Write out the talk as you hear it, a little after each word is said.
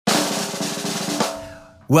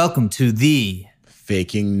Welcome to the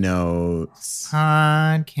Faking Notes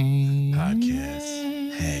podcast.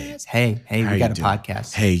 Hey, How we got you a doing?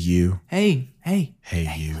 podcast. Hey, you. Hey, you.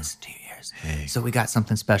 listen to your ears. Hey. So we got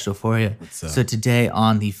something special for you. What's up? So today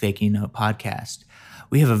on the Faking Note podcast,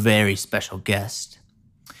 we have a very special guest.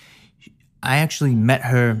 I actually met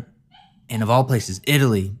her in, of all places,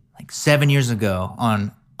 Italy, like 7 years ago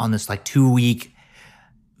on this like 2-week,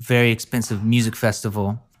 very expensive music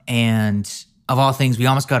festival. And of all things, we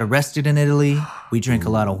almost got arrested in Italy. We drank a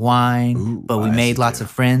lot of wine, but we made lots of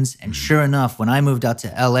friends. And sure enough, when I moved out to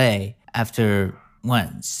LA after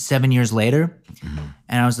 7 years later,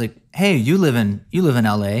 and I was like, "Hey, you live in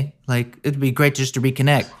LA. Like, it'd be great just to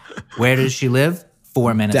reconnect." Where does she live?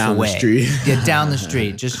 4 minutes Down away. the street. Yeah, down the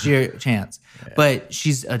street. Just your chance. Yeah. But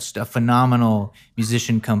she's just a phenomenal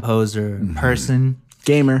musician, composer, person.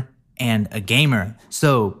 Gamer. And a gamer.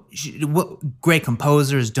 So great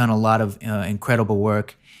composer, has done a lot of incredible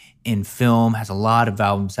work in film, has a lot of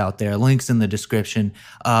albums out there. Links in the description.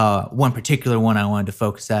 One particular one I wanted to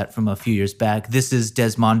focus at from a few years back. This is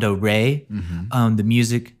Desmondo Ray. The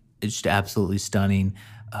music is just absolutely stunning.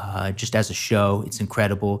 Just as a show, it's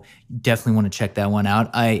incredible. Definitely want to check that one out.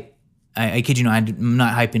 I kid you not, I'm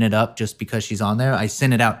not hyping it up just because she's on there. I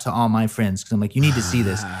sent it out to all my friends because I'm like, you need to see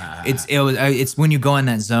this. It's when you go in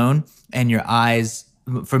that zone and your eyes,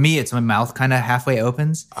 for me, it's my mouth kind of halfway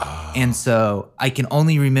opens. Oh. And so I can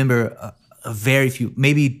only remember a very few,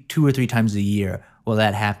 maybe 2 or 3 times a year will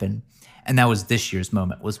that happen. And that was this year's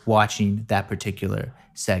moment, was watching that particular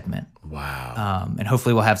segment. Wow. And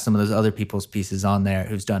hopefully we'll have some of those other people's pieces on there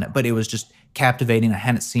who's done it. But it was just captivating. I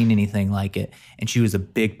hadn't seen anything like it. And she was a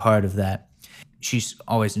big part of that. She's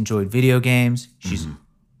always enjoyed video games.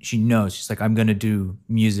 She knows, she's like, I'm going to do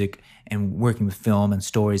music and working with film and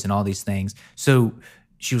stories and all these things. So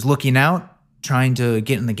she was looking out, trying to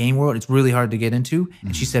get in the game world. It's really hard to get into.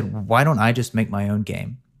 And she said, why don't I just make my own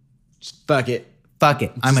game? Just fuck it. I'm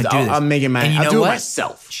going to do this. I'm making my, I'll do it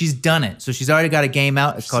myself. She's done it. So she's already got a game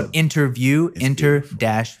out. It's called Interview,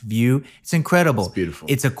 Enter-View. It's incredible. It's beautiful.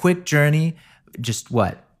 It's a quick journey, just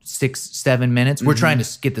 6-7 minutes. We're trying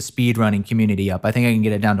to get the speed running community up. I think I can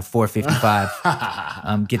get it down to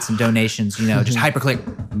 455. Get some donations, just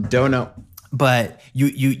hyperclick. Don't know. But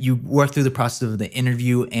you work through the process of the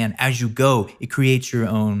interview, and as you go, it creates your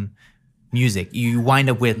own music. You wind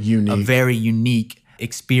up with a very unique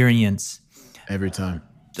experience. Every time.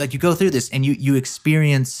 Like you go through this and you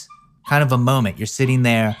experience kind of a moment. You're sitting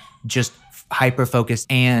there just hyper-focused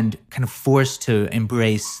and kind of forced to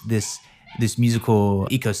embrace this musical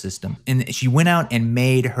ecosystem. And she went out and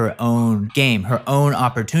made her own game, her own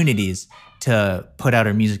opportunities to put out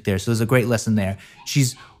her music there. So there's a great lesson there.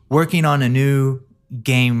 She's working on a new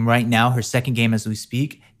game right now, her second game as we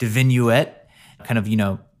speak, Divinuet. Kind of,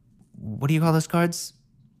 what do you call those cards?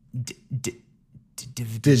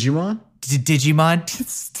 Digimon? Digimon?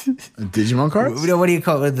 Digimon cards? What do you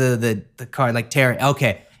call it? The card, like tarot.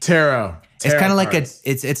 Okay. Tarot. It's kind of like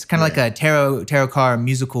it's kind of like a tarot card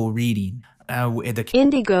musical reading. The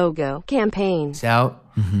Indiegogo campaign. It's out.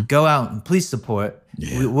 Go out and please support.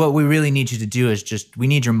 Yeah. What we really need you to do is we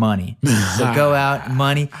need your money. So go out,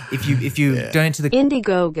 money. If you donate to the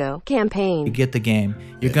Indiegogo campaign, you get the game.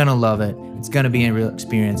 You're gonna love it. It's gonna be a real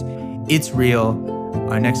experience. It's real.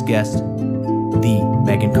 Our next guest, the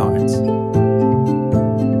Megan Carnes.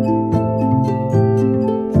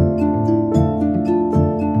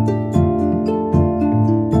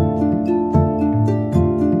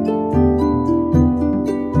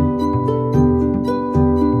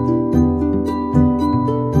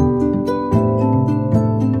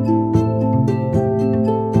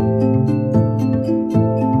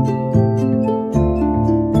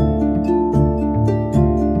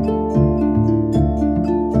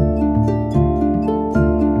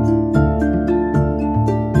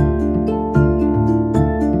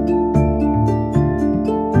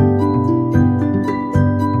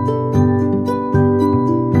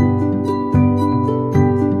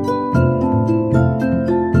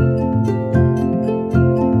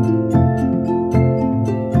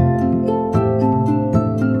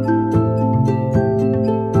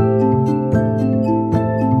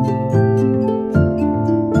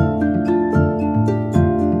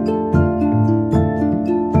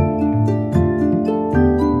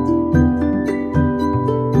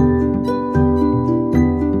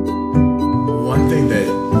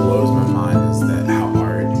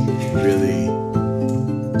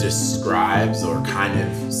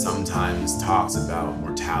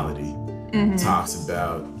 Talks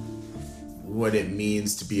about what it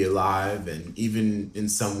means to be alive, and even in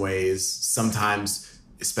some ways, sometimes,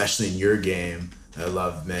 especially in your game, I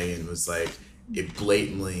love Megan was like, it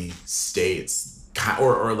blatantly states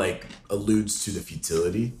or like alludes to the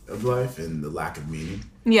futility of life and the lack of meaning.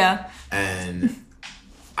 Yeah. And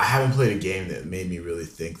I haven't played a game that made me really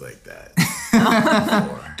think like that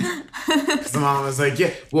before. Because my mom was like,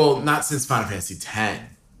 yeah, well, not since Final Fantasy X.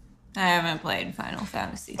 I haven't played Final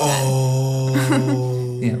Fantasy X.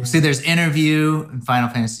 Oh. Yeah. See, there's Interview and Final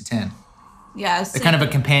Fantasy X. Yeah, They're kind of a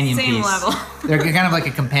companion same piece. level. They're kind of like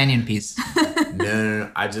a companion piece.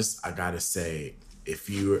 No. I gotta say,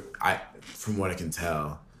 from what I can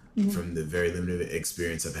tell, from the very limited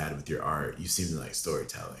experience I've had with your art, you seem to like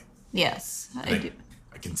storytelling. Yes, I do.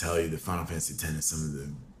 I can tell you that Final Fantasy X is some of the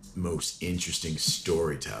most interesting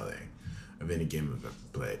storytelling of any game I've ever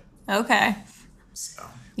played. Okay. So.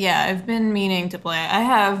 Yeah, I've been meaning to play. I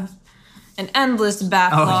have an endless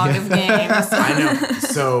backlog of games. I know.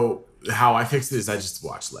 So how I fix it is I just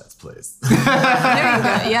watch Let's Plays. There you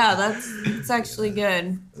go. Yeah, that's actually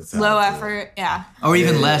good. That's how Low I do it. effort. Yeah. Or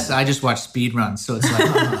even less, I just watch speedruns. So it's like,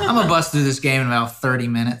 I'm going to bust through this game in about 30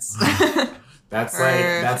 minutes. That's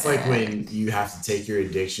like when you have to take your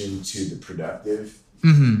addiction to the productive,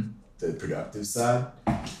 the productive side.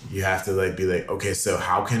 You have to like be like, okay, so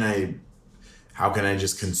how can I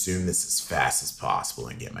just consume this as fast as possible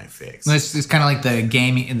and get my fix? It's kind of like the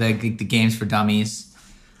games for dummies.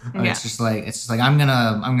 Yeah. It's just like I'm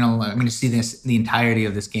gonna see the entirety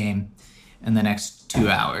of this game in the next 2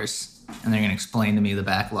 hours, and they're gonna explain to me the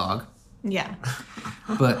backlog. Yeah.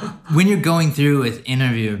 But when you're going through with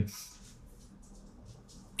Interview,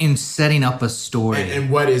 in setting up a story, and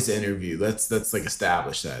what is Interview? Let's like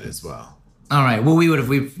establish that as well. all right. Well, we've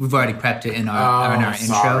already prepped it in our intro.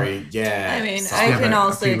 Sorry. Yeah. I mean, Sorry. I can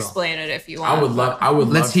also pre-roll. explain it if you want. I would love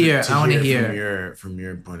Let's to hear- I wanna hear from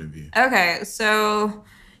your point of view. Okay, so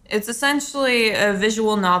it's essentially a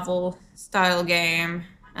visual novel style game,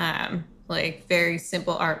 like very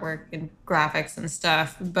simple artwork and graphics and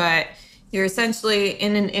stuff. But you're essentially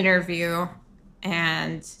in an interview,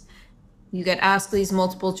 and you get asked these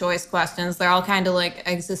multiple choice questions. They're all kind of like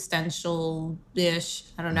existential-ish.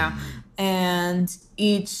 I don't know. And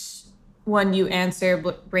each one you answer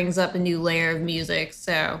brings up a new layer of music.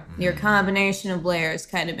 So your combination of layers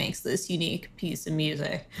kind of makes this unique piece of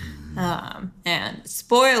music. And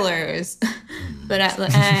spoilers, but at the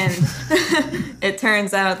end, it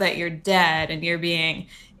turns out that you're dead and you're being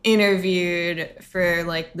interviewed for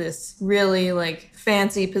like this really like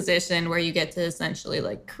fancy position where you get to essentially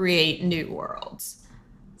like create new worlds.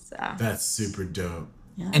 So That's super dope.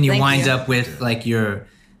 yeah, And you thank wind up with like your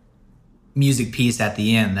music piece at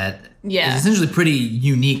the end that Yeah. is essentially pretty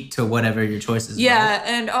unique to whatever your choices are. Yeah,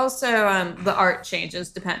 and also the art changes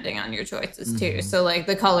depending on your choices too. So like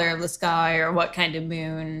the color of the sky or what kind of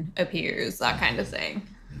moon appears, that kind of thing.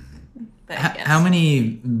 But yes. How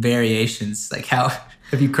many variations? Like how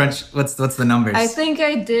have you crunched? What's the numbers? I think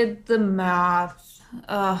I did the math.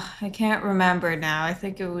 I can't remember now. I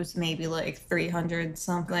think it was maybe like 300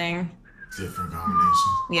 something. Different combinations.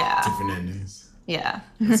 Yeah. Different endings. Yeah.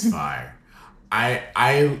 It's fire.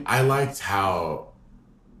 I liked how,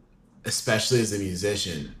 especially as a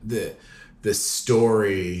musician, the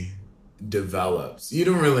story develops. You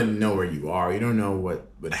don't really know where you are. You don't know what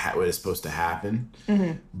is supposed to happen.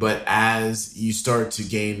 But as you start to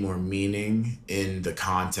gain more meaning in the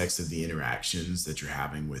context of the interactions that you're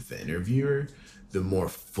having with the interviewer, the more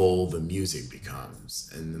full the music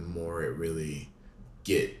becomes, and the more it really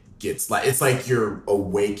gets like it's like you're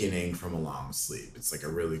awakening from a long sleep. It's like a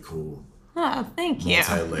really cool Oh, thank you.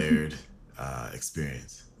 multi-layered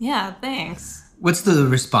experience. Yeah, thanks. What's the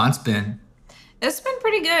response been? It's been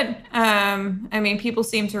pretty good. I mean, people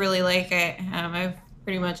seem to really like it. I've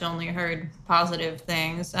pretty much only heard positive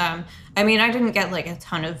things. I mean, I didn't get like a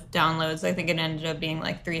ton of downloads. I think it ended up being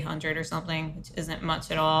like 300 or something, which isn't much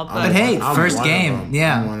at all. But hey, I'm first one of game, them.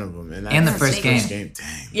 yeah. I'm one of them. And the that's first game. Dang.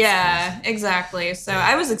 that's yeah, exactly. So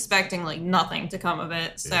I was expecting like nothing to come of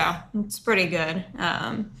it. So Yeah. it's pretty good.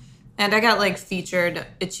 And I got like featured.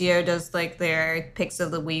 Itch.io does like their picks of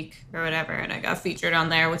the week or whatever, and I got featured on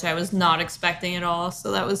there, which I was not expecting at all.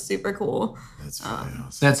 So that was super cool. That's really awesome.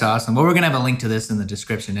 That's awesome. Well, we're gonna have a link to this in the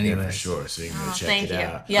description Yeah, anyway. for sure. So you can go check Thank it you.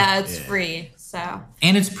 out. Yeah, it's free. So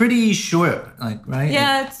And it's pretty short, like right?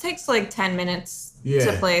 yeah, it takes like 10 minutes to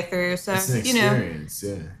Yeah. play through. So It's an you know, experience.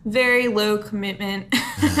 Yeah. very low commitment.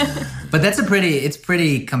 But it's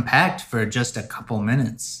pretty compact for just a couple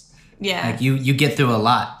minutes. Yeah. Like you get through a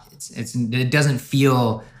lot. It doesn't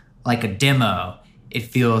feel like a demo. It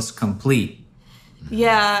feels complete.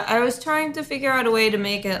 Yeah, I was trying to figure out a way to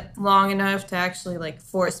make it long enough to actually like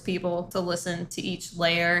force people to listen to each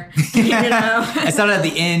layer. You know? I thought at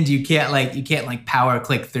the end you can't like power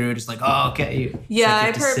click through, just like, oh, okay. Yeah, I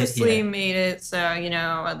get to sit purposely here. made it so,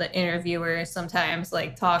 the interviewer sometimes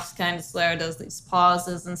like talks kind of slow, does these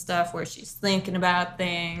pauses and stuff where she's thinking about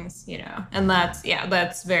things, and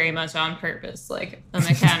that's very much on purpose, like a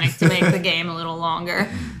mechanic to make the game a little longer.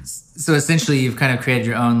 So essentially you've kind of created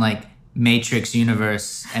your own like Matrix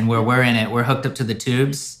universe, and where we're in it, we're hooked up to the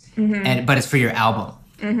tubes, but it's for your album.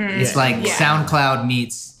 It's like SoundCloud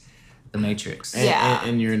meets the Matrix.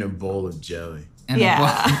 And you're in a bowl of jelly. And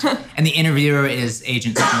and the interviewer is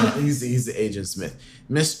Agent Smith. He's Agent Smith.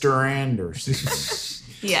 Mr. Anderson.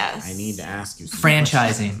 Yes. I need to ask you some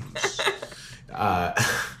Franchising. I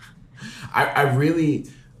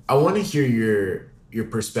want to hear your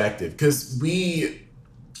perspective, because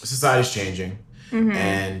society's changing,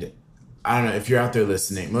 and I don't know if you're out there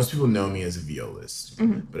listening. Most people know me as a violist,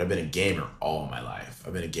 but I've been a gamer all my life.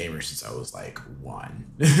 I've been a gamer since I was like 1.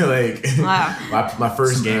 Wow. my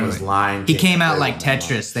first game was Lion King. He came out like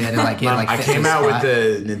Tetris. They had to like hit like. I came out with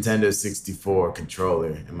the Nintendo 64 controller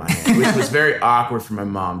in my hand, which was very awkward for my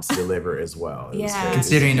mom to deliver as well. It was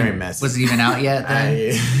Considering very messy. was it even out yet then?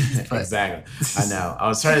 Exactly. I know. I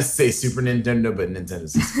was trying to say Super Nintendo, but Nintendo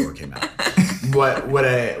 64 came out. What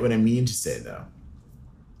I mean to say though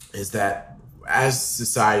is that as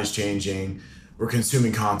society is changing, we're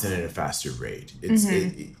consuming content at a faster rate.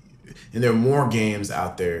 And there are more games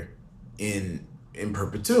out there in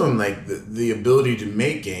perpetuum. Like the ability to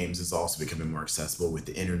make games is also becoming more accessible with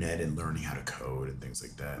the internet and learning how to code and things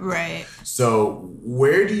like that. Right. So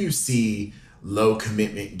where do you see low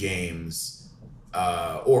commitment games,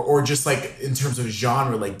 or just like in terms of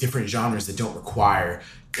genre, like different genres that don't require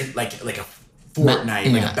like a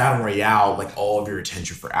Fortnite, like a battle royale, like all of your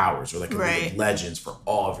attention for hours, or like a League of Legends for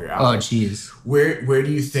all of your hours. Oh, jeez. Where do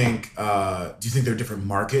you think? Do you think there are different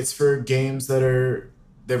markets for games that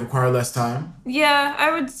require less time? Yeah,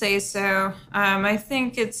 I would say so. I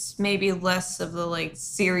think it's maybe less of the like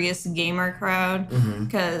serious gamer crowd,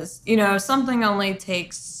 because something only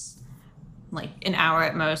takes like an hour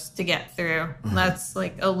at most to get through. That's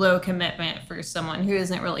like a low commitment for someone who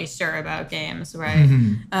isn't really sure about games, right?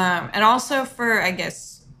 And also for, I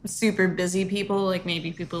guess, super busy people, like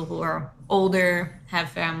maybe people who are older, have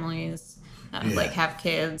families, like have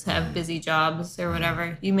kids, have busy jobs or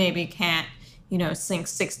whatever. You maybe can't, sink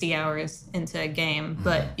 60 hours into a game,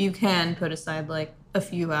 but you can put aside like a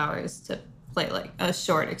few hours to play like a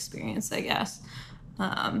short experience, I guess.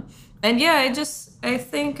 And yeah, I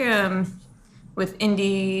think with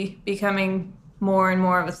indie becoming more and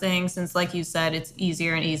more of a thing, since like you said, it's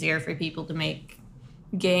easier and easier for people to make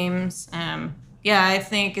games. I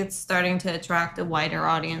think it's starting to attract a wider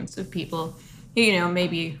audience of people who,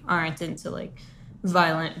 maybe aren't into like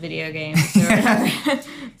violent video games or whatever.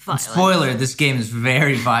 Spoiler, this game is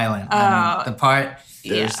very violent. The part...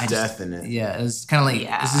 There's death in it. Yeah, it was kind of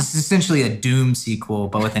like this is essentially a Doom sequel,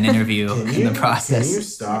 but with an interview in the process. Can you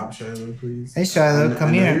stop, Shiloh, please? Hey, Shiloh,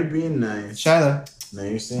 come here. You're being nice. Shiloh, No,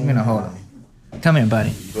 you're saying. I'm gonna hold him. Come here,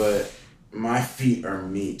 buddy. But my feet are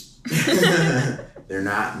meat. They're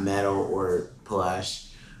not metal or plush.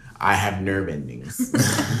 I have nerve endings.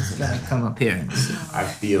 Just gotta come up here. I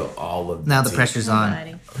feel all of Now the teeth. pressure's on.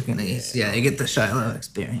 Buddy. We're gonna, you get the Shiloh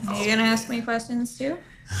experience. Are you gonna ask me questions too?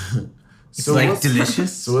 It's like what's-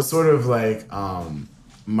 delicious. So what sort of like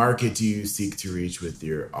market do you seek to reach with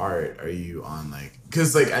your art? Are you on like,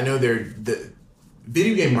 because like I know the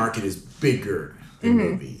video game market is bigger than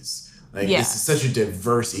movies. Like this is such a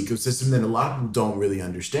diverse ecosystem that a lot of people don't really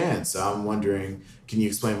understand. So I'm wondering, can you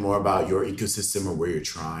explain more about your ecosystem or where you're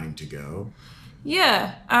trying to go?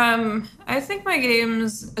 Yeah, I think my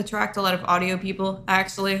games attract a lot of audio people,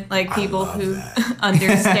 actually. Like people who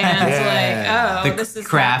understand, The this is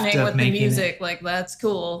craft happening of with the making music. Like, that's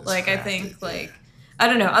cool. It's I crafted, think, I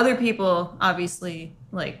don't know, other people obviously,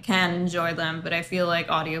 can enjoy them, but I feel like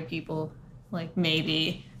audio people,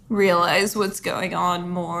 maybe realize what's going on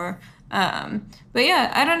more. But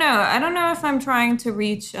yeah, I don't know. I don't know if I'm trying to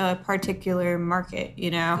reach a particular market,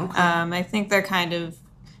 Okay. I think they're kind of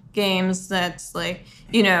games that's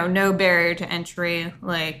no barrier to entry.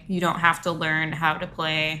 Like, you don't have to learn how to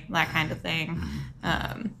play, that kind of thing.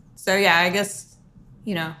 So yeah, I guess,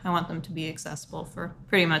 I want them to be accessible for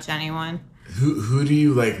pretty much anyone. Who do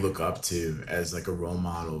you look up to as a role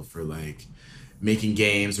model for making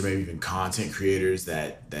games, or maybe even content creators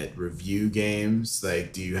that review games?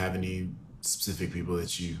 Do you have any specific people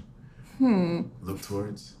that you look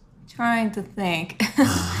towards? Trying to think.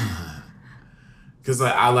 Because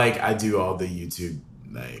I do all the YouTube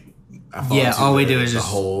I fall Yeah, into all we do is the just-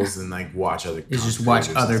 holes and like watch other. Is just watch creators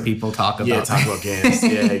and other stuff. people talk about. Yeah, talk about games.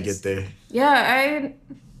 Yeah, get there. Yeah,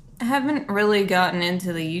 I haven't really gotten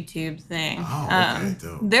into the YouTube thing. Oh, okay,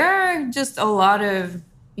 dope. There are just a lot of,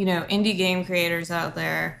 indie game creators out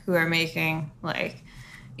there who are making like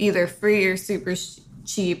either free or super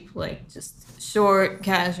cheap, like just short,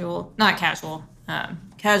 not casual.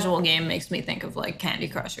 Casual game makes me think of like Candy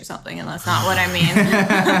Crush or something, and that's not what I mean.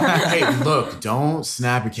 Hey, look, don't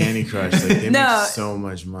snap a Candy Crush. Like, they No. make so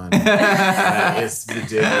much money. Like, it's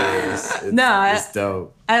ridiculous. It's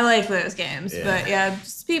dope. I like those games, Yeah. but yeah,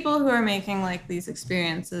 just people who are making like these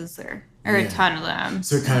experiences, there are Yeah. a ton of them.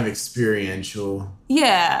 So kind of experiential.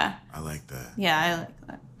 Yeah, I like that. yeah, I like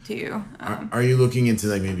that too. Are you looking into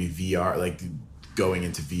like maybe VR, like going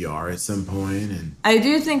into VR at some point? And I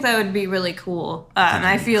do think that would be really cool.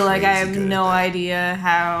 I you'd be feel like I crazy have good at no that. idea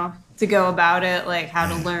how to go about it, like how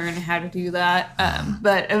to learn how to do that.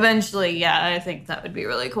 But eventually, yeah, I think that would be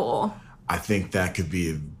really cool. I think that could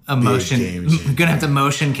be A big motion. game We're changer. gonna have to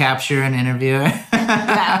motion capture an interviewer.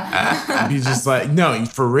 Be just like, no,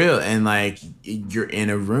 for real, and like you're in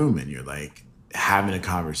a room and you're like having a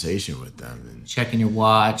conversation with them, and Checking your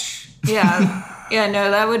watch. Yeah, yeah, no,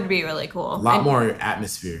 that would be really cool. a lot more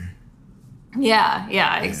atmosphere.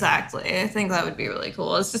 Yeah, exactly. I think that would be really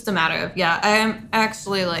cool. It's just a matter of, I am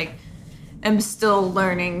actually like, I'm still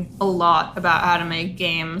learning a lot about how to make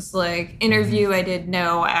games. Like Interview, I did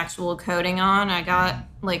no actual coding on. I got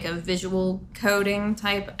like a visual coding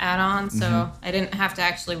type add-on, so I didn't have to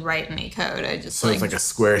actually write any code. I just So it's like a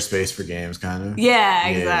Squarespace for games, kind of. yeah,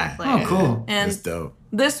 exactly. Oh, cool. And That's dope.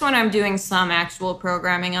 this one I'm doing some actual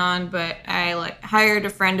programming on, but I like hired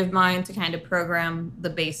a friend of mine to kind of program the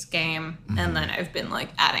base game, and then I've been like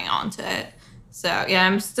adding on to it. So yeah,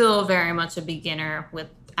 I'm still very much a beginner with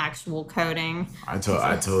actual coding. I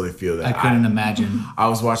totally feel that. I couldn't imagine. I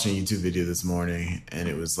was watching a YouTube video this morning, and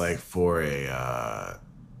it was like for a.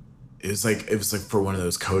 It was like for one of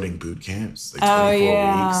those coding boot camps, like 24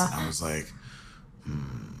 yeah. weeks. And I was like,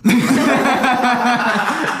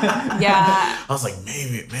 Yeah, I was like,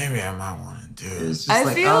 maybe I might want to do it. It's just I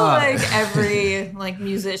like, feel oh. like every like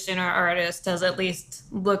musician or artist has at least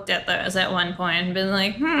looked at those at one point and been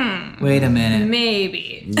like, Wait a minute.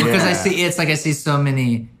 maybe. Because I Yeah. see so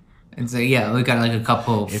many. It's like, yeah, we got like a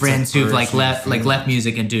couple It's friends a who've like burgeoning left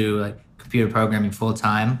music and do like computer programming full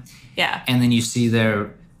time, Yeah, and then you see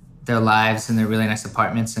their lives in their really nice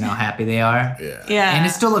apartments and how happy they are. Yeah. yeah. And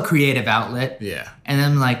it's still a creative outlet. Yeah. And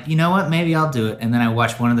then I'm like, you know what? Maybe I'll do it. And then I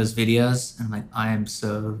watch one of those videos and I'm like, I am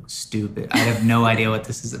so stupid. I have no idea what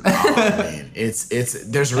this is about. I mean, it's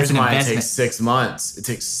there's a reason an why it investment. takes 6 months. It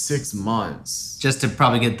takes 6 months Just to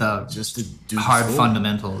probably get the just to do hard school.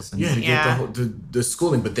 fundamentals. And Yeah, to Yeah. get the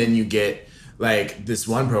schooling, but then you get like this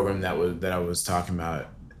one program that I was talking about,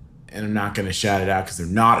 and I'm not gonna shout it out because they're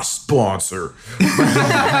not a sponsor.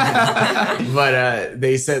 But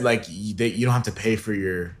they said like you don't have to pay for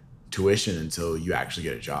your tuition until you actually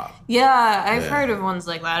get a job. Yeah, I've Yeah. heard of ones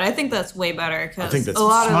like that. I think that's way better I because think that's a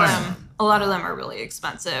lot smart. a lot of them are really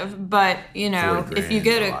expensive. But you know, 40 if you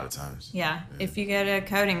grand get a lot of times. if you get a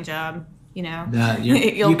coding job, you know, you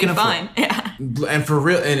you'll can be afford- fine. Yeah, And for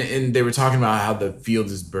real, and they were talking about how the field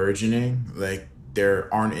is burgeoning. Like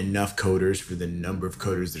there aren't enough coders for the number of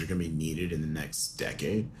coders that are going to be needed in the next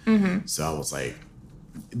decade. So I was like,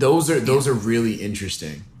 those are really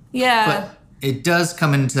interesting. yeah, But it does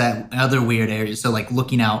come into that other weird area. So like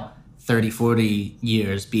looking out 30, 40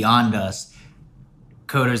 years beyond us,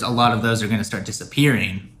 coders, a lot of those are going to start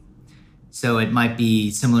disappearing. So it might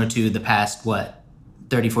be similar to the past,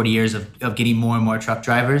 30, 40 years of getting more and more truck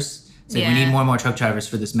drivers. So we Yeah. need more and more truck drivers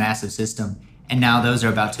for this massive system. And now those are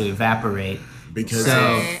about to evaporate. Because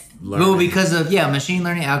So- of learning. Well, because of, machine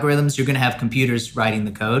learning algorithms, you're going to have computers writing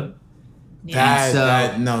the code. That, So-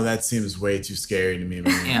 that seems way too scary to me,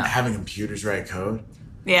 man. Yeah. Having computers write code.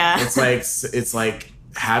 yeah. It's like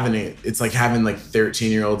having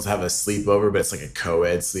 13-year-olds have a sleepover, but it's like a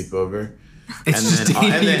co-ed sleepover. It's just, you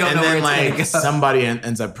don't know where it's like going to go. somebody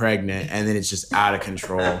ends up pregnant, and then it's just out of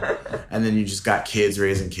control, and then you just got kids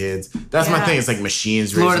raising kids. That's my Yeah. thing. It's like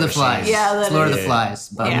machines Lord raising of the Flies. machines. Yeah, that It's Lord of is. the Flies.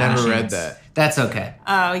 But I've Yeah. never read machines. that. That's okay.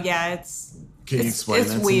 Oh yeah, it's Can you It's- explain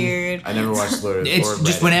it's that? to weird. Me? I never watched Lord of the It's or just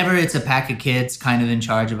read it. whenever it's a pack of kids kind of in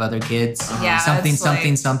charge of other kids. Yeah, Something, it's like-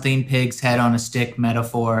 something, something, pig's head on a stick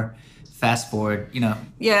metaphor. Fast forward,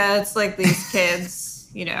 yeah, it's like these kids,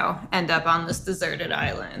 end up on this deserted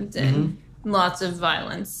island and lots of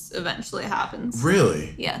violence eventually happens.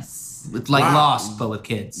 Really? Yes. it's like Wow. Lost, but with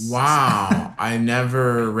kids. Wow, I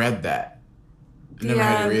never read that. I never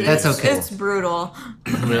had to read it. That's okay. It's brutal.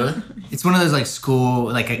 Really? It's one of those like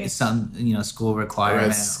school, like some school I read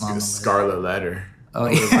requirement. along the way. Scarlet Letter. Oh,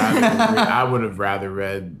 I would have rather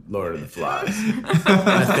read Lord of the Flies.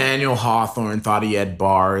 Nathaniel Hawthorne thought he had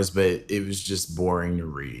bars, but it was just boring to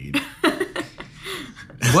read.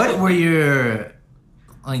 What were your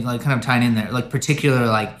like kind of tying in there, like particular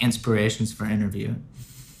like inspirations for Interview?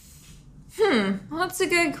 Well, that's a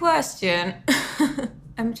good question.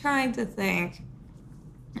 I'm trying to think.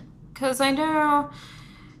 Because I know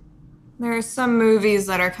there are some movies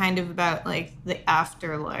that are kind of about like the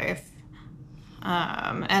afterlife.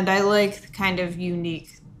 And I like the kind of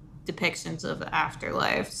unique depictions of the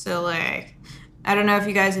afterlife. So like, I don't know if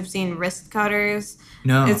you guys have seen Wrist Cutters.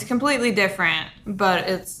 No. It's completely different, but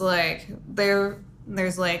it's like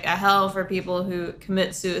there's like a hell for people who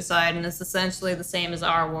commit suicide, and it's essentially the same as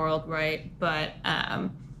our world, right? But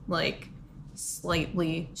like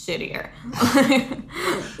slightly shittier.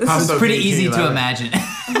 How It's so pretty can you easy to elaborate? imagine.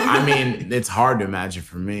 I mean, it's hard to imagine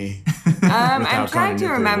for me. I'm Without trying to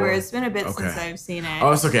nuclear remember. war. It's been a bit since Okay. I've seen it.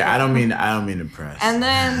 Oh, it's okay. I don't mean to press. And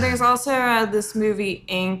then there's also this movie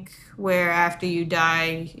Ink, where after you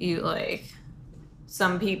die, you like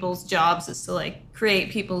some people's jobs is to like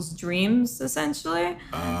create people's dreams essentially,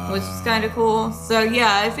 which is kind of cool. So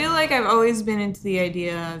yeah, I feel like I've always been into the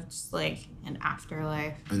idea of just like an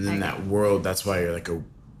afterlife. And then Like, that world, that's why you're like a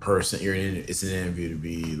person. It's an interview to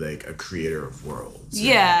be like a creator of worlds.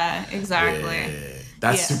 yeah, exactly. Yeah.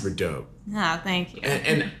 That's Yeah. super dope. Ah, thank you.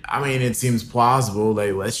 And I mean, it seems plausible.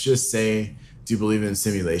 Like, let's just say, do you believe in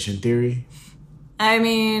simulation theory? I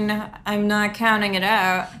mean, I'm not counting it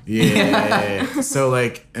out. Yeah. So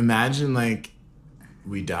like, imagine like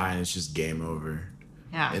we die and it's just game over.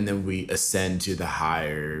 Yeah. And then we ascend to the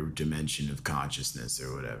higher dimension of consciousness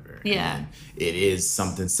or whatever. Yeah. And it is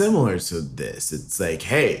something similar to this. It's like,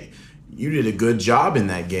 hey, you did a good job in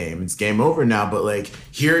that game. It's game over now, but like,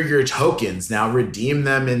 here are your tokens. Now redeem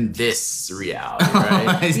them in this reality,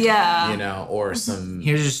 right? Yeah. You know, or some.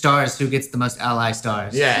 Here's your stars. Who gets the most ally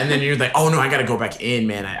stars? Yeah, and then you're like, oh no, I gotta go back in,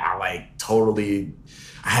 man. I like totally,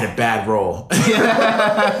 I had a bad role.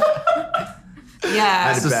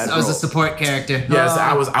 Yeah. Had a bad I was a role. support character. Yes,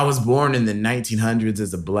 Oh. I was born in the 1900s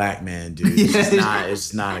as a black man, dude. It's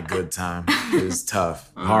just not a good time. It was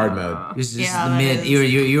tough. Hard mode. It's just Yeah, the that mid. is-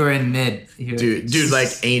 You were in mid. You were- Dude, like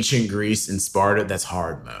ancient Greece and Sparta, that's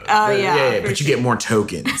hard mode. Oh, yeah, for but you get more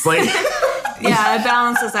tokens. Like, Yeah, it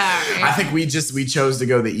balances out. Right? I think we chose to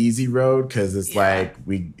go the easy road because it's like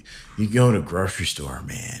you go to a grocery store,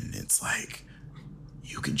 man. It's like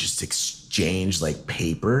you can just exchange like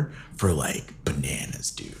paper for like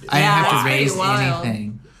bananas, dude. I didn't Yeah, have it's to pretty raise wild.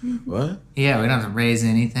 anything. What? Yeah, we don't have to raise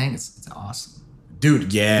anything. It's awesome.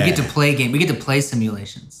 Dude, yeah. We get to play game. We get to play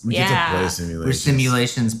simulations. We get to Yeah. play We're simulations.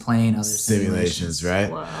 simulations playing other Simulations,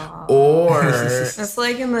 right? Wow. Or It's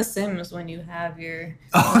like in The Sims when you have your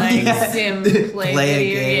Oh, like yeah. sim Play play a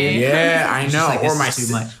video game. game. yeah, I It's know. just like, Or this my is too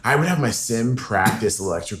sim, much. I would have my sim practice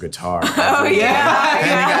electric guitar. Oh every day. yeah, And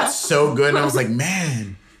yeah. it got so good, and I was like,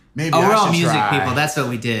 man, maybe Oh, I we're all should music try. people. That's what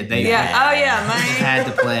we did. They Yeah. Oh yeah. had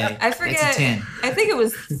to play. I forget. It's a 10. I think it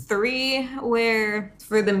was 3 where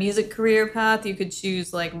for the music career path you could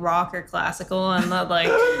choose like rock or classical, and the like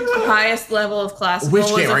highest level of classical Which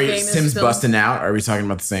was game a are you? famous Sims film. Busting Out? Are we talking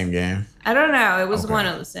about the same game? I don't know. It was Okay. one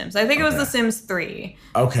of the Sims. I think it was Okay. The Sims 3.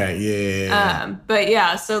 Okay, yeah. But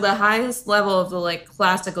yeah, so the highest level of the like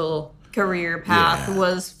classical career path Yeah.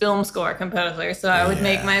 was film score composer. So I would Yeah.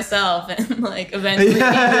 make myself and like eventually be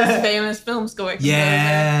this famous film score composer.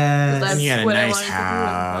 Yes. That's And you had a what I nice wanted to do.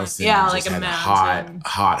 house. And Yeah, you like just a had mountain.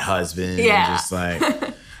 hot husband. and Yeah. just like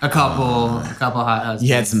A couple hot husbands.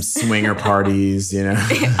 you had some swinger parties, you know.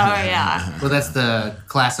 Oh yeah. Well, that's the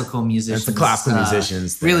classical musicians. That's the classical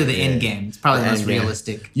musicians thing, Really, the yeah. end game. It's probably the The most end game.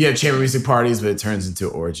 realistic. You have chamber music parties, but it turns into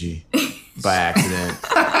an orgy by accident.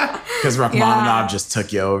 Because Rachmaninoff Yeah. just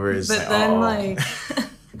took you over. It's But like, then oh. like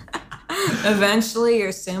eventually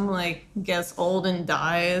your sim like gets old and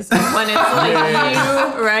dies. And when it's like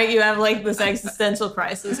Yeah. you, right? You have like this existential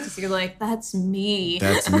crisis because you're like, that's me.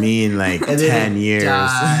 That's me in like And then 10 it years.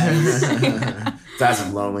 dies. That's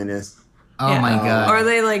of loneliness. Oh Yeah. my god. Or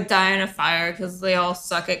they like die in a fire because they all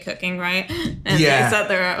suck at cooking, right? And Yeah. they set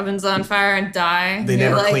their ovens on fire and die. They And you're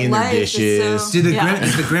never like, clean their life is dishes. Do the yeah.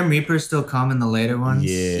 Does the Grim Reaper still come in the later ones?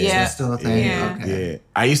 Yeah. Is Yeah. that still a thing? Yeah. Okay. Yeah.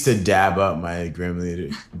 I used to dab up my Grim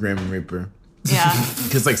Reaper. Yeah.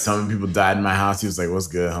 Because like some people died in my house. He was like, what's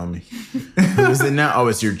good, homie? Who is it now? Oh,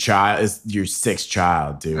 it's your child. It's your 6th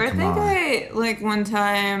child, dude. I Come think on. I like one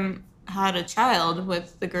time had a child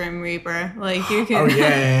with the Grim Reaper. Like you could. Oh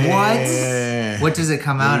yeah. What? Yeah. What does it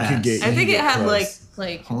come out You could as? get- I think it get had close.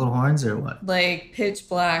 like Little horns or what? like pitch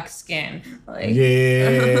black skin. Like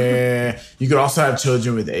Yeah. You could also have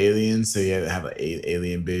children with aliens, so you had to have like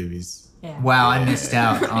alien babies. yeah. Wow, I missed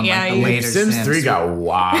out on Yeah, like the you- later Sims 3 got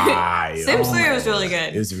wild. Sims Oh 3 my was really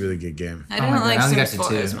good. It was a really good game. I Oh my didn't God, like I only got Sims to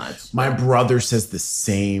 4 2. as much. My brother says the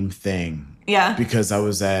same thing Yeah. because I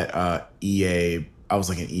was at EA. I was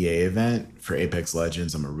like an EA event for Apex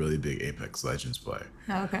Legends. I'm a really big Apex Legends player.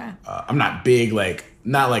 Okay. I'm not big, like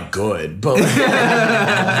not like good, but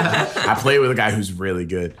I play with a guy who's really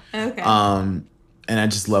good. Okay. And I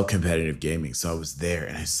just love competitive gaming. So I was there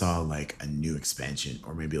and I saw like a new expansion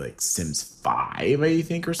or maybe like Sims 5, I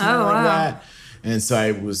think, or something Oh, like wow. that. And so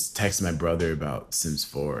I was texting my brother about Sims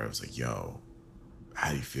 4. I was like, yo,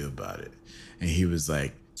 how do you feel about it? And he was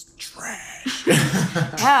like, it's trash. Yeah,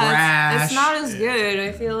 Trash. it's not as good.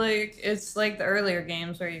 I feel like it's like the earlier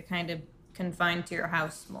games where you're kind of confined to your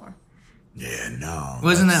house more. Yeah, no.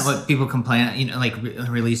 Wasn't that that's- what people complain? You know, like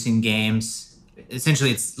releasing games. Essentially,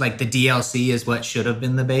 it's like the DLC is what should have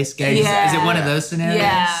been the base game. Is it one of those scenarios?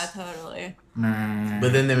 Yeah, totally.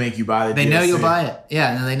 But then they make you buy the They know DLC. you'll buy it.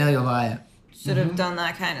 Yeah, no, they know you'll buy it. Should have done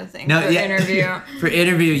that kind of thing No, for yeah. interview. For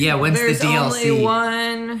interview, yeah. When's There's the DLC? only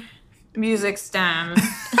one music stem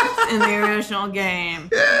in the original game,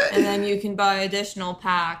 and then you can buy additional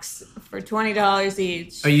packs for $20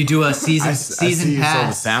 each. Or you do a season I season see you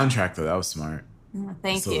pass. sold the soundtrack, though. That was smart.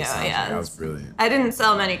 Thank Sold you. the soundtrack. Yeah, That was brilliant. I didn't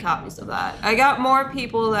sell many copies of that. I got more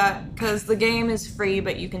people that, because the game is free,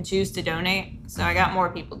 but you can choose to donate. So I got more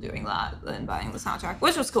people doing that than buying the soundtrack,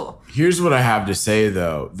 which was cool. Here's what I have to say,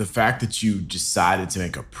 though. The fact that you decided to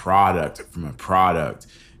make a product from a product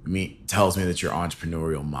tells me that you're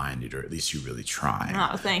entrepreneurial minded, or at least you're really trying.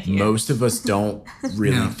 Oh, thank you. Most of us don't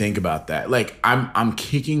really No. think about that. Like I'm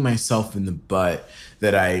kicking myself in the butt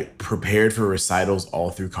that I prepared for recitals all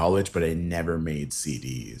through college, but I never made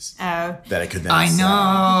CDs Oh, that I could then I sell.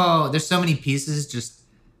 know. There's so many pieces. Just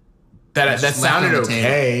That Just left sounded on the table.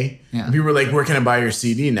 okay. Yeah. And people were like, "Where can I buy your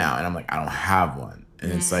CD now?" And I'm like, "I don't have one."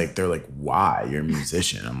 And Mm. it's like they're like, "Why? You're a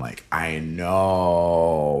musician." I'm like, "I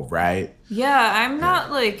know, right?" yeah, I'm not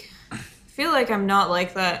like, I feel like I'm not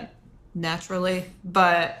like that naturally,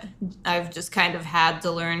 but I've just kind of had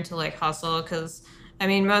to learn to like hustle because, I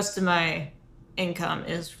mean, most of my income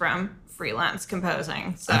is from freelance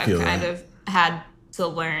composing. So I I've feel kind that. of had to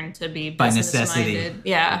learn to be By business necessity. minded.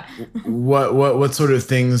 Yeah. What sort of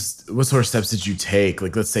things? What sort of steps did you take?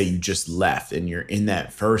 Like, let's say you just left and you're in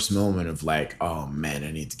that first moment of like, "Oh man,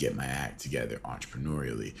 I need to get my act together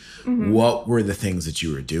entrepreneurially." Mm-hmm. What were the things that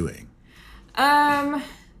you were doing?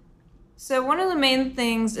 So one of the main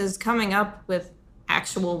things is coming up with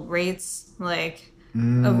actual rates, like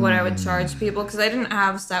of what I would charge people, because I didn't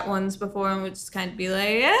have set ones before and would just kind of be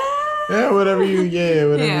like, Yeah, whatever you. Yeah,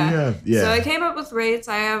 whatever you yeah. have. Yeah. So I came up with rates.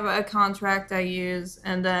 I have a contract I use,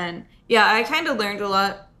 and then I kind of learned a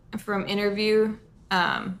lot from interview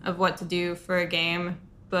of what to do for a game.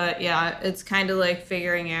 But yeah, it's kind of like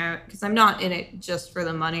figuring out, because I'm not in it just for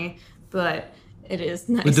the money, but it is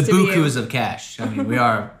nice with the to be able- bukus of cash. I mean, we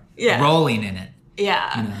are Yeah. rolling in it.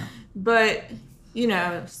 Yeah. You know. But,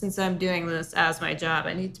 since I'm doing this as my job,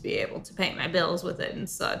 I need to be able to pay my bills with it and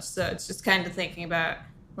such. So it's just kind of thinking about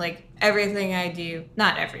like everything I do,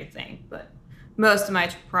 not everything, but most of my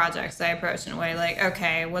projects I approach in a way like,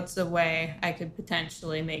 okay, what's a way I could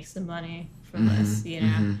potentially make some money from this,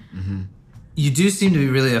 You do seem to be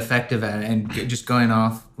really effective at it, and just going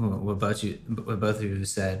off what both of you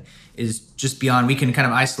said is just beyond. We can kind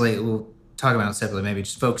of isolate. We'll talk about it separately, maybe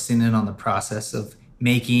just focusing in on the process of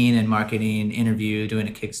making and marketing, interview, doing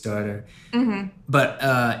a Kickstarter.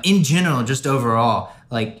 But in general, just overall,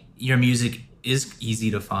 like your music is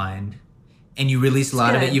easy to find, and you release a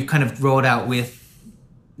lot of it. good. You've kind of rolled out with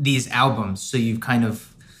these albums, so you've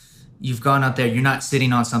gone out there. You're not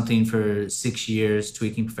sitting on something for 6 years,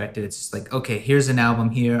 tweaking, perfected. It's just like, okay, here's an album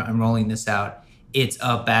here. I'm rolling this out. It's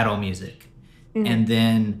a battle music. And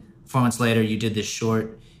then 4 months later, you did this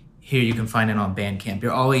short. Here, you can find it on Bandcamp.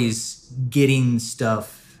 You're always getting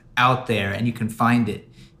stuff out there, and you can find it.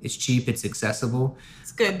 It's cheap. It's accessible.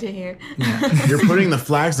 It's good to hear. You're putting the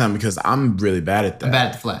flags down because I'm really bad at that. I'm bad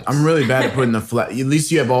at the flags. I'm really bad at putting the flag. At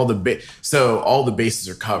least you have all the so all the bases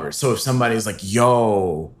are covered. So if somebody's like,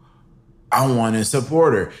 "Yo, I want a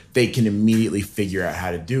supporter," they can immediately figure out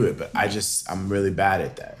how to do it. But I'm really bad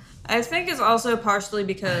at that. I think it's also partially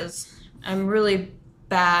because I'm really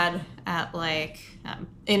bad at like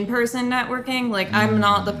in-person networking. Like I'm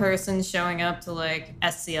not the person showing up to like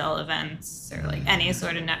SCL events or like any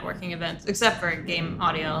sort of networking events except for Game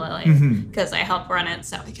Audio LA because I help run it,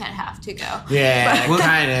 so I kind of have to go. Yeah,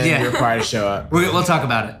 kind of. Yeah. You're required to show up. We'll talk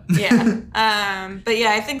about it. Yeah. But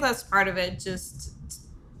yeah, I think that's part of it, just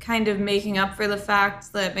kind of making up for the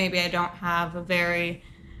fact that maybe I don't have a very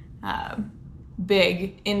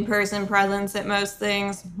big in-person presence at most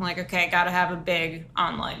things. I'm like, okay, gotta have a big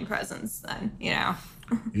online presence then, you know?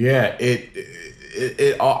 Yeah,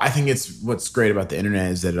 it all, I think it's what's great about the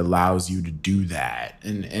internet is that it allows you to do that,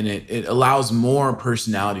 and it allows more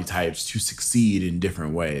personality types to succeed in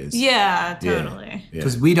different ways. Yeah, totally.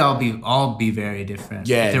 Because we'd all be very different.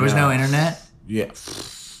 Yeah, if there was no internet, Yeah.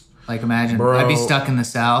 like imagine Bro. I'd be stuck in the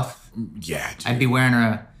South. Yeah, dude. I'd be wearing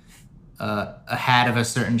a hat of a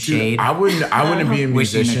certain shade. I wouldn't be a Wishing the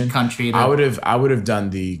musician. country to- I would have done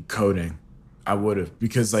the coding. I would have,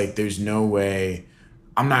 because like there's no way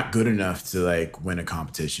I'm not good enough to like win a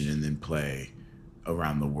competition and then play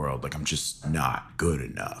around the world. Like I'm just not good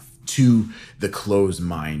enough to the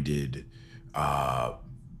closed-minded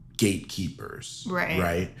gatekeepers.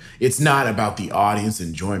 Right. It's not about the audience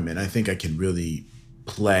enjoyment. I think I can really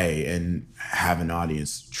play and have an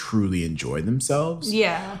audience truly enjoy themselves.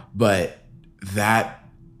 Yeah. But that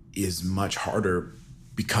is much harder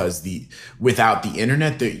because without the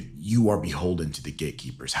internet, that you are beholden to the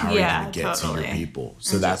gatekeepers. How are you going to get to your people?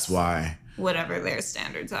 So And that's just why. whatever their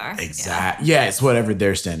standards are. Exactly. Yeah, it's whatever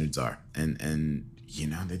their standards are, and you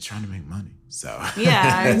know they're trying to make money. So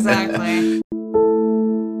Yeah, exactly.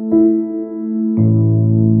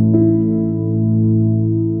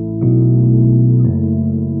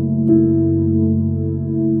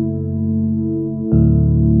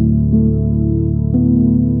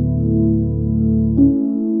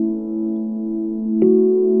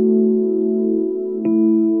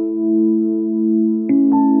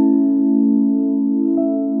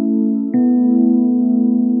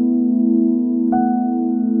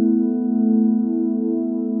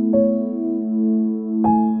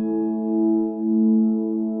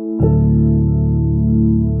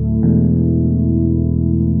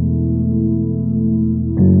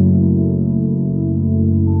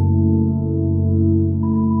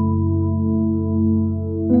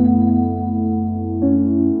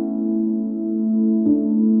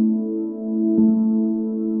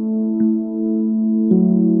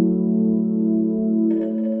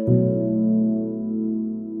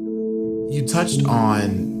 You touched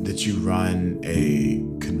on that you run a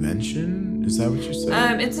convention. Is that what you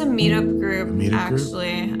said? It's a meetup group, A meetup group?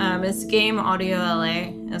 actually. It's Game Audio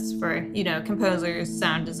LA. It's for, you know, composers,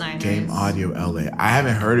 sound designers. Game Audio LA. I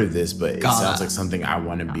haven't heard of this, but it God. sounds like something I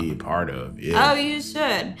want to be a part of. Oh, Yeah. you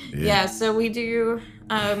should. Yeah, so we do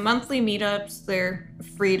monthly meetups. They're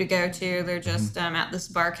free to go to. They're just at this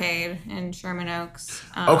barcade in Sherman Oaks.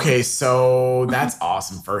 Okay, so that's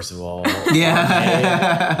awesome. First of all,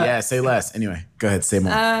 Yeah. yeah. Say less. Anyway, go ahead. Say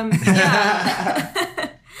more.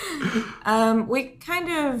 We kind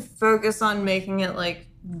of focus on making it like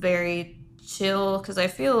very chill because I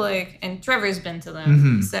feel like, and Trevor's been to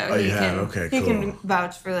them, so Oh, he you have? can Okay, he can cool.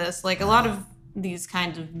 vouch for this. Like a lot of these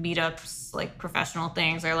kinds of meetups, like professional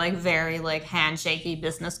things, are like very like handshakey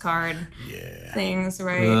business card things,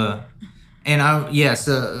 right? And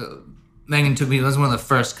so Megan took me. It was one of the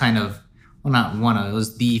first kind of, well, not one of. It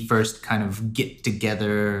was the first kind of get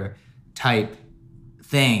together type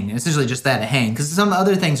thing. Essentially, just that, a hang. Because some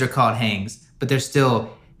other things are called hangs, but they're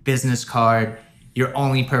still business card. Your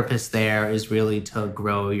only purpose there is really to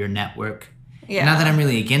grow your network. Yeah. Not that I'm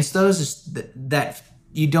really against those, just that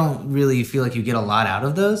you don't really feel like you get a lot out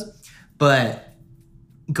of those. But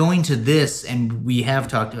going to this, and we have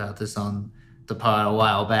talked about this on the pod a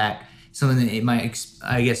while back, something that it might,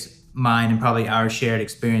 I guess, mine and probably our shared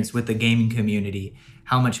experience with the gaming community,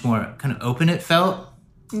 how much more kind of open it felt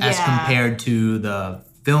as Yeah. compared to the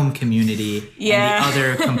film community Yeah. and the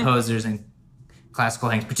other composers and classical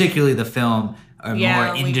hangs, particularly the film or Yeah,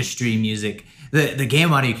 more industry music. The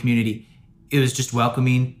game audio community, it was just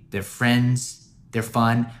welcoming. They're friends. They're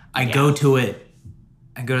fun. I go to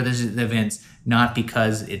these events not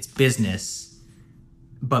because it's business,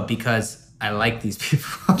 but because I like these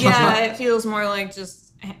people. Yeah, it feels more like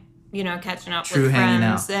just, you know, catching up True with hanging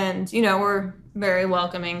friends, out. and you know, we're very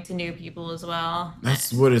welcoming to new people as well.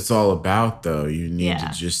 That's what it's all about, though. You need Yeah.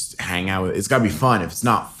 to just hang out with. It's got to be fun. If it's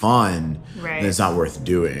not fun, Right. then it's not worth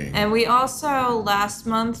doing. And we also, last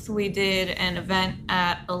month, we did an event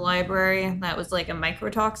at a library that was like a micro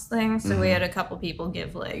talks thing. So we had a couple people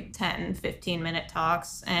give like 10, 15-minute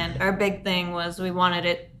talks. And our big thing was we wanted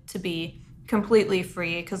it to be completely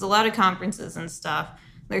free because a lot of conferences and stuff,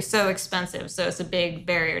 they're so expensive, so it's a big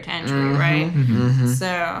barrier to entry, right?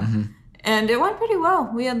 So, and it went pretty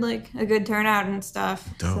well. We had like a good turnout and stuff.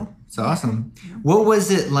 Dope. So. It's awesome. What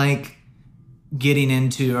was it like getting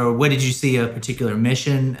into, or what did you see a particular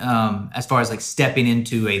mission as far as like stepping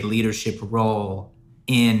into a leadership role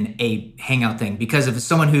in a hangout thing? Because if it's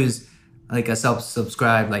someone who's like a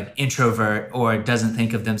self-subscribed like introvert or doesn't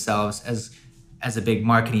think of themselves as a big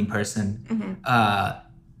marketing person,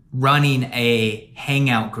 running a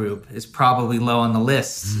hangout group is probably low on the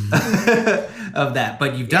list of that.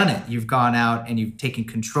 But you've done it. You've gone out and you've taken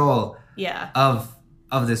control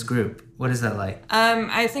of this group. What is that like?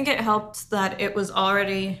 I think it helped that it was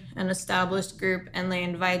already an established group and they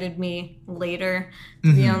invited me later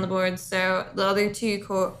to be on the board. So the other two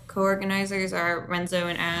co-organizers are Renzo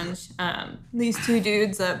and Ange. These two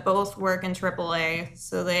dudes that both work in AAA.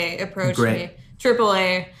 So they approached me.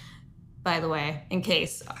 AAA, by the way, in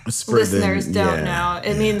case listeners don't know,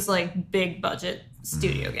 it means like big budget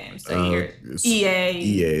studio games. So you're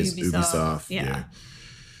EA, Ubisoft. Yeah.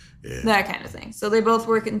 That kind of thing. So they both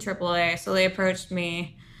work in AAA. So they approached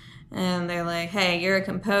me and they're like, hey, you're a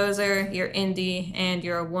composer, you're indie, and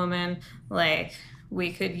you're a woman. Like,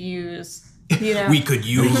 we could use, we could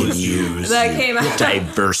use that came out.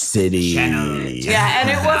 Diversity. Yeah, and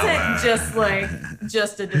it wasn't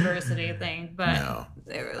just a diversity thing, but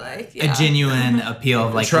they were like, a genuine appeal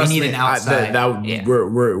of like, Trust we need me, an outside.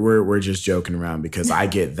 We're just joking around because I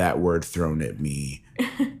get that word thrown at me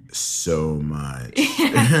so much.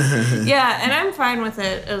 Yeah, and I'm fine with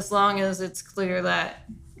it as long as it's clear that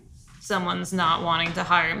someone's not wanting to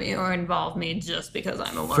hire me or involve me just because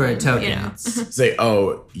I'm a woman. For a token. Say,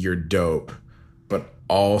 oh, you're dope, but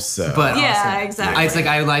also. Exactly. It's like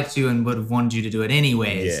I liked you and would have wanted you to do it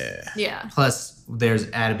anyways. Yeah. Plus, there's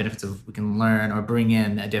added benefits of we can learn or bring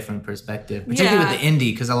in a different perspective, particularly with the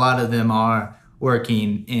indie, because a lot of them are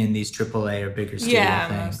working in these AAA or bigger studio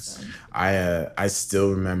things. I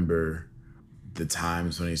still remember the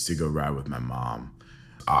times when I used to go ride with my mom,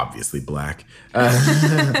 obviously black,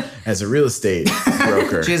 as a real estate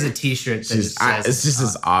broker. She has a T-shirt that just says it's just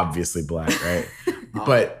as obviously black, right?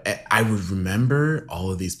 But I would remember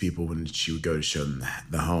all of these people when she would go to show them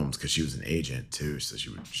the homes, because she was an agent too, so she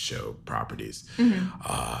would show properties.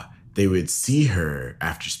 They would see her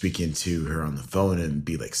after speaking to her on the phone and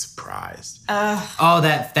be like surprised.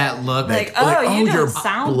 That look. Like, you don't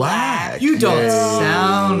sound black. You don't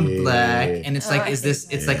sound black. And it's like,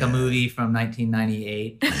 it's like a movie from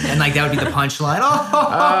 1998. And like, that would be the punchline.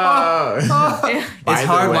 It's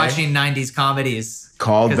hard watching 90s comedies.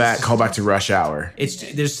 Call back to Rush Hour.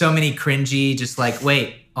 There's so many cringy, just like,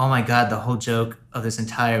 wait, oh my God, the whole joke of this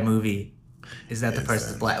entire movie is that the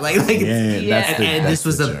person's black. This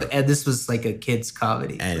was like a kid's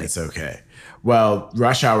comedy. And it's okay. Well,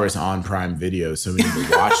 Rush Hour is on Prime Video, so we need to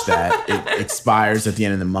watch that. It expires at the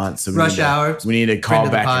end of the month. So we need to call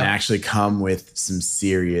back and actually come with some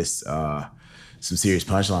serious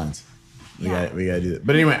punchlines. We gotta do that.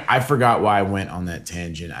 But anyway, I forgot why I went on that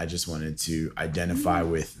tangent. I just wanted to identify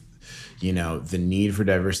with, the need for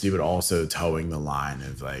diversity, but also towing the line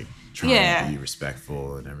of like trying to be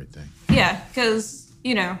respectful and everything. Yeah, because,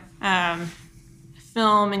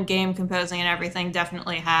 film and game composing and everything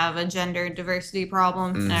definitely have a gender diversity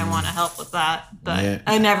problem, and I want to help with that. But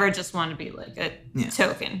I never just want to be like a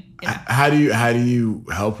token. How do you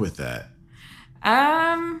help with that?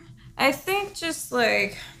 I think just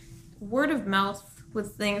like word of mouth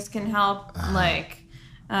with things can help.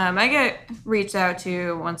 I get reached out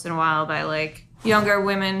to once in a while by like younger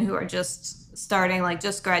women who are just starting, like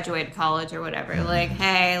just graduated college or whatever. Like,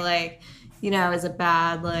 hey, like, is it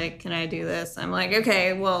bad? Like, can I do this? I'm like,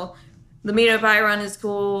 okay, well, the meetup I run is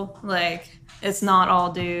cool. Like, it's not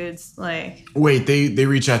all dudes. Like, wait, they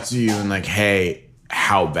reach out to you and like, hey,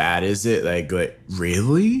 how bad is it? Like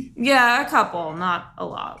really? Yeah, a couple, not a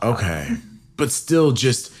lot. Okay. But still,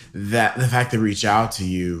 just the fact they reach out to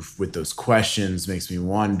you with those questions makes me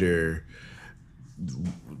wonder,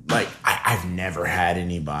 like, I've never had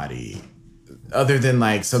anybody other than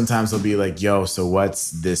like sometimes they'll be like, yo, so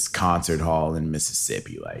what's this concert hall in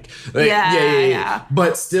Mississippi like? Yeah.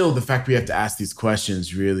 But still, the fact we have to ask these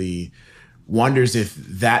questions really wonders if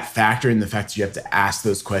that factor and the fact that you have to ask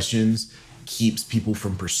those questions keeps people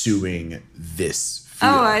from pursuing this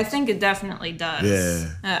field. Oh, I think it definitely does.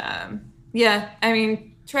 Yeah. I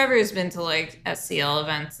mean, Trevor's been to like SCL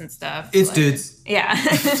events and stuff. It's like, dudes. Yeah.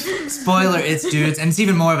 Spoiler, it's dudes. And it's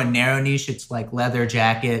even more of a narrow niche. It's like leather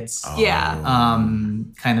jackets.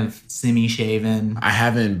 Kind of semi-shaven.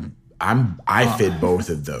 I fit both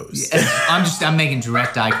of those. I'm making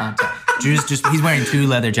direct eye contact. Drew's he's wearing 2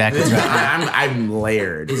 leather jackets right now. I'm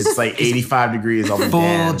layered. It's like 85 degrees on the Full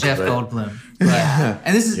dance, Jeff but- Goldblum. Yeah.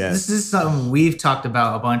 And this Yes. is something we've talked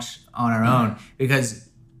about a bunch on our own, because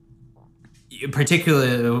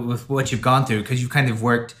particularly with what you've gone through, because you've kind of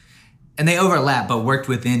worked, and they overlap, but worked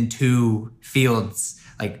within 2 fields,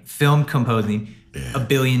 like film composing, a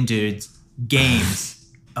billion dudes, games,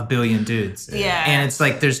 a billion dudes. Yeah. And it's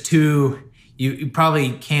like there's 2, you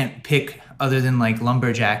probably can't pick other than like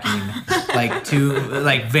lumberjacking, like 2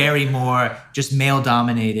 like very more just male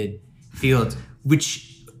dominated fields,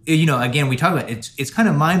 which, you know, again, we talk about it's kind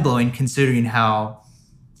of mind blowing considering how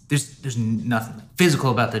there's nothing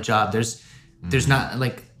physical about the job. There's not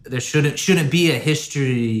like there shouldn't be a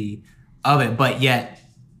history of it, but yet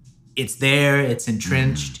it's there, it's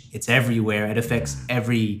entrenched, it's everywhere. It affects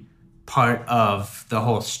every part of the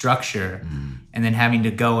whole structure, and then having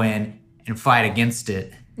to go in and fight against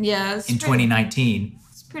it Yeah. It's in 2019.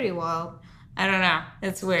 It's pretty wild. I don't know.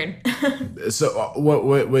 It's weird. So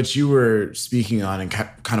what you were speaking on, and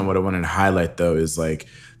kind of what I wanted to highlight though, is like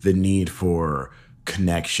the need for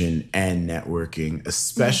connection and networking,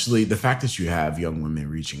 especially the fact that you have young women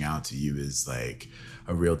reaching out to you is like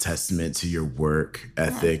a real testament to your work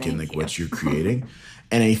ethic and like what you're creating.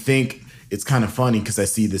 And I think it's kind of funny because I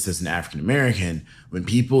see this as an African American. When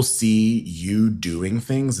people see you doing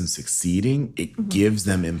things and succeeding, it gives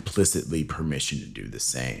them implicitly permission to do the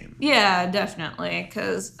same. Yeah, definitely.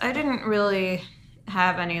 Because I didn't really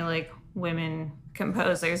have any like women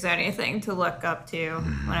composers or anything to look up to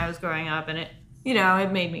when I was growing up, and it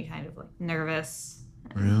made me kind of like nervous.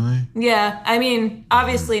 Really? Yeah, I mean,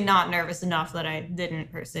 obviously not nervous enough that I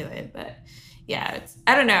didn't pursue it, but yeah,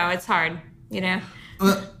 I don't know, it's hard, you know.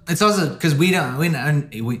 Well, it's also because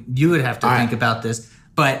you would have to think about this,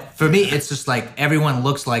 but for me, it's just like everyone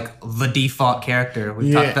looks like the default character.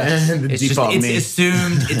 We've talked about the default me. It's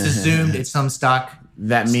assumed it's some stock.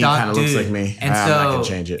 That me stock kind of looks dude. like me. And I'm so not gonna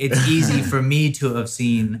change it. It's easy for me to have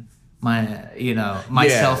seen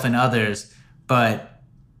myself and others, but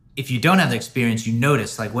if you don't have the experience, you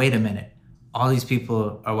notice like, wait a minute, all these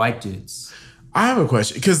people are white dudes. I have a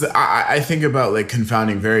question because I think about like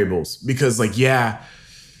confounding variables because like, yeah,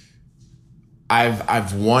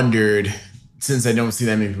 I've wondered since I don't see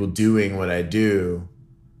that many people doing what I do,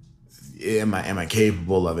 am I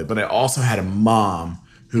capable of it? But I also had a mom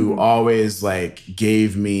who always like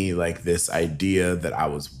gave me like this idea that I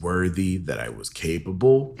was worthy, that I was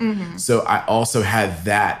capable. So I also had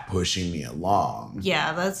that pushing me along.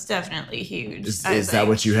 Yeah, that's definitely huge. Is that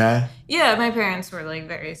what you had? Yeah, my parents were like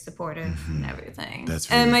very supportive and everything. That's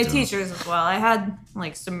really and my dope. teachers as well. I had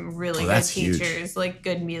like some really good that's huge. teachers, like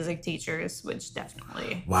good music teachers, which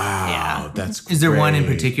definitely. Wow, Yeah. that's Is there one in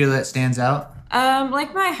great. particular that stands out?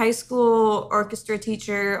 Like my high school orchestra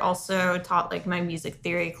teacher also taught like my music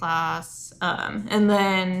theory class. And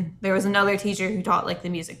then there was another teacher who taught like the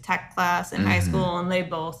music tech class in high school, and they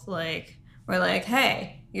both like were like,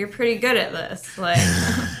 "Hey, you're pretty good at this." Like,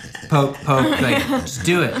 Poke, like just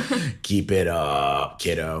do it. Keep it up,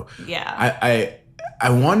 kiddo. yeah. I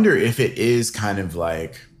wonder if it is kind of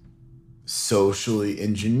like socially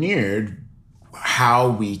engineered how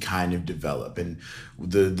we kind of develop and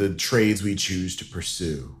the trades we choose to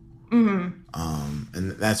pursue.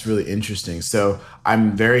 And that's really interesting. So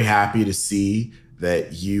I'm very happy to see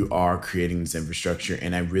that you are creating this infrastructure.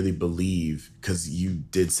 And I really believe, because you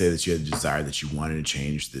did say that you had a desire that you wanted to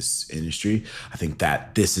change this industry, I think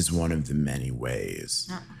that this is one of the many ways.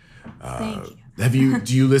 Thank you.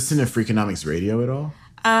 Do you listen to Freakonomics Radio at all?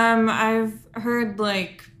 I've heard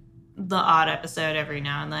like the odd episode every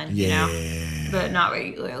now and then, you know, but not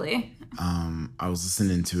regularly. I was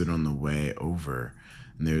listening to it on the way over,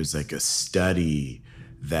 and there's like a study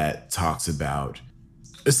that talks about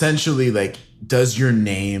essentially like, does your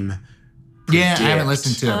name Yeah, I predict- haven't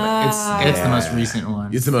listened to it. It's the most recent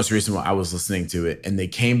one. It's the most recent one. I was listening to it, and they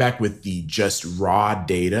came back with the just raw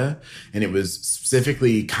data, and it was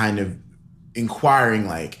specifically kind of inquiring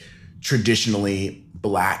like traditionally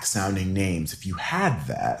black sounding names. If you had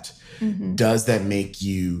that, does that make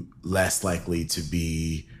you less likely to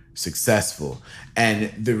be successful?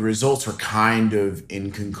 And the results were kind of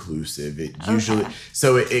inconclusive. It usually,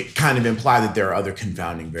 so it kind of implied that there are other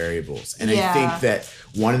confounding variables. And I think that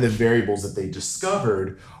one of the variables that they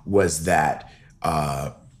discovered was that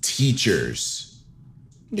teachers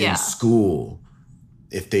in school,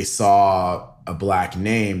 if they saw a black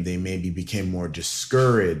name, they maybe became more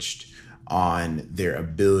discouraged on their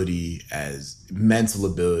ability as mental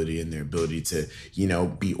ability and their ability to, you know,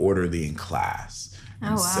 be orderly in class.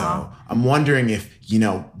 And so I'm wondering if, you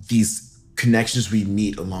know, these connections we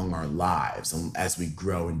meet along our lives as we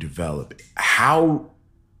grow and develop, how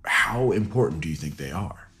how important do you think they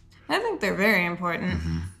are? I think they're very important.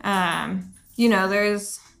 You know,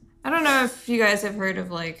 I don't know if you guys have heard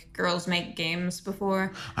of like Girls Make Games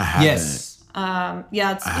before. I haven't. Yes.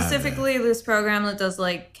 Yeah, it's specifically this program that does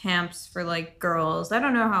like camps for like girls. I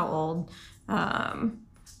don't know how old.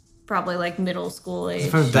 Probably like middle school age.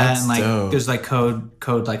 For that, That's and like dope. there's like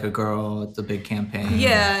code like a girl. It's a big campaign.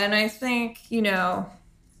 Yeah, and I think, you know,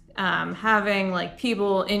 having like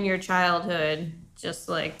people in your childhood just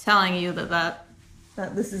like telling you that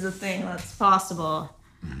this is a thing that's possible,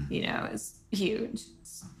 you know, is huge.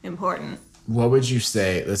 It's important. What would you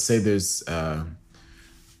say? Let's say there's,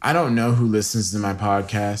 I don't know who listens to my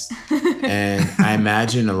podcast, and I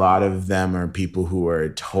imagine a lot of them are people who are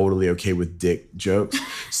totally okay with dick jokes.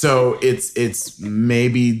 So it's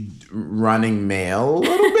maybe running male a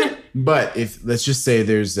little bit. But if let's just say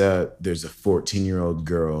there's a 14-year-old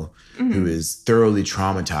girl who is thoroughly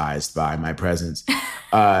traumatized by my presence.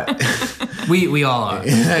 We all are. And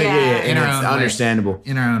In our it's own way. understandable.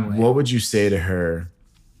 In our own way. What would you say to her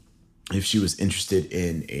if she was interested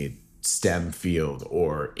in a STEM field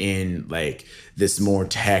or in like this more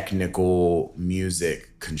technical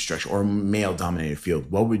music construction or male dominated field?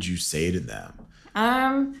 What would you say to them?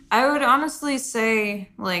 I would honestly say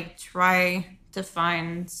like try to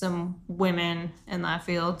find some women in that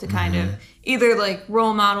field to kind of either like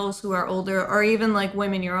role models who are older or even like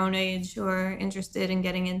women your own age who are interested in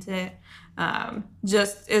getting into it.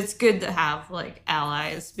 Just it's good to have like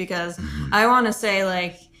allies because I want to say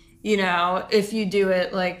like, you know, if you do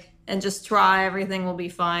it like and just try, everything will be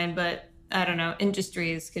fine. But I don't know,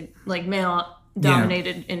 industries could like male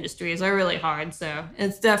dominated industries are really hard. So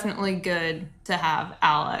it's definitely good to have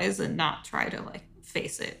allies and not try to like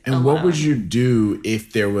face it. And alone. what would you do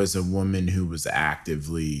if there was a woman who was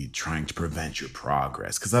actively trying to prevent your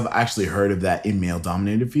progress? Because I've actually heard of that in male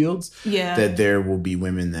dominated fields. Yeah. That there will be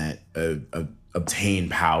women that obtain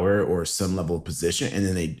power or some level of position and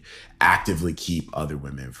then they actively keep other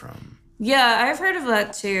women from. Yeah, I've heard of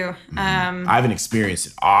that too. I haven't experienced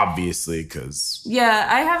it, obviously, because. Yeah,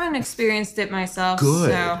 I haven't experienced it myself.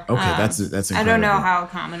 Good. So, Okay, that's incredible. I don't know how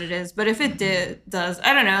common it is, but if it does,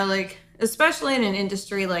 I don't know, like, especially in an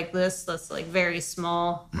industry like this that's, like, very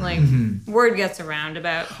small, like, word gets around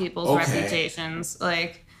about people's reputations.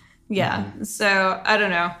 Like, yeah. So, I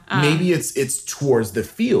don't know. Maybe it's towards the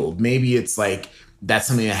field. Maybe it's, like, that's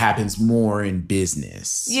something that happens more in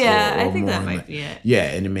business. Yeah, or I think more that in, might like- be it.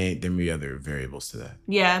 Yeah, and there may be other variables to that.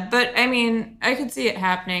 Yeah, but I mean, I could see it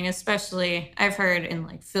happening, especially I've heard in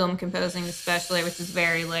like film composing, especially, which is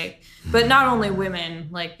very like, but not only women,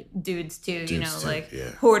 like dudes too, you know, Dudes too, like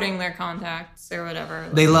yeah. hoarding their contacts or whatever.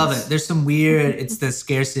 They like, love it. There's some weird. It's the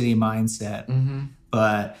scarcity mindset,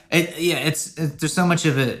 but there's so much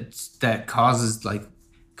of it that causes like,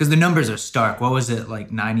 because the numbers are stark. What was it like?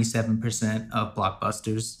 97% of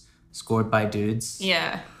blockbusters scored by dudes.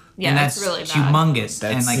 Yeah, and that's it's really bad. humongous.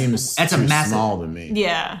 That and like seems that's too a massive. small to me.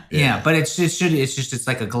 Yeah, Yeah, but it's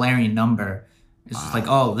like a glaring number. It's just like,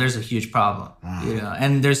 oh, there's a huge problem, you know.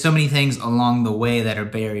 And there's so many things along the way that are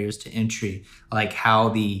barriers to entry, like how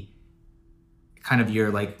the kind of your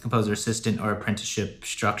like composer assistant or apprenticeship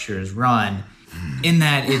structure is run. In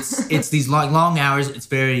that it's these long hours. It's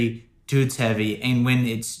very dudes heavy, and when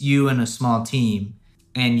it's you and a small team,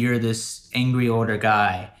 and you're this angry older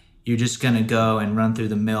guy, you're just gonna go and run through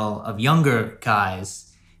the mill of younger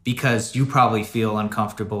guys because you probably feel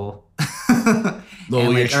uncomfortable. Well, and,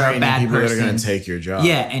 you're like, are a training bad people that are going person. to take your job.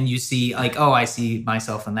 Yeah, and you see like, oh, I see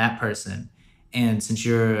myself in that person, and since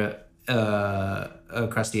you're a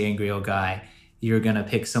crusty, angry old guy, you're gonna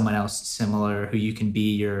pick someone else similar who you can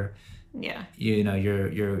be your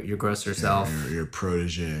grosser self. Your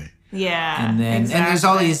protege. yeah, And then exactly. and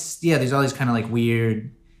there's all these kind of like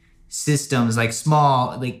weird systems, like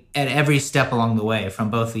small, like at every step along the way from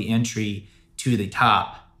both the entry to the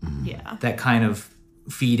top, yeah. that kind of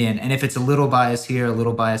feed in. And if it's a little bias here, a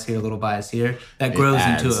little bias here, a little bias here, that grows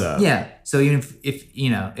into adds it. up. Yeah. So even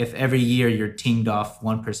if every year you're tinged off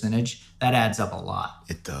 1%, that adds up a lot.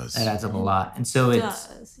 It does. That adds up a lot. And so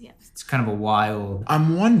Does yeah. it's kind of a wild.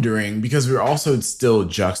 I'm wondering, because we're also still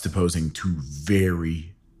juxtaposing two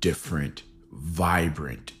very different,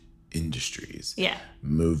 vibrant industries. Yeah.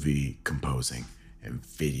 Movie composing and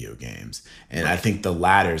video games. And I think the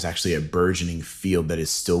latter is actually a burgeoning field that is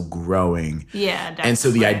still growing. Yeah, definitely. And so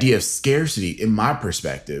the idea of scarcity, in my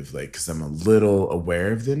perspective, like, because I'm a little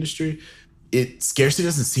aware of the industry, scarcity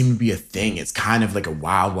doesn't seem to be a thing. It's kind of like a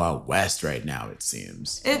wild, wild west right now, it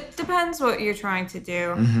seems. It depends what you're trying to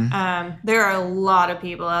do. Mm-hmm. There are a lot of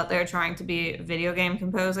people out there trying to be video game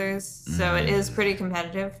composers, so it is pretty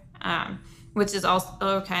competitive. which is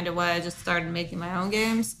also kind of why I just started making my own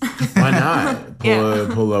games. Why not? Yeah.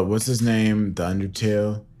 Pull up. What's his name? The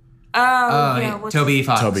Undertale? What's Toby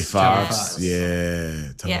Fox. Toby Fox. Fox.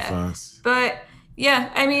 Yeah. Toby Fox. But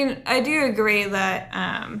yeah, I mean, I do agree that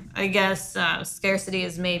I guess scarcity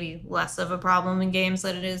is maybe less of a problem in games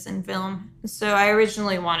than it is in film. So I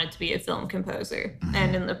originally wanted to be a film composer,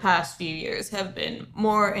 and in the past few years have been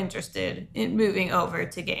more interested in moving over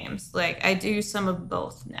to games. Like, I do some of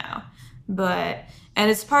both now,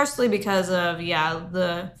 and it's partially because of,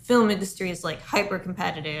 the film industry is like hyper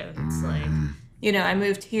competitive. It's like, I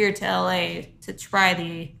moved here to LA to try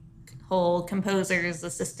the whole composer's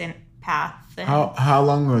assistant path thing. How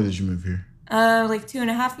long ago did you move here? Like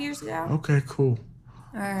 2.5 years ago. Okay, cool.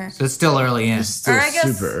 So it's still early in. It's still I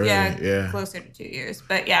guess, super early. Yeah. closer to 2 years.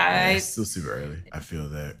 But yeah, It's still super early. I feel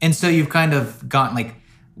that. And so you've kind of gotten like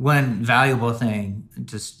one valuable thing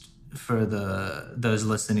just for those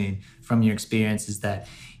listening from your experience is that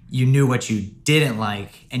you knew what you didn't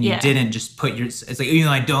like and you didn't just put it's like,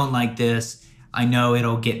 I don't like this. I know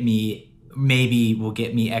it'll get me, maybe will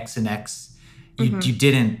get me X and X.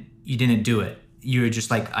 You didn't do it. You were just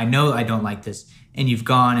like, I know I don't like this. And you've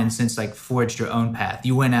gone and since like forged your own path.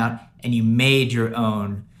 You went out and you made your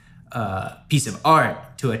own piece of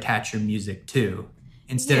art to attach your music to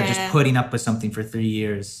instead of just putting up with something for 3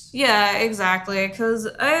 years. Yeah, exactly. Because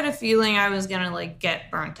I had a feeling I was going to like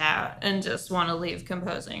get burnt out and just want to leave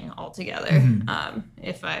composing altogether.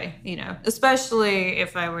 If I, especially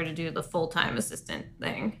if I were to do the full-time assistant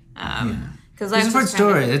thing. Because It's a hard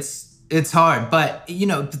story. It's hard, but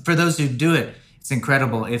for those who do it, it's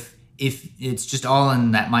incredible. If it's just all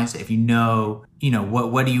in that mindset, if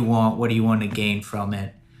what do you want, what do you want to gain from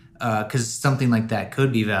it, because something like that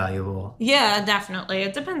could be valuable. Yeah, definitely.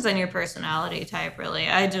 It depends on your personality type, really.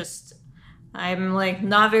 I'm like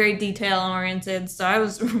not very detail oriented, so I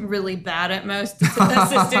was really bad at most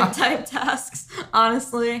assistant type tasks,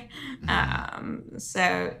 honestly.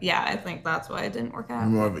 So yeah, I think that's why it didn't work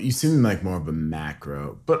out. You seem like more of a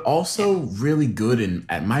macro, but also really good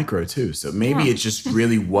at micro too. So maybe it just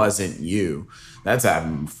really wasn't you. That's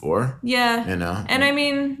happened before. Yeah. And I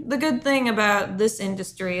mean, the good thing about this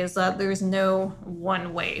industry is that there's no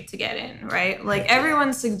one way to get in, right? Like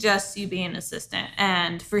everyone suggests you be an assistant,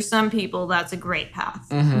 and for some people that's a great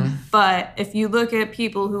path. But if you look at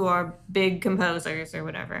people who are big composers or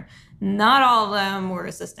whatever, not all of them were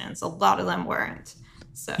assistants. A lot of them weren't.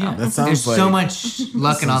 So that sounds there's like so much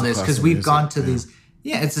luck in all this because we've gone to these.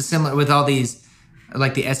 Yeah, it's a similar with all these.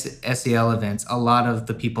 Like the SEL events, a lot of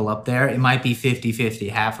the people up there, it might be 50-50.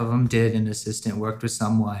 Half of them did an assistant, worked with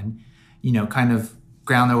someone, kind of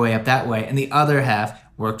ground their way up that way. And the other half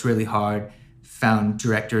worked really hard, found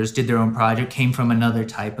directors, did their own project, came from another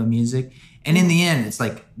type of music. And in the end, it's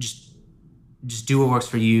like, just do what works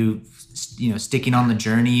for you, sticking on the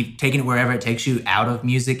journey, taking it wherever it takes you, out of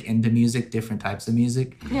music, into music, different types of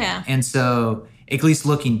music. Yeah. And so, at least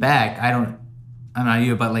looking back, I'm not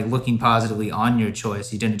you, but like looking positively on your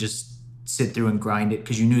choice, you didn't just sit through and grind it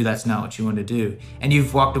because you knew that's not what you wanted to do. And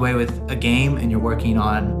you've walked away with a game and you're working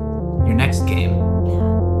on your next game.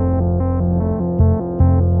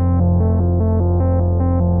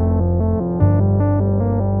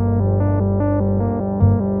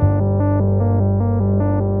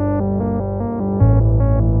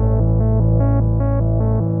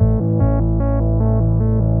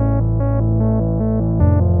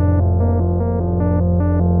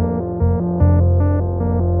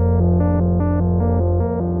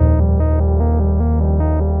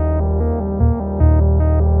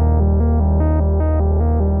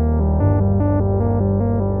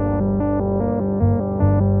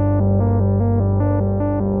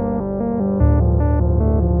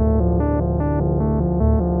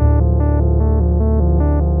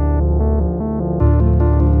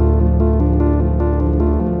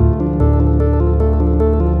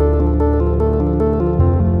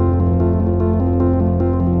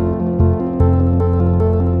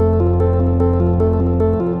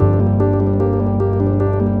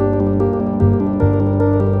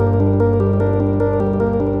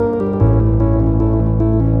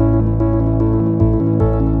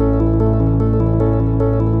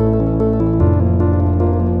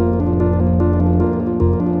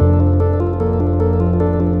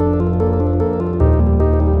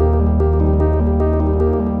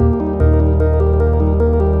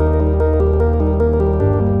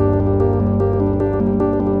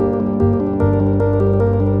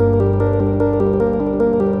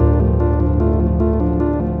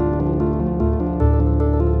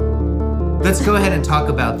 Let's go ahead and talk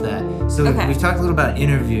about that. So we've talked a little about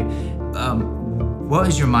interview. What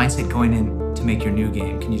was your mindset going in to make your new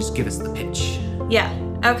game? Can you just give us the pitch? Yeah.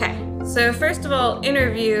 Okay. So first of all,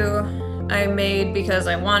 Interview I made because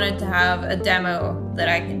I wanted to have a demo that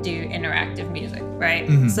I could do interactive music, right?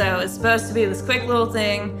 So it's supposed to be this quick little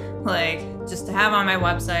thing, like just to have on my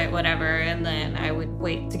website, whatever, and then I would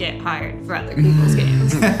wait to get hired for other people's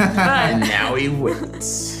games. And But now he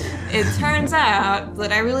waits. it turns out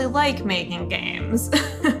that I really like making games.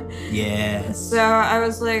 Yes. So I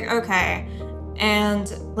was like, okay. And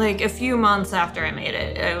like a few months after I made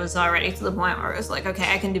it, it was already to the point where I was like,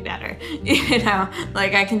 okay, I can do better. You know,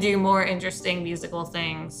 like I can do more interesting musical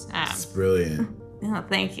things. It's brilliant. Oh,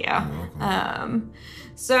 thank you. welcome.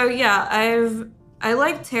 So yeah, I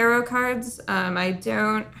like tarot cards. I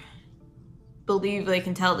don't believe they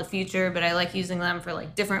can tell the future, but I like using them for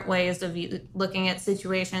like different ways of looking at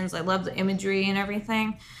situations. I love the imagery and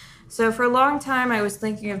everything. So for a long time, I was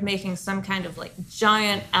thinking of making some kind of like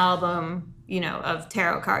giant album, you know, of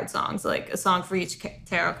tarot card songs, like a song for each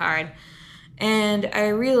tarot card. And I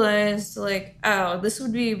realized like, oh, this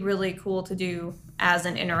would be really cool to do as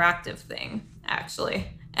an interactive thing, actually.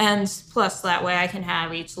 And plus that way I can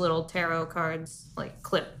have each little tarot card's like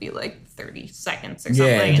clip be like 30 seconds or something.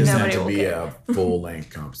 Yeah, it and doesn't nobody have to will be care. a full-length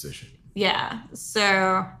composition. Yeah,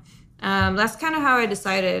 so that's kind of how I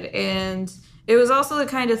decided. And it was also the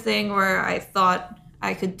kind of thing where I thought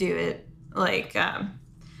I could do it, like,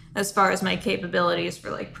 as far as my capabilities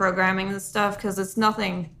for, like, programming and stuff, because it's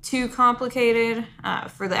nothing too complicated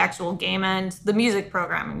for the actual game end. The music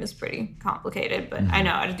programming is pretty complicated, but I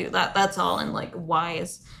know how to do that. That's all in, like,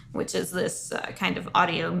 Wise, which is this kind of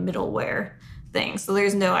audio middleware thing. So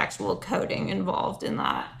there's no actual coding involved in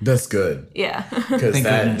that. That's good. Yeah. Because Thank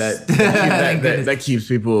that goodness. that keeps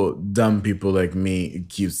dumb people like me, it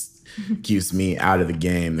keeps me out of the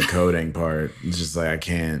game, the coding part. It's just like I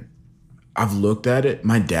can't. I've looked at it.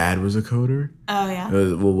 My dad was a coder. Oh, yeah.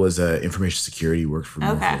 Was information security, worked for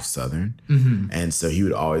Okay. Norfolk Southern. And so he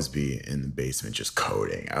would always be in the basement just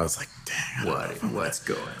coding. I was like, dang, What's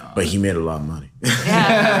going on? but he made a lot of money.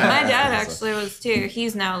 Yeah, my dad actually was too.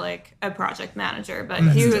 He's now like a project manager, but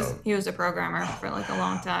he was a programmer for like a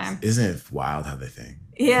long time. Isn't it wild how they think?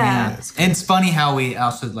 Yeah. And it's funny how we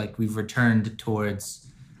also like we've returned towards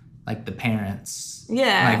like the parents.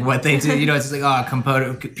 Yeah. Like what they do, you know, it's like, oh,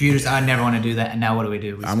 computers, I never want to do that. And now what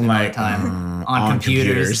do? We spend all like, the time on on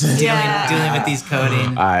computers, computers. Yeah. dealing with these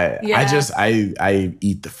coding. I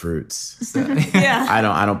eat the fruits. Yeah.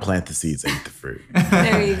 I don't plant the seeds, I eat the fruit.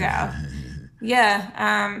 There you go.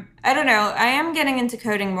 Yeah. I don't know. I am getting into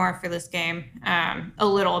coding more for this game, a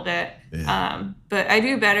little bit. Yeah. But I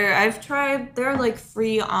do better. I've tried, there are like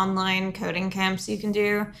free online coding camps you can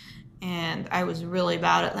do, and I was really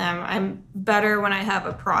bad at them. I'm better when I have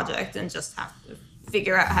a project and just have to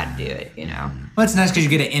figure out how to do it, you know? Well, it's nice because you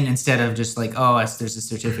get it in instead of just like, oh, there's a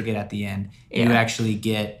certificate at the end. You Yeah. actually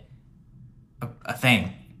get a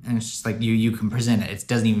thing. And it's just like you can present it. It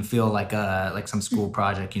doesn't even feel like some school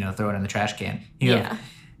project, you know, throw it in the trash can. Yeah.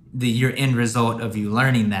 Your end result of you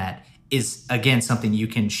learning that is again something you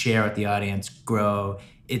can share with the audience, grow.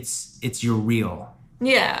 It's your real.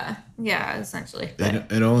 Yeah, essentially.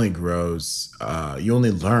 It only grows. You only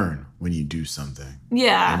learn when you do something.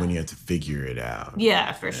 Yeah. And when you have to figure it out.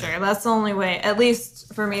 Yeah, for sure. That's the only way, at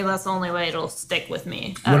least for me, that's the only way it'll stick with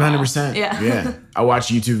me. at all. 100%. Yeah. I watch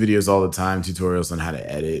YouTube videos all the time, tutorials on how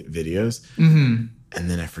to edit videos. Mm-hmm. And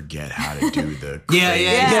then I forget how to do the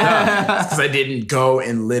Yeah. because I didn't go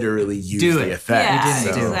and literally use Do the it. effect. Yeah,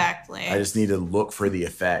 didn't do it. exactly. I just need to look for the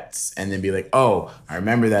effects and then be like, oh, I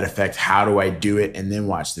remember that effect. How do I do it? And then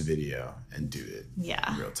watch the video and do it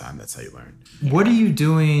Yeah. in real time. That's how you learn. What are you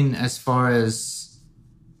doing as far as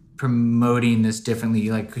promoting this differently?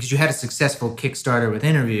 Like, because you had a successful Kickstarter with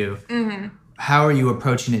Interview. Mm-hmm. How are you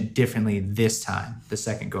approaching it differently this time, the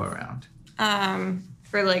second go around?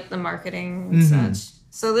 For like the marketing and such.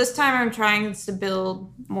 So this time I'm trying to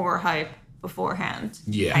build more hype beforehand.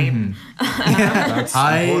 Yeah. Hype.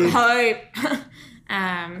 I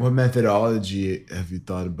Hype. What methodology have you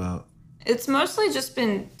thought about? It's mostly just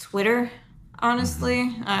been Twitter,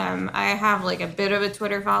 honestly. I have like a bit of a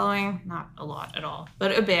Twitter following, not a lot at all,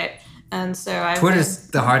 but a bit. And so I've Twitter's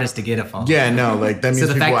the hardest to get a follow. Yeah, no, like that means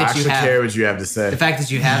the people fact that you actually have- care what you have to say. The fact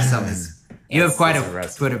that you have some is you have quite it's a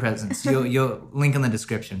impressive. Twitter presence. You'll link in the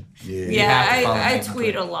description. Yeah, have to follow I me on tweet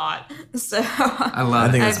Twitter. a lot. So I love I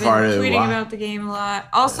it. think I've that's been part of tweeting why. about the game a lot.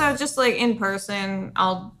 Also, just like in person,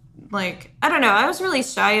 I'll like, I don't know. I was really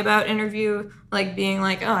shy about Interview, like being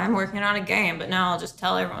like, oh, I'm working on a game, but now I'll just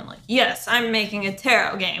tell everyone like, yes, I'm making a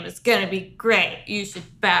tarot game. It's gonna be great. You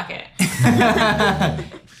should back it.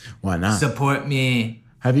 Why not? Support me.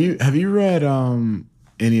 Have you read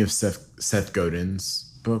any of Seth Godin's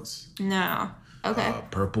books? No. Okay.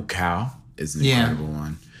 Purple Cow is an Yeah. incredible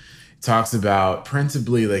one. It talks about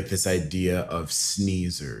principally like this idea of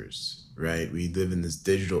sneezers, right? We live in this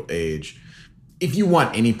digital age. If you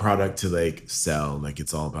want any product to like sell, like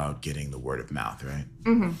it's all about getting the word of mouth, right?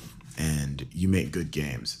 Mm-hmm. And you make good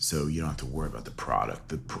games, so you don't have to worry about the product.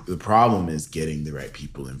 The problem is getting the right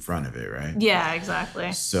people in front of it, right? Yeah,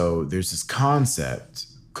 exactly. So there's this concept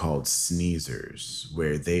called sneezers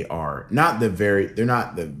where they're not the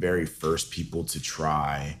very first people to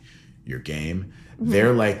try your game. Mm-hmm.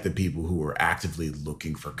 They're like the people who are actively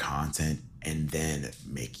looking for content and then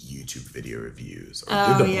make YouTube video reviews. Or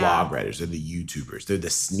they're the blog writers, they're the YouTubers. They're the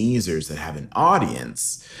sneezers that have an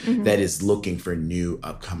audience that is looking for new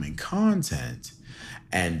upcoming content.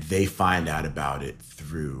 And they find out about it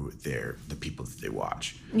through the people that they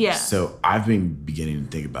watch. Yeah. So I've been beginning to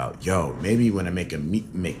think about, maybe when I make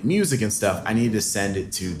music and stuff, I need to send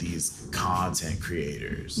it to these content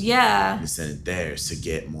creators. Yeah. And send it there to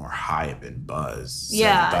get more hype and buzz. So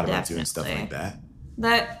Yeah, I thought about definitely. doing stuff like that.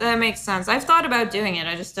 That makes sense. I've thought about doing it.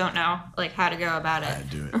 I just don't know like how to go about it. I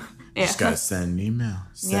do it. Yeah. Just gotta send an email,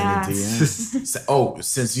 send Yeah. a DM.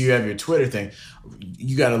 Since you have your Twitter thing,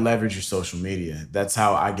 you gotta leverage your social media. That's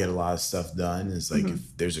how I get a lot of stuff done. Is like if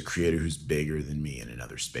there's a creator who's bigger than me in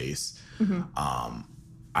another space,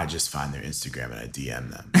 I just find their Instagram and I DM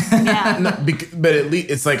them. Yeah. But at least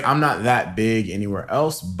it's like I'm not that big anywhere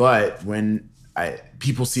else. But when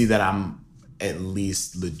people see that I'm at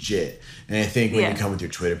least legit, and I think when you come with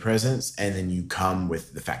your Twitter presence, and then you come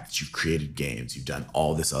with the fact that you've created games, you've done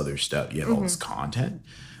all this other stuff, you have all this content,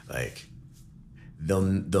 like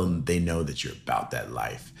they know that you're about that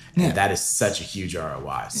life, and that is such a huge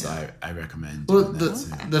ROI. So I recommend. Well, Doing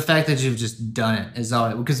that too. the fact that you've just done it is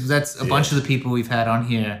all, because that's a bunch of the people we've had on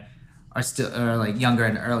here are like younger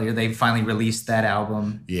and earlier. They finally released that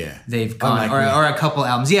album. Yeah, They've gone Unlike me. or a couple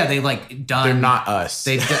albums. Yeah, they like done. They're not us.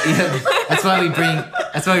 They've done, that's why we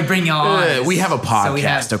bring y'all on. We have a podcast. we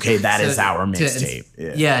have- okay, that is so our to-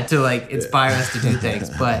 mixtape. to like inspire us to do things.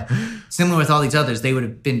 But similar with all these others, they would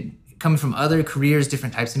have been coming from other careers,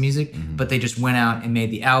 different types of music, but they just went out and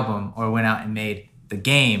made the album or went out and made the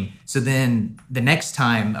game. So then the next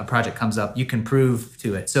time a project comes up, you can prove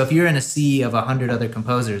to it. So if you're in a sea of 100 other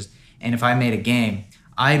composers, and if I made a game,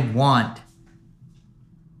 if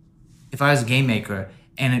I was a game maker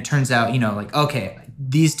and it turns out, like, okay,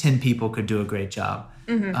 these 10 people could do a great job.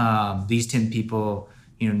 These 10 people,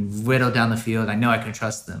 whittle down the field. I know I can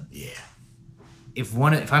trust them. Yeah. If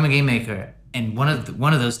I'm a game maker and one of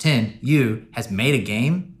those 10, has made a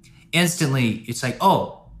game, instantly it's like,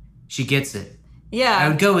 oh, she gets it. Yeah. I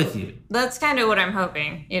would go with you. That's kind of what I'm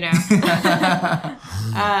hoping,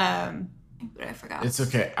 But I forgot. It's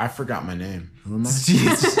okay. I forgot my name. Who am I?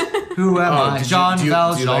 Jeez. Who am I? Jean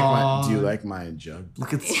Valjean. Do you like my jug?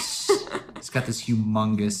 Look at this. It's got this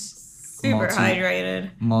humongous Super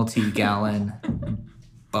hydrated. multi-gallon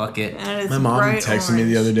bucket. And it's My mom bright texted me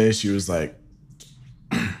the orange. other day. She was like,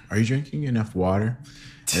 "Are you drinking enough water?"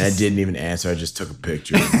 And I didn't even answer. I just took a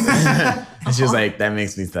picture. And she was like, "That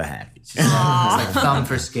makes me so happy." It's like thumb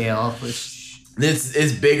for scale. Which, This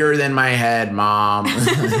is bigger than my head, Mom.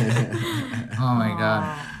 oh my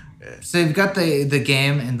god. So you've got the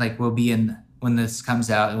game, and like when this comes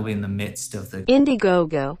out, it'll be in the midst of the.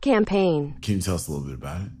 Indiegogo campaign. Can you tell us a little bit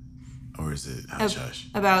about it? Or is it hush hush?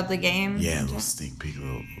 About the game. Yeah, a little sneak peek,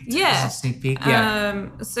 Yeah. Sneak peek. Yeah.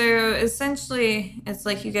 So essentially, it's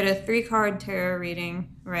like you get a 3-card tarot reading,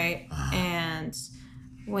 right? And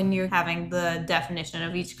when you're having the definition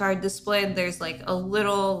of each card displayed, there's like a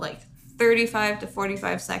little 35 to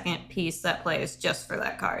 45 second piece that plays just for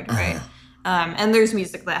that card, right? And there's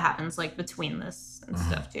music that happens like between this and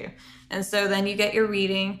stuff too. And so then you get your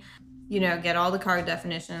reading, get all the card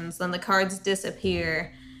definitions, then the cards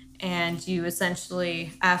disappear. And you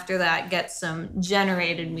essentially, after that, get some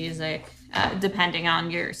generated music, depending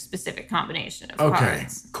on your specific combination of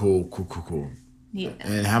cards. Cool. Yeah.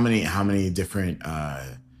 And how many different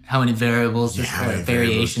How many variables? how many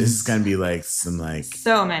variations? This is gonna be like some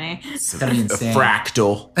So many. That'd be a insane.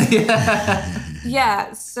 fractal.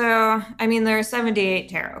 Yeah. So, I mean, there are 78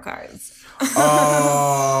 tarot cards.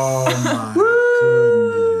 Oh my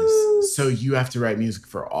goodness. So you have to write music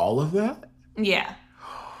for all of that? Yeah.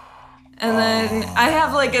 And then I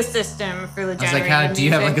have like a system for the I was like, generated do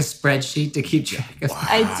you have like a music. spreadsheet to keep track of?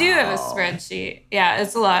 I do have a spreadsheet. Yeah,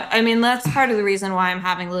 it's a lot. I mean, that's part of the reason why I'm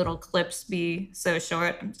having little clips be so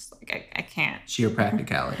short. I'm just like, I can't. Sheer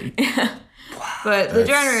practicality. But the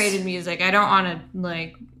generated music, I don't want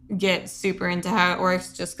to get super into how it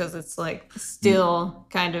works just because it's still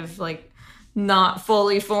kind of not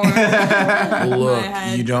fully formed. in my Look,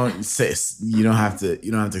 head. you don't have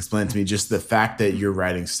to explain to me. Just the fact that you're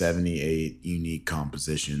writing 78 unique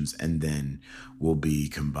compositions and then we'll be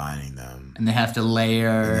combining them. And they have to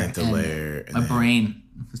layer. And My brain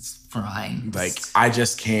is frying. Like, I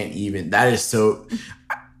just can't even. That is so.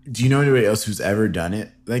 Do you know anybody else who's ever done it?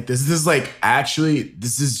 Like, this is like, actually,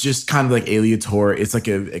 this is just kind of like aleatoric. It's like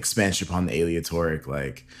an expansion upon the aleatoric,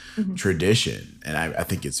 like, tradition. And I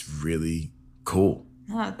think it's really cool.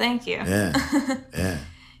 Oh, thank you. Yeah. Yeah.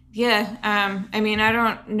 Yeah. I mean, I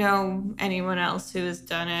don't know anyone else who has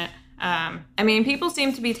done it. I mean, people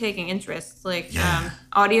seem to be taking interest. Like,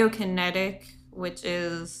 Audio Kinetic, which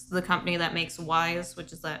is the company that makes Wise,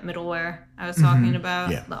 which is that middleware I was talking about,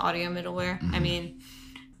 the audio middleware. I mean,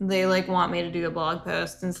 they like want me to do a blog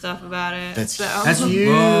post and stuff about it. That's huge.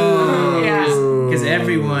 Yeah. Because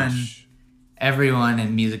everyone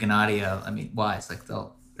in music and audio, I mean, Wise, like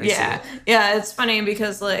they see it. Yeah, it's funny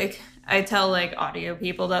because like I tell like audio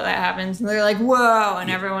people that happens and they're like, whoa, and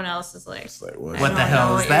everyone else is like, It's like, what? What the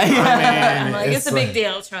hell is you're that? talking about. I mean, I'm like, it's a like- big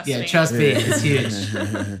deal, trust Yeah, me. trust me, it's huge.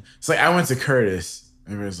 It's like, I went to Curtis.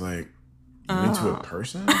 Everybody's like, you went to a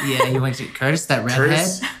person? Yeah, you went to Curtis, that redhead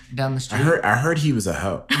Curtis? down the I street. heard he was a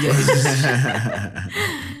hoe.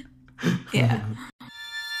 Yeah.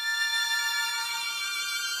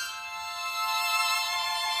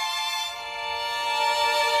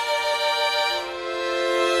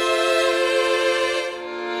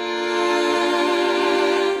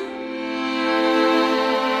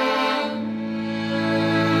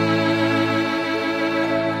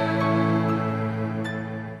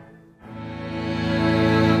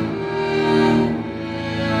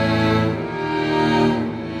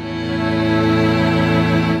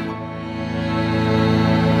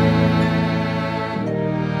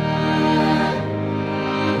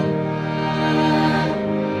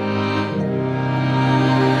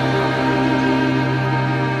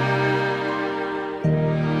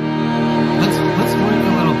 Let's work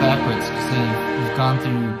a little backwards because we've gone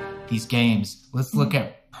through these games. Let's look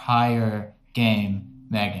at prior game,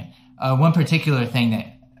 Megan. One particular thing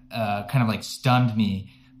that kind of like stunned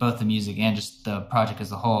me, both the music and just the project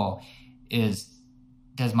as a whole, is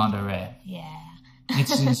Desmondo Rey. Yeah.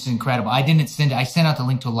 It's incredible. I sent out the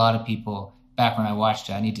link to a lot of people back when I watched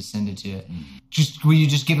it. I need to send it to you. Will you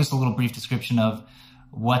just give us a little brief description of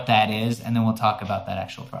what that is, and then we'll talk about that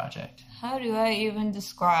actual project. How do I even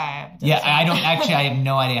describe this? Yeah, I have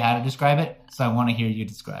no idea how to describe it, so I want to hear you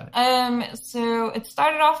describe it. So it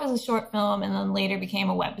started off as a short film and then later became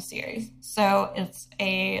a web series. So it's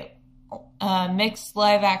a mixed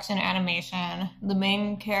live action animation. The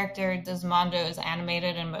main character, Desmondo, is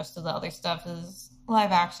animated and most of the other stuff is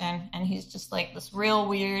live action. And he's just like this real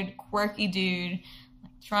weird, quirky dude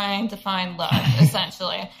trying to find love,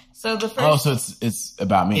 essentially. So the first... so it's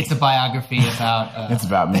about me. It's a biography about... It's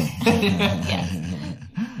about me.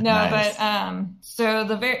 No, Nice. but so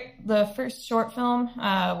the first short film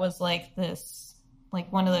was like this,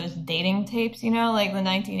 like one of those dating tapes, you know, like the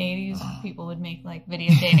 1980s people would make like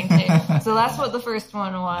video dating tapes. So that's what the first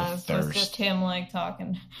one was thirst. just him like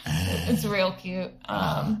talking. It's real cute.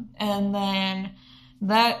 And then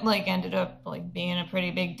that like ended up like being a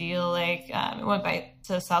pretty big deal. Like it went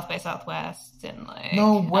to South by Southwest and like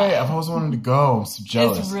No way. I've always wanted to go. I'm so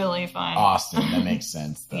jealous. it's really fun. Austin. That makes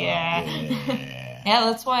sense, though. Yeah. Yeah,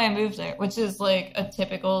 that's why I moved there, which is like a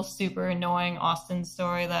typical super annoying Austin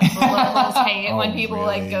story that millennials hate Oh, when people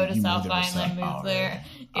like really? go to You South moved by there and then for move South- oh, there.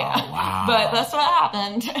 really? Yeah, Oh, wow. but that's what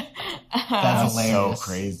happened. That's That's hilarious. so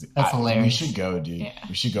crazy. That's hilarious. We should go, dude. Yeah.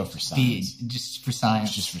 We should go for science. Just for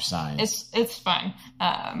science. Just for science. It's fun.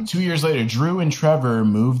 2 years later, Drew and Trevor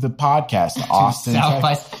moved the podcast to Austin. South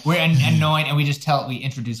by, Texas. we're annoying, and we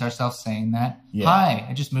introduce ourselves saying that. Yeah. Hi,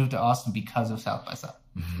 I just moved to Austin because of South by South.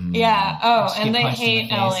 Yeah. Oh, Just and get they punched in hate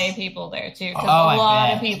the LA face. people there too, because Oh, I a lot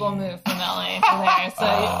bet. of people move from LA to there.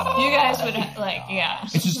 So you guys would like, yeah.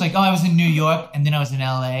 It's just like, oh, I was in New York, and then I was in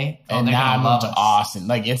LA. Oh, And they're now I gonna love moved to us. Austin.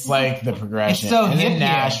 Like, it's like the progression. It's so and hip then here.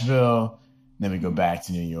 Nashville. Then we go back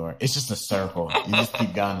to New York. It's just a circle. You just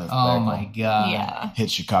keep going. in a Oh circle. my god. Yeah,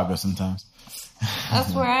 Hit Chicago sometimes.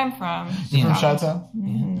 that's where I'm from. You from Yeah.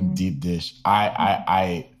 Chi-Town? Deep dish.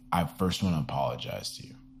 I first want to apologize to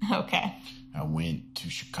you. Okay. I went to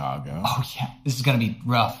Chicago Oh yeah, this is gonna be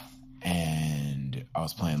rough. and I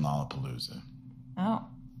was playing Lollapalooza. Oh.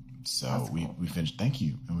 So we finished. Thank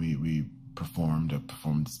you. And we performed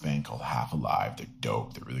this band called Half Alive. They're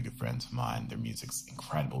dope. They're really good friends of mine. Their music's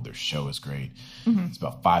incredible. Their show is great. It's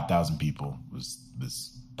about 5,000 people. Was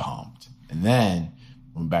pumped. And then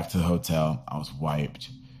went back to the hotel. I was wiped,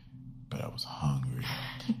 but I was hungry.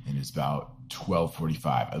 And it's about 12:45.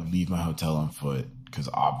 I leave my hotel on foot because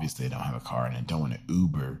obviously I don't have a car and I don't want to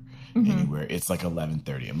Uber anywhere. It's like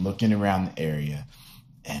 11:30. I'm looking around the area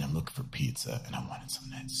and I'm looking for pizza and I wanted some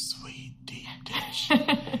of that sweet deep dish.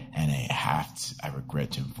 And I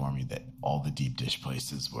regret to inform you that all the deep dish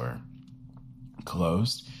places were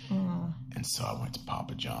closed. And so I went to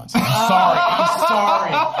Papa John's. I'm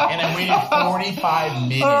sorry. And I waited 45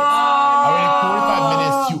 minutes. I waited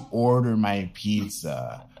 45 minutes to order my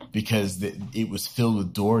pizza because it was filled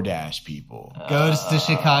with DoorDash people. Goes to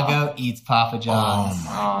Chicago, eats Papa John's.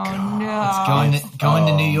 Oh my God. God. Going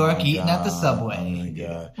to New York, eating at the Oh Subway. my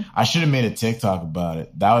God. I should have made a TikTok about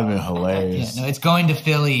it. That would have been hilarious. Yeah, no, it's going to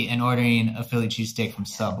Philly and ordering a Philly cheesesteak from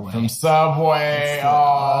Subway. From Subway.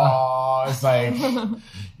 It's like,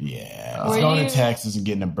 yeah. It's going to Texas and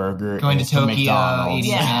getting a burger. Going to Tokyo, McDonald's.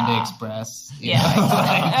 eating Panda Express. Yeah.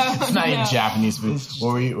 It's not even Japanese food.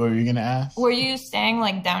 What were you going to ask? Were you staying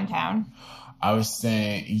like downtown? I was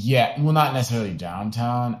saying, yeah, well, not necessarily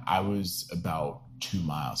downtown. I was about 2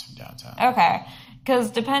 miles from downtown. Okay.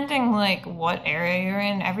 Because depending like what area you're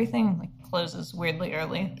in, everything like closes weirdly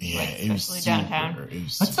early. Yeah, like, it was especially super. downtown.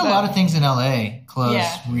 That's a lot of things in LA close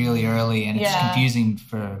Yeah. really early, and it's Yeah. confusing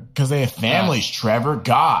for. Because they have families, Trevor.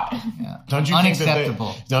 God, Yeah. don't you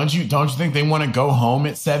Unacceptable. think that don't you think they want to go home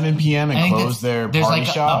at 7 p.m. I and think close their there's party like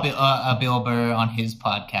shop? a Bill Burr on his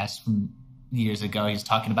podcast from years ago. He's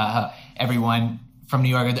talking about how everyone from New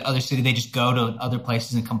York or the other city, they just go to other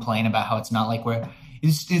places and complain about how it's not like where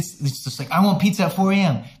it's just like, I want pizza at 4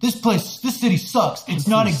 a.m. This city sucks. It's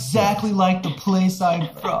not exactly like the place I'm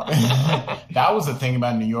from. That was the thing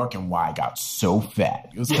about New York and why I got so fat.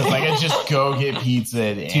 It was because I could just go get pizza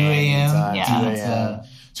at 2 a.m. anytime. Yeah. 2 a.m.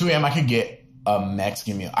 2 a.m. I could get a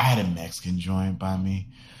Mexican meal. I had a Mexican joint by me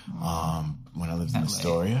when I lived in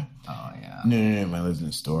Astoria. Oh, yeah. No, when I lived in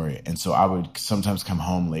Astoria. And so I would sometimes come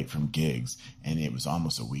home late from gigs, and it was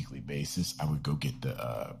almost a weekly basis. I would go get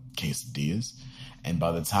the quesadillas. And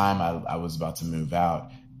by the time I was about to move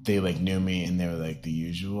out, they like knew me and they were like the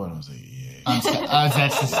usual. And I was like, yeah.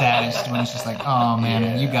 That's the saddest when it's just like, oh man,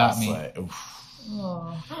 Yeah, you got it's me. like, oof.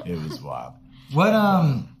 It was wild. What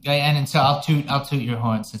and so I'll toot your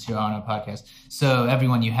horn since you're on our podcast. So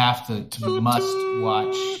everyone, you must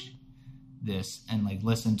watch this and like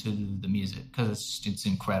listen to the music because it's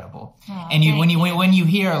incredible. Oh, and when you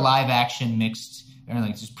hear a live action mixed or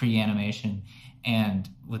like just pre-animation and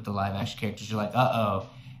with the live action characters, you're like, uh-oh.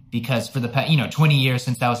 Because for the 20 years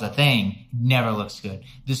since that was a thing, never looks good.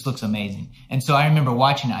 This looks amazing. And so I remember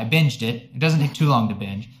watching it. I binged it. It doesn't take too long to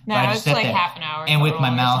binge. No, but I it's just sat like there half an hour. and with my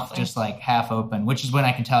total or mouth something. just like half open, which is when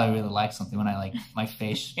I can tell I really like something, when I like my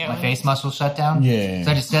face Yeah. my face muscles shut down. Yeah.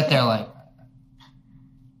 So I just sat there like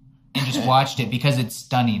and just watched it because it's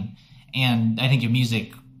stunning. And I think your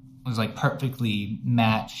music was like perfectly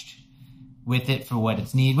matched with it for what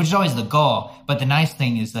it's needed, which is always the goal. But the nice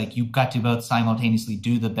thing is like you got to both simultaneously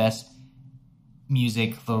do the best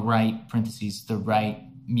music, the right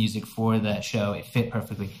music for that show. It fit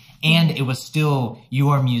perfectly. And it was still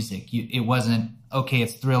your music. It wasn't, okay,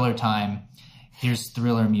 it's thriller time. Here's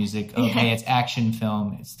thriller music. Okay, it's action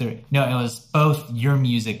film. No, it was both your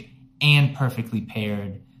music and perfectly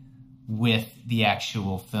paired with the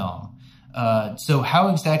actual film. So how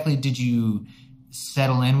exactly did you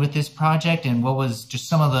settle in with this project, and what was just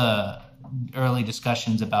some of the early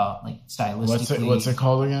discussions about like stylistically? What's it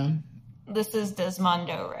called again? This is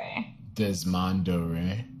Desmondo Ray. Desmondo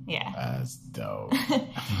Ray. Yeah. That's dope.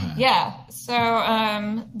 Yeah. So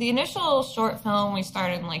the initial short film we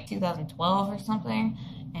started in like 2012 or something.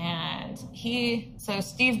 And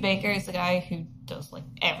Steve Baker is the guy who does like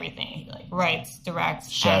everything. He like writes, directs,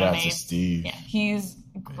 Shout out to animates. Steve. Yeah, he's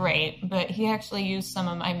great, but he actually used some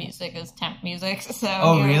of my music as temp music. So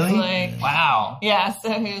Oh, he was really? like, Wow. yeah,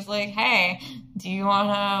 so he was like, hey, do you want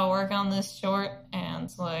to work on this short and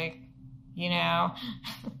like,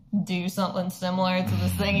 do something similar to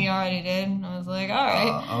this thing you already did? And I was like, all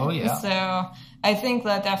right. Oh, yeah. So I think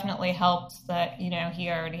that definitely helped that, he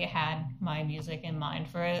already had my music in mind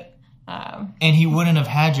for it. And he wouldn't have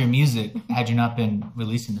had your music had you not been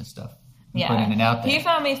releasing this stuff and putting it out there. He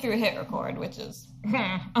found me through Hit Record, which is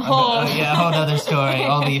a whole other story.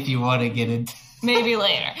 Only if you want to get into. maybe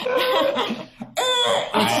later.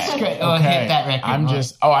 It's great. Oh, Okay. hit that record.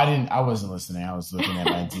 I wasn't listening. I was looking at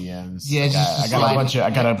my DMs. Yeah, I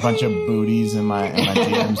got a bunch of booties in my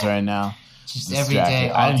DMs right now. Just every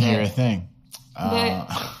day. I didn't all day. hear a thing.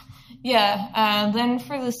 Then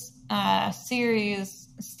for this series,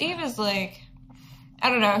 Steve is like, I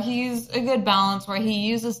don't know, he's a good balance where he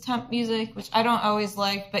uses temp music, which I don't always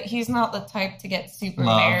like, but he's not the type to get super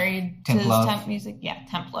Love. married Temp to love. his temp music. Yeah,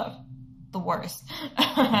 temp love. the worst.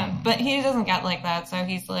 But he doesn't get like that, so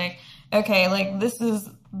he's like, okay, like this is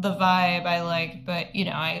the vibe I like, but you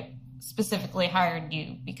know, I specifically hired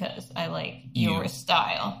you because I like your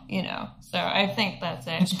style, you know. So I think that's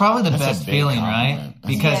it. It's probably the That's a best big feeling, compliment. right?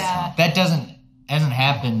 Because Yeah. that hasn't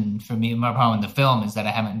happened for me. My problem with the film is that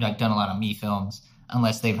I haven't like done a lot of me films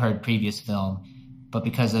unless they've heard previous film. But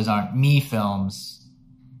because those aren't me films,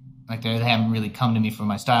 like they haven't really come to me for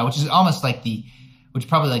my style, which is almost like which is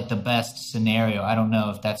probably like the best scenario. I don't know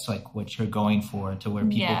if that's like what you're going for, to where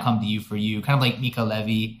people come to you for you, kind of like Mika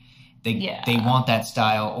Levy. They want that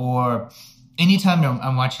style. Or anytime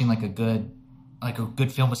I'm watching like a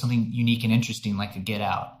good film with something unique and interesting, like a Get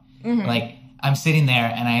Out. Mm-hmm. Like I'm sitting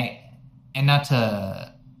there and not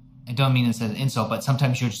to, I don't mean this as an insult, but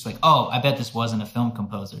sometimes you're just like, oh, I bet this wasn't a film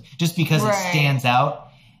composer, just because it stands out.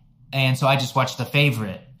 And so I just watched The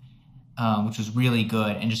Favorite, which was really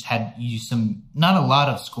good, and just had used not a lot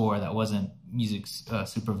of score that wasn't music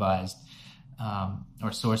supervised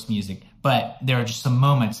or source music, but there are just some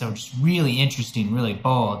moments that were just really interesting, really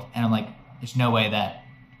bold, and I'm like, there's no way that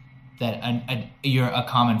you're a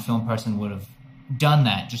common film person would have done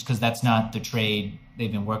that, just because that's not the trade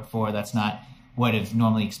they've been worked for. That's not what is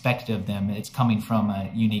normally expected of them. It's coming from a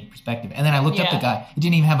unique perspective. And then I looked up the guy. He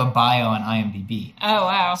didn't even have a bio on IMDb. Oh,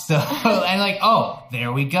 wow. So I'm like, oh,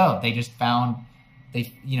 there we go. They just found they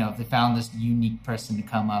found this unique person to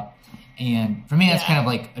come up. And for me, that's kind of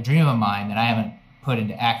like a dream of mine that I haven't put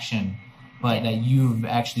into action, but that you've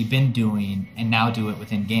actually been doing and now do it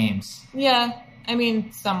within games. Yeah, I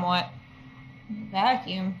mean, somewhat.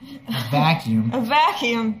 Vacuum. A vacuum. A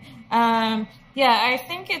vacuum. Yeah, I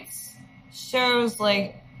think it shows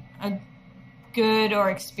like a good or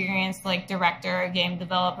experienced like director or game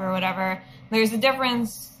developer or whatever. There's a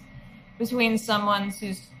difference between someone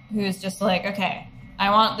who's just like, okay,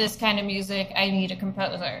 I want this kind of music, I need a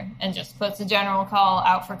composer, and just puts a general call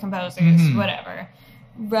out for composers, whatever,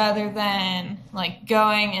 rather than like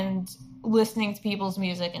going and listening to people's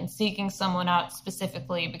music and seeking someone out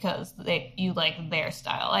specifically because you like their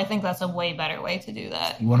style. I think that's a way better way to do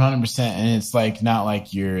that. 100%. And it's like, not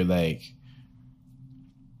like you're like,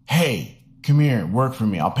 hey, come here, work for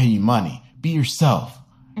me, I'll pay you money, be yourself.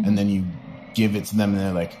 And then you give it to them and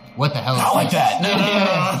they're like, what the hell is not like that.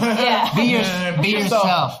 Yeah. Be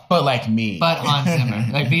yourself. But like me. But Hans Zimmer.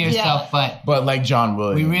 Like, be yourself, but like John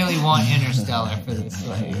Williams. we really want Interstellar for this.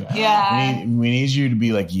 Like, Yeah. We need you to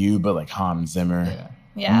be like you, but like Hans Zimmer.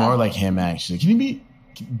 Yeah. More like him, actually.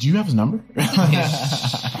 Do you have his number?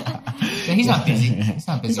 he's not busy. He's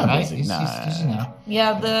not busy, right? busy. Nah.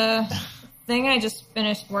 Yeah, the thing I just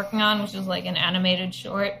finished working on, which is like an animated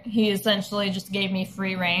short, he essentially just gave me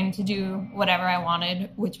free reign to do whatever I wanted,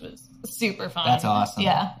 which was super fun. That's awesome.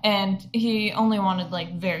 Yeah, and he only wanted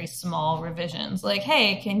like very small revisions, like,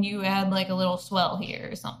 hey, can you add like a little swell here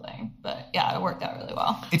or something? But yeah, it worked out really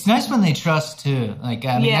well. It's nice when they trust too. Like,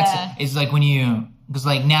 I mean, it's like when because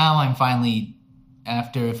like now I'm finally,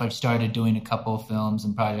 if I've started doing a couple of films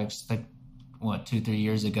and projects, like, 2-3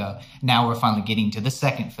 years ago, now we're finally getting to the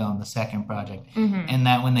second film, the second project. And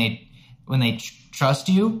that when they trust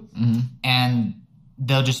you, and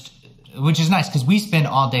they'll just, which is nice, because we spend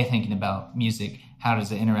all day thinking about music, how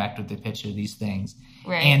does it interact with the picture, these things.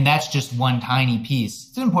 Right. And that's just one tiny piece.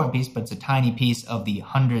 It's an important piece, but it's a tiny piece of the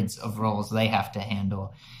hundreds of roles they have to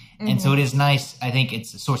handle. And so it is nice. I think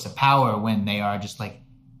it's a source of power when they are just like,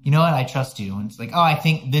 you know what, I trust you. And it's like, oh, I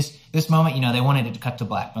think this moment, they wanted it to cut to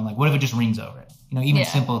black. But I'm like, what if it just rings over it? Even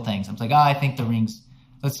simple things. I'm like, oh, I think the rings,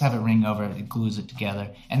 let's have it ring over it. It glues it together.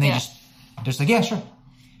 And they're just like, yeah, sure.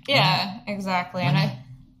 Yeah, exactly. Why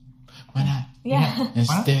not? Yeah.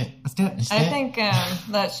 Let's do it. Let's do it. I think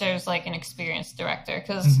that shows like an experienced director,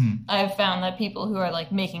 because I've found that people who are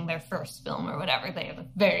like making their first film or whatever, they have a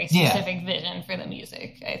very specific vision for the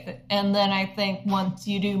music. And then I think once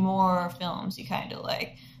you do more films, you kind of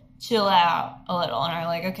like chill out a little and are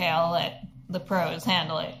like, okay, I'll let the pros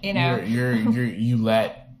handle it.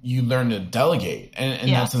 You learn to delegate,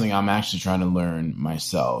 and that's something I'm actually trying to learn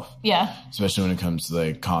myself. Yeah. Especially when it comes to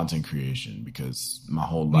like content creation, because my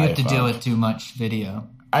whole life you have to deal with too much video.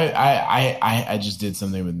 I just did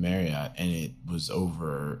something with Marriott, and it was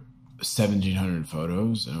over 1,700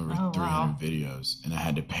 photos and over 300 videos, and I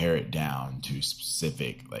had to pare it down to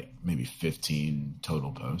specific, like maybe 15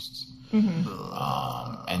 total posts.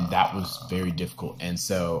 And that was very difficult. And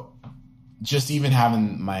so just even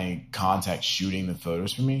having my contact shooting the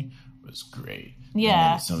photos for me was great.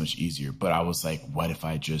 Yeah. It was so much easier. But I was like, what if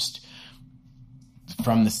I just,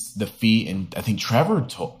 from the fee, and I think Trevor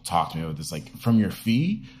talked to me about this, like, from your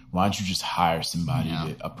fee, why don't you just hire somebody,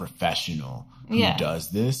 a professional who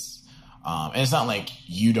does this? And it's not like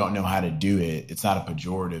you don't know how to do it. It's not a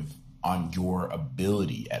pejorative on your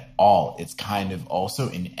ability at all. It's kind of also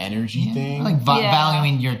an energy thing. Like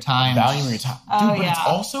valuing your time. Valuing your time. Oh, Dude, but it's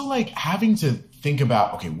also like having to think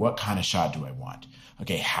about, okay, what kind of shot do I want?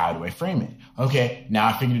 Okay, how do I frame it? Okay, now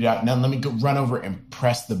I figured it out. Now let me go run over and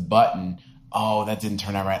press the button. Oh, that didn't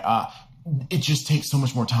turn out right. It just takes so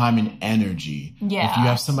much more time and energy. Yeah. If you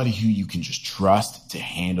have somebody who you can just trust to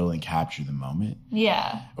handle and capture the moment.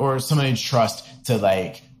 Yeah. Or somebody to trust to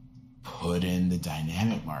like put in the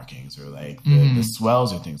dynamic markings or like the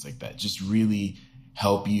swells or things like that. Just really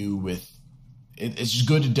help you with it. It's just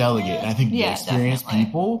good to delegate. And I think the experienced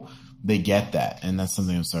people, they get that. And that's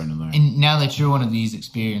something I'm starting to learn. And now that you're one of these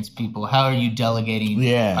experienced people, how are you delegating?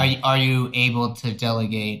 Yeah. Are you able to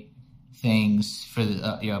delegate things for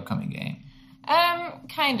your upcoming game?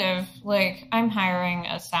 Kind of. Like, I'm hiring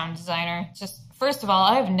a sound designer. Just, first of all,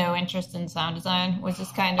 I have no interest in sound design, which is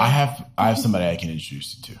kind of... I have somebody I can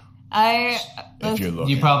introduce you to. If you're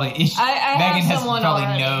looking. You probably... I Megan has someone probably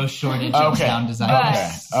already. no shortage of sound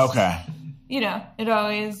designers. Okay. You know, it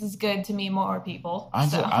always is good to meet more people.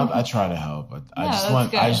 I try to help. But I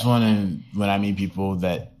just want to, when I meet people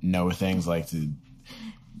that know things, like to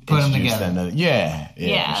put them introduce together.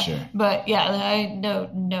 Yeah, for sure. But yeah, I know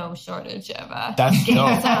no shortage of that's game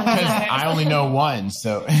dope, sound because designers. I only know one.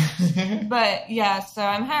 So, but yeah, so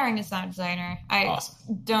I'm hiring a sound designer. I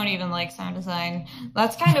Awesome. don't even like sound design.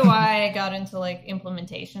 That's kind of why I got into like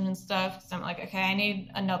implementation and stuff. Because I'm like, okay, I need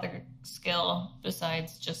another skill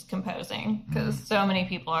besides just composing, because so many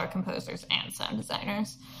people are composers and sound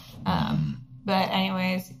designers. But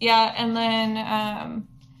anyways, yeah, and then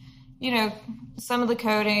you know, some of the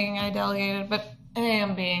coding I delegated, but I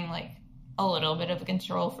am being like a little bit of a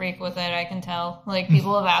control freak with it, I can tell. Like,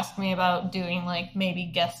 people have asked me about doing like maybe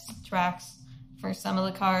guest tracks for some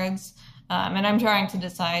of the cards. And I'm trying to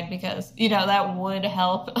decide, because, you know, that would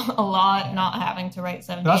help a lot, not having to write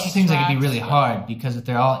 7 It also seems like it'd be really tracks. hard, because if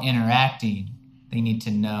they're all interacting, they need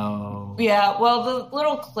to know. Yeah, well, the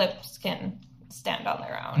little clips can stand on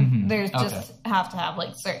their own. There's just Okay. have to have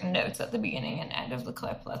like certain notes at the beginning and end of the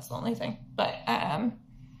clip. That's the only thing. But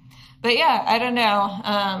yeah, I don't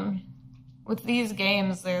know. With these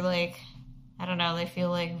games, they're like, I don't know, they feel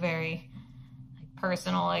like very like,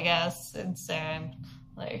 personal, I guess. It's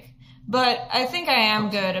like, but I think I am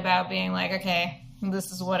good about being like, okay,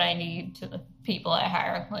 this is what I need to the people I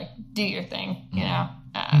hire. Like, do your thing, you know.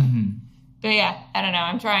 But yeah, I don't know.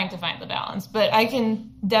 I'm trying to find the balance, but I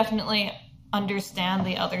can definitely understand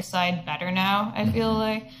the other side better now. I feel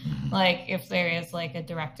like if there is like a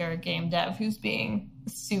director or game dev who's being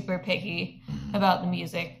super picky about the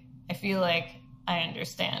music, I feel like I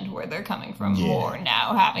understand where they're coming from more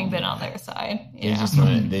now, having been on their side. They just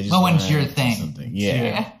want to. But when it's your thing. Something.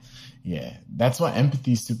 Yeah. Yeah. That's why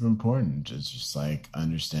empathy is super important. Just like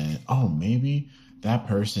understand. Oh, maybe that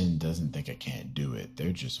person doesn't think I can't do it.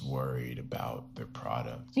 They're just worried about their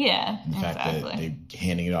product. Yeah, And the fact that they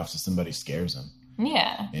handing it off to somebody scares them.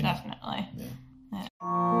 Yeah, You know? definitely. Yeah.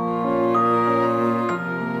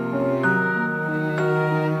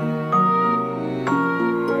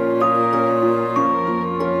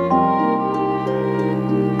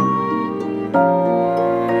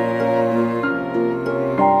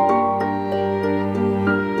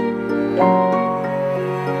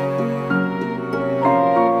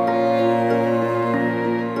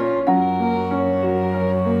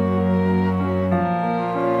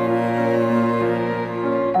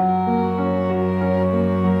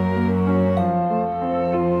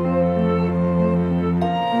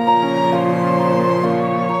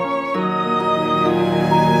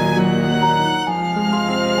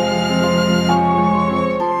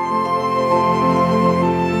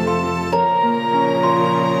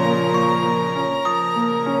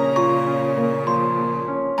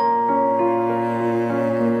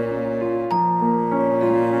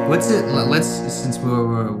 Let's since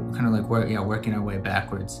we're kind of like working our way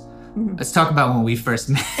backwards. Let's talk about when we first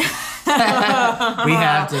met. We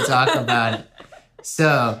have to talk about it.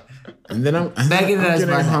 So And then I'm Megan and I getting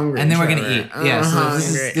hungry. and then we're gonna Trevor. eat. Yeah, so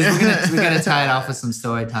I'm we gotta tie it off with some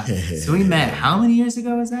story time. So we met how many years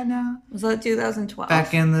ago was that now? Was that 2012?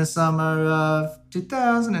 Back in the summer of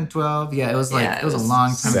 2012. Yeah, it was like Yeah, it was a it was long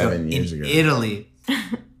time 7 ago years in ago. Italy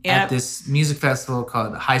Yep. at this music festival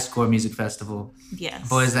called the High Score Music Festival. Yes.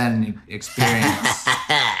 Boys and experience.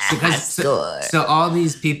 So all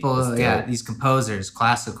these people, these composers,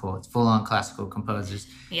 it's full-on classical composers,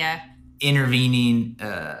 Yeah. intervening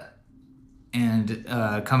and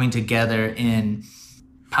coming together in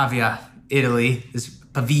Pavia, Italy. This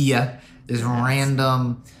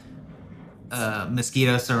random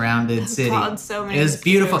mosquito surrounded city. God, so many It was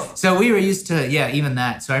beautiful. mosquitoes. So we were used to, even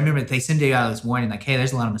that. So I remember they sent you out this warning, like, hey,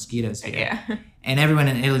 there's a lot of mosquitoes here. Yeah. And everyone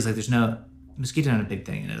in Italy's like, mosquitoes aren't a big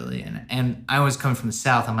thing in Italy. And I was coming from the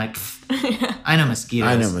South. I'm like, I know mosquitoes.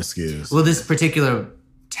 I know mosquitoes. Well, this particular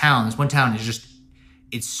town, this one town is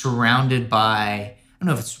it's surrounded by, I don't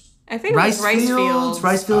know if it's I think it was rice fields.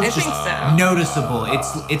 Rice fields. I just think so. Noticeable.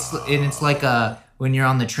 It's like when you're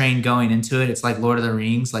on the train going into it, it's like Lord of the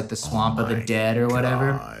Rings, like the swamp of the dead or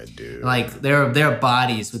whatever. God, dude. Like there are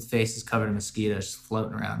bodies with faces covered in mosquitoes just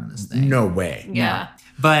floating around in this thing. No way. Yeah.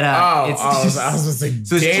 But I was just like,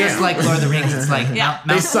 so it's just damn. like Lord of the Rings. It's like Yeah.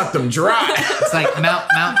 They sucked them dry. It's like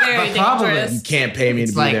Mount Very but probably dangerous. You can't pay me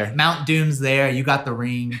it's to be like there. Mount Doom's there. You got the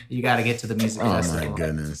ring. You got to get to the music Oh festival. my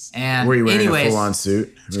goodness. And were you wearing anyways, a full-on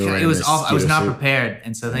suit? Were you wearing It was a all, I was mosquito not suit? prepared,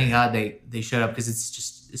 and so thank God they showed up because it's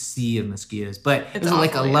just a sea of mosquitoes. But it It's was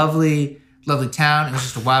like a awful, yeah. lovely town. It was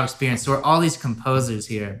just a wild experience. So there were all these composers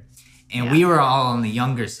here, and Yeah. we were all on the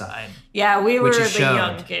younger side. Yeah, we were Which the you showed.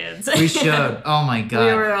 young kids. We showed. Oh my God.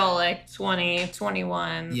 We were all like 20,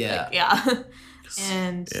 21. Yeah. Like, yeah.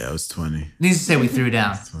 And Yeah, I was 20. Needless to say, we threw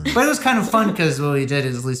down, but it was kind of fun because what we did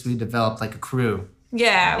is at least we developed like a crew,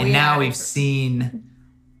 yeah, and now we've seen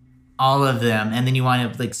all of them, and then you wind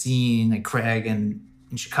up like seeing like Craig in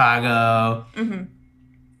Chicago,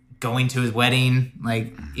 going to his wedding.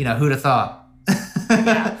 Like, who'd have thought?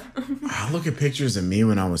 I look at pictures of me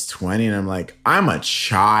when I was 20 and I'm like, I'm a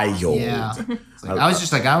child. Yeah. It's like, I was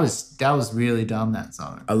just like, that was really dumb, that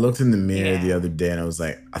song. I looked in the mirror Yeah. the other day and I was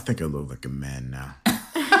like, I think I look like a man now.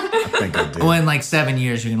 I think I do. Well, in like 7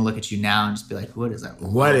 years, you're going to look at you now and just be like, what is that?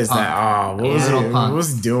 What is Punk. that? Oh, what was Little it? punk. What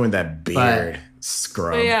was he doing with that beard?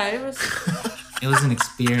 Scrub. But yeah, it was. It was an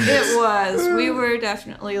experience. It was. We were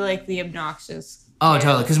definitely like the obnoxious. Oh, kids.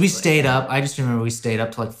 totally. Because we stayed up. I just remember we stayed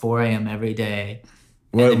up till like 4 a.m. every day.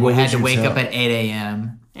 What, And what we had would to you wake tell- up at 8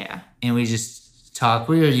 a.m. Yeah. and we just talked.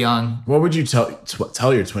 We were young. What would you tell your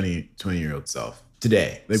 20-year-old self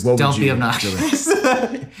today? Like, what Don't would be you obnoxious.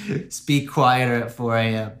 Speak quieter at 4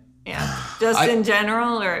 a.m. Yeah. Just in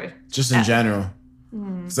general, or Just in general.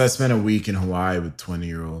 Because I spent a week in Hawaii with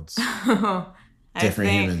 20-year-olds. Different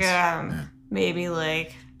I think humans. Yeah. maybe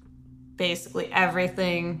like basically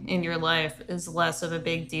everything in your life is less of a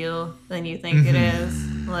big deal than you think it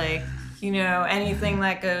is. Like, anything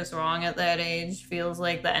that goes wrong at that age feels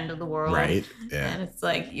like the end of the world. Right? Yeah. And it's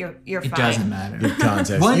like you're It fine. doesn't matter. Good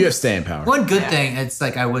context. One- you have staying power. One good Yeah. thing, it's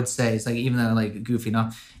like I would say, it's like even though like goofy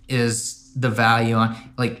enough, is the value on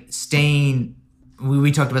like staying.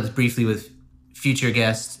 We talked about this briefly with future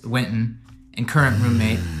guest Winton and current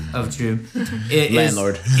roommate of Drew.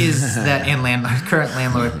 Landlord. is that and landlord, current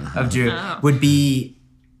landlord of Drew Oh. would be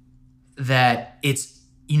that it's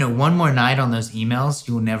one more night on those emails,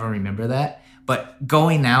 you will never remember that. But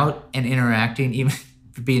going out and interacting, even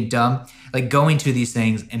for being dumb, like going to these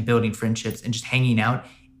things and building friendships and just hanging out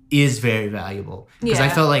is very valuable. Because I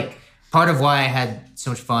Yeah. felt like part of why I had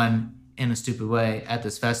so much fun in a stupid way at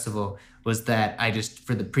this festival was that I just,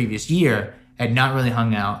 for the previous year, had not really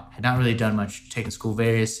hung out, had not really done much, taken school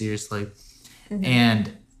very seriously.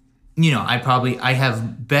 And, I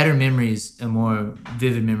have better memories and more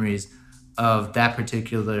vivid memories of that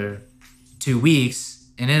particular 2 weeks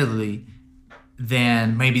in Italy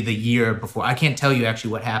than maybe the year before. I can't tell you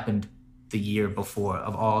actually what happened the year before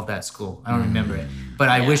of all of that school. I don't remember it. But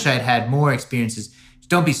I wish I'd had more experiences.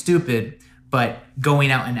 Don't be stupid, but going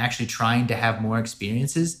out and actually trying to have more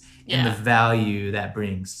experiences and the Yeah. value that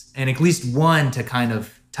brings. And at least one to kind of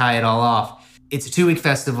tie it all off. It's a 2-week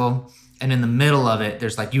festival, and in the middle of it,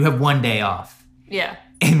 there's like, you have 1 day off. Yeah.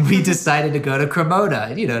 And we decided to go to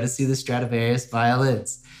Cremona, to see the Stradivarius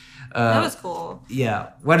violins. That was cool. Yeah.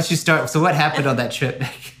 Why don't you start? So what happened on that trip?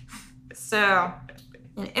 So,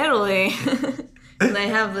 in Italy, they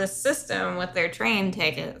have this system with their train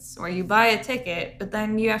tickets where you buy a ticket, but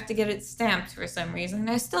then you have to get it stamped for some reason.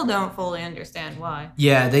 I still don't fully understand why.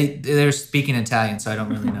 Yeah, they're speaking Italian, so I don't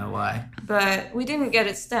really know why. But we didn't get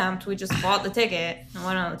it stamped. We just bought the ticket and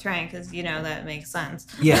went on the train because, that makes sense.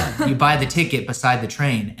 Yeah, you buy the ticket beside the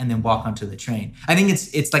train and then walk onto the train. I think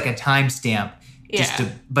it's like a timestamp. Yeah.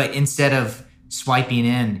 But instead of swiping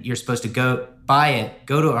in, you're supposed to go buy it,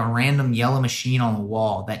 go to a random yellow machine on the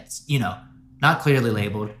wall that's, not clearly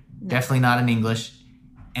labeled, definitely not in English,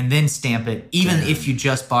 and then stamp it, even if you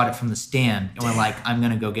just bought it from the stand and were like, I'm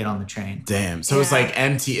going to go get on the train. Damn. So it's Yeah. like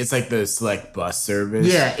empty. It's like the select bus service.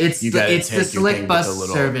 Yeah, it's You gotta the take your select thing with bus the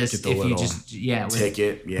little- service get the if you little just, with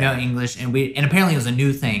ticket. Yeah. no English. And apparently it was a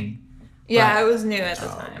new thing. Yeah, But- it was new at the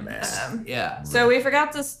time. man. Yeah. So we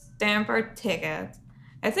forgot to stamp our ticket.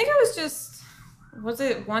 I think it was just Was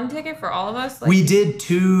it one ticket for all of us? We did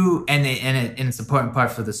two, and it's an important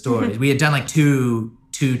part for the story. We had done like two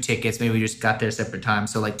tickets. Maybe we just got there separate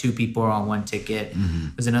times. So like 2 people are on one ticket.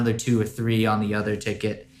 There's another 2 or 3 on the other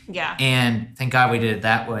ticket. Yeah. And thank God we did it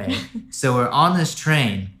that way. So we're on this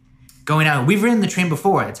train going out. We've ridden the train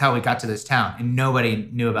before. That's how we got to this town, and nobody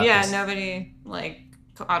knew about this. Yeah, nobody like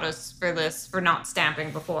caught us for not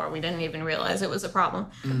stamping before. We didn't even realize it was a problem.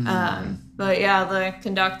 But yeah, the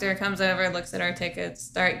conductor comes over, looks at our tickets,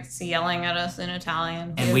 starts yelling at us in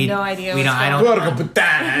Italian. And we have no idea what's I going on.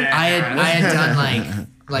 I had done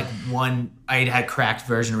like one. I had cracked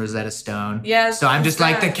version of Rosetta Stone. Yeah. So I'm just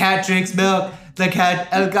like, the cat drinks milk. The cat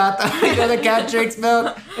El Gato. The cat drinks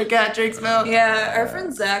milk. The cat drinks milk. Yeah, our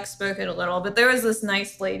friend Zach spoke it a little, but there was this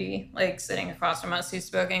nice lady like sitting across from us who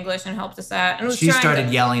spoke English and helped us out. And she started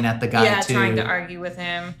yelling at the guy too. trying to argue with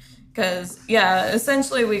him because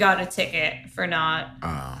essentially we got a ticket for not.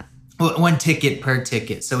 Well, 1 ticket per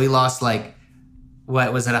ticket. So we lost like,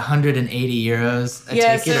 what was it, 180 euros a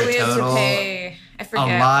ticket so or we total? had to pay. I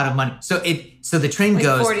forget. A lot of money. So the train like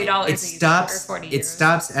goes. $40 It stops. or 40 It euros.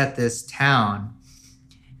 stops at this town,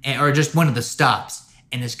 or just one of the stops,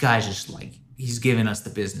 and this guy's just like, he's giving us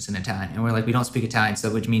the business in Italian, and we're like, we don't speak Italian,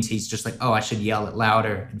 so which means he's just like, oh, I should yell it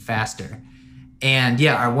louder and faster. And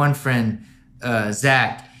yeah, our one friend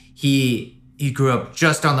Zach, he grew up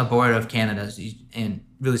just on the border of Canada, and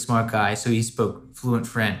really smart guy, so he spoke fluent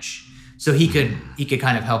French, so he could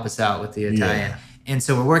kind of help us out with the Italian. Yeah. And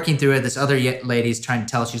so we're working through it. This other lady's trying to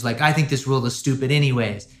tell us, she's like, I think this rule is stupid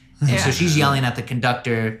anyways. And so she's yelling at the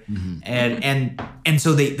conductor, and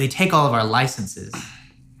so they take all of our licenses.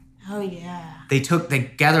 Oh yeah. They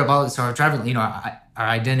gather up all this, so our driver, our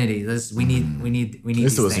identity. We need This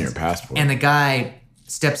these wasn't things. your passport. And the guy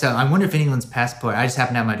steps out. I wonder if anyone's passport. I just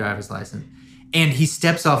happen to have my driver's license. And he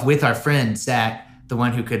steps off with our friend Zach, the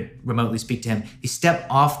one who could remotely speak to him. He stepped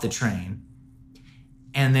off the train,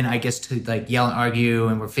 and then I guess to like yell and argue,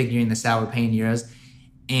 and we're figuring this out. We're paying euros,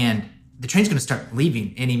 and the train's going to start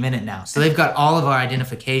leaving any minute now. So they've got all of our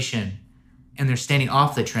identification, and they're standing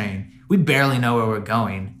off the train. We barely know where we're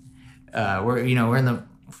going. We're in the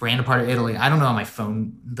random part of Italy. I don't know how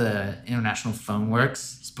the international phone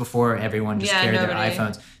works. It's before everyone just carried their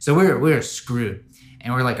iPhones. So we're screwed.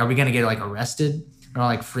 And we're like, are we going to get like arrested? We're all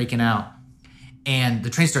like freaking out. And the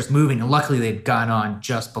train starts moving, and luckily they'd gone on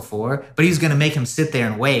just before. But he was going to make him sit there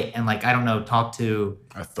and wait and like, I don't know, talk to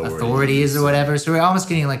authorities or whatever. So we're almost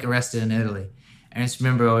getting like arrested in Italy. And I just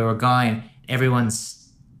remember we were going,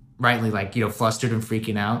 everyone's rightly like, flustered and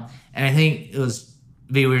freaking out. And I think it was,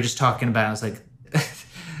 we were just talking about it. I was like,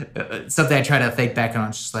 something I try to think back on.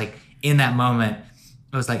 It's just like in that moment,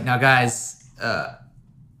 I was like, now guys, I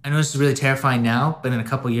know this is really terrifying now, but in a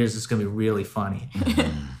couple years, it's going to be really funny.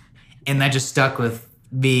 And that just stuck with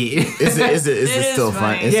me. Is it still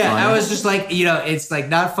fun? It's yeah, funny. I was just like, it's like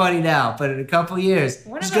not funny now, but in a couple years,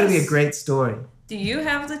 it's going to be a great story. Do you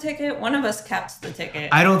have the ticket? One of us kept the ticket.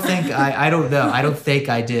 I don't think, I don't know. I don't think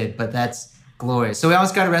I did, but that's glorious. So we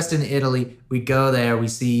almost got arrested in Italy. We go there, we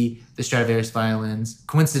see the Stradivarius violins.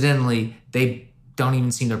 Coincidentally, they don't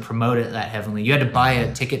even seem to promote it that heavily. You had to buy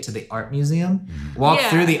a ticket to the art museum, walk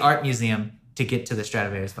through the art museum to get to the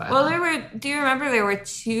Stradivarius violin. Well, do you remember there were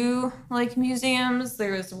 2 like museums?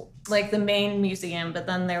 There was like the main museum, but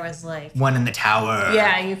then there was like one in the tower.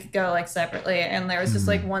 Yeah, you could go like separately, and there was just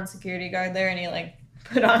like one security guard there, and he like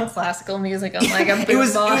put on classical music on like a boombox. It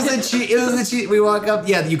was a cheat. We walk up.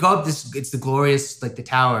 Yeah, you go up this. It's the glorious like the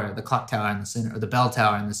tower, the clock tower in the center, or the bell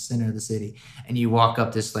tower in the center of the city, and you walk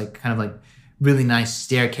up this like kind of like really nice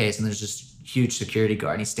staircase, and there's just huge security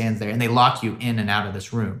guard, and he stands there, and they lock you in and out of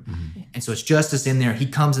this room. And so it's just us in there. He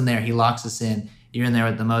comes in there, he locks us in. You're in there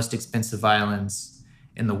with the most expensive violins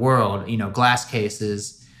in the world, glass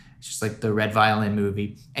cases. It's just like the Red Violin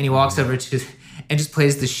movie. And he walks over to and just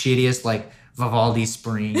plays the shittiest like Vivaldi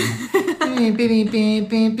Spring. With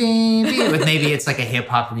maybe it's like a hip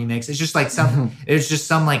hop remix. It's just like some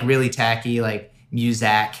like really tacky like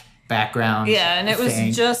Muzak background. Yeah, and it was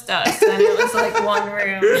thing. just us, and it was like one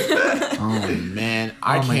room. Oh man,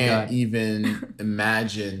 I can't even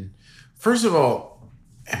imagine. First of all,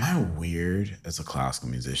 am I weird as a classical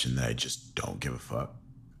musician that I just don't give a fuck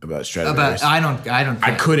about Stradivarius? I don't.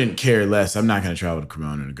 I couldn't care less. I'm not gonna travel to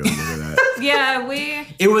Cremona to go look at that. Yeah,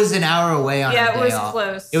 It was an hour away on. Yeah, a day it was off.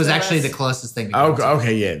 close. It was to actually us. the closest thing.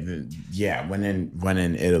 Okay, yeah. When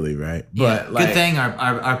in Italy, right? Yeah, But like, good thing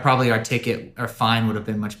our probably our ticket, our fine would have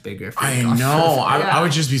been much bigger. If we I had gone know. further. I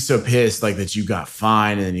would just be so pissed, like that you got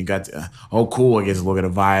fined and then you got to, oh cool, I get to look at a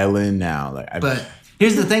violin now. But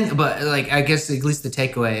here's the thing. But like, I guess at least the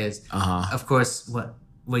takeaway is, of course,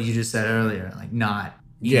 what you just said earlier. Like, not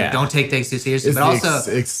don't take things too seriously. It's But the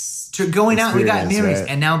also, going out, we got experience, memories. right?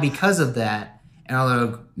 And now because of that, and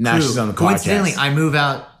although Now she's on the coincidentally, podcast. I move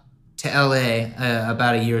out to LA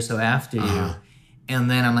about a year or so after you. And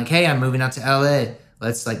then I'm like, hey, I'm moving out to LA.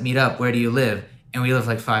 Let's like meet up. Where do you live? And we live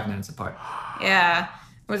like 5 minutes apart. Yeah,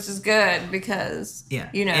 which is good because Yeah.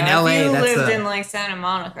 you know, In LA, if you that's lived the- in like Santa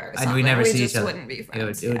Monica or And something, we never see just each other. wouldn't be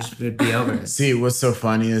friends. It would be over. See, what's so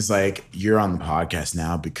funny is like you're on the podcast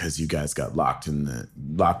now because you guys got locked in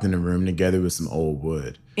a room together with some old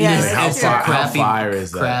wood. Yeah, Like, that's how true. far? How Crappy- fire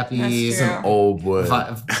is that? Crappy. That's true. Some old wood.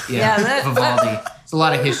 Yeah, that- Vivaldi. It's a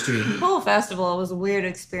lot of history. The whole festival was a weird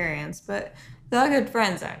experience, but we got good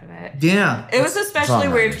friends out of it. Yeah. It was especially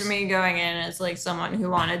all weird matters. for me going in as like someone who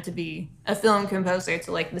wanted to be a film composer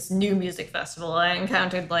to like this new music festival. I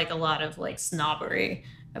encountered like a lot of like snobbery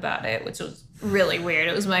about it, which was really weird.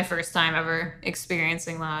 It was my first time ever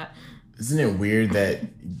experiencing that. Isn't it weird that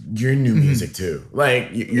you're new music too?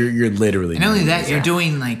 Like you're literally. And not only new that, music. you're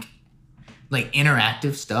doing like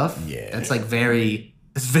interactive stuff. Yeah. That's like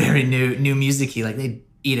it's very new music-y. Like they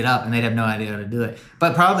eat it up and they'd have no idea how to do it.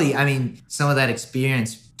 But probably, I mean, some of that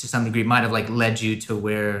experience to some degree might have like led you to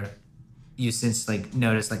where you since like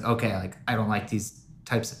noticed like, okay, like I don't like these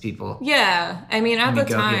types of people. Yeah, I mean, at Let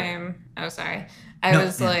the me go here. time, oh sorry, I No,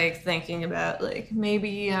 was yeah. like thinking about like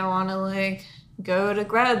maybe I want to like go to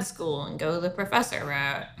grad school and go the professor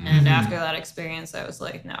route. Mm-hmm. And after that experience, I was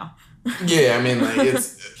like, no. Yeah, I mean, like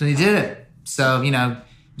it's. So you did it. So,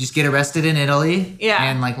 just get arrested in Italy Yeah.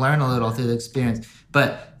 and like learn a little through the experience.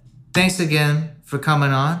 But thanks again for coming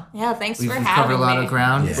on. Yeah, thanks We've for covered having a lot me. of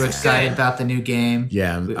ground. Yeah. We're excited about the new game.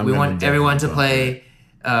 Yeah, we I'm want gonna everyone to definitely play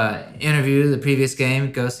interview the previous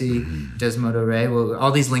game. Go see Desmodo Ray. Well,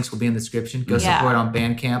 all these links will be in the description. Go Yeah. support on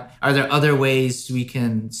Bandcamp. Are there other ways we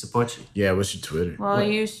can support you? Yeah, what's your Twitter? Well,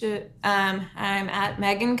 you should. I'm at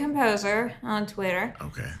Megan Composer on Twitter.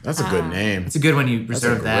 Okay, that's a good name. It's a good one. You That's a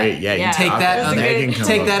reserve that. great. Yeah, Yeah. you Take talk- that, That's a other, good- Megan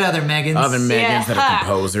take that, other Megans. Other Megans that are Yeah.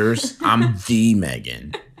 composers. I'm the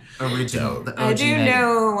Megan, Original. The OG I do Megan.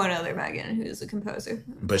 know one other Megan who's a composer.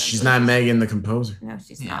 but she's not Megan the composer. No,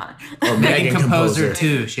 she's not. Or Megan Composer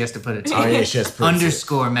 2. She has to put it Oh yeah, she has to put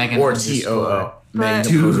underscore Megan or underscore. TOO. Megan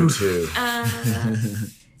But- Composer 2.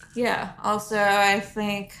 Yeah. Also, I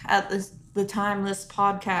think at the time this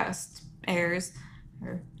podcast airs,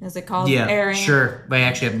 or is it called Yeah, airing? sure. But I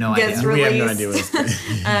actually have no Gets idea. We have no released. idea what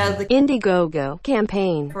it's. The Indiegogo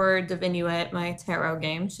campaign. for Divinuet, my tarot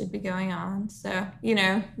game should be going on. So,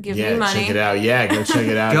 give Yeah, me money. check it out. Yeah, go check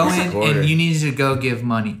it out. Go and in support her. and you need to go give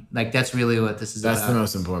money. Like that's really what this is That's about. the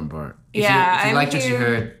most important part. If Yeah, you I'm liked what you here-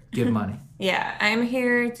 heard, give money. Yeah, I'm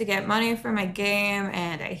here to get money for my game,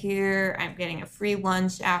 and I hear I'm getting a free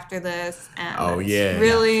lunch after this. And Oh, that's yeah.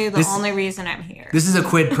 really the This- only reason I'm here. This is a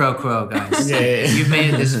quid pro quo, guys. Yeah, yeah. You've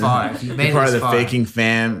made it this far. If you've made You're part it of this the far, faking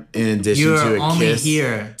fam in addition you're to a only kiss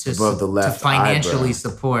here to, above the left to financially eyebrow.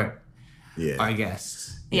 support Yeah. our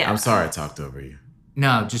guests. Yeah. I'm sorry I talked over you.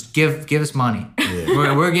 No, just give us money.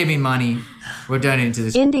 Yeah. We're giving money. We're donating to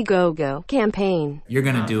this. Indiegogo campaign. You're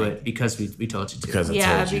gonna do it because we told you to. Because I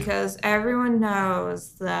Yeah, told you. because everyone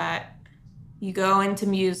knows that you go into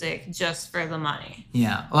music just for the money.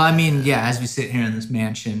 Yeah. Well, I mean, yeah. As we sit here in this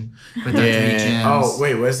mansion with our three Yeah. gems. Oh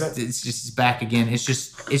wait, what is that? It's back again. It's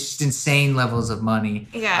just insane levels of money.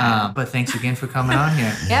 Yeah. But thanks again for coming on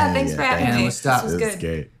here. Yeah, thanks Yeah, for having and me. we'll stop. This was That's good.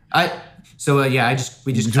 great.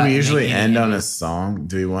 We just. Do cut we usually making end it. on a song?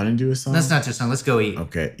 Do we want to do a song? Let's not just song. Let's go eat.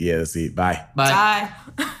 Okay, yeah, let's eat. Bye. Bye.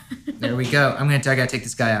 Bye. There we go. I gotta take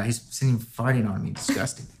this guy out. He's sitting farting on me.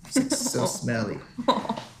 Disgusting. He's so smelly. I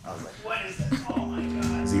was like, what is that? Oh my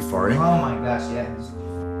god. Is he farting? Oh my gosh, yeah.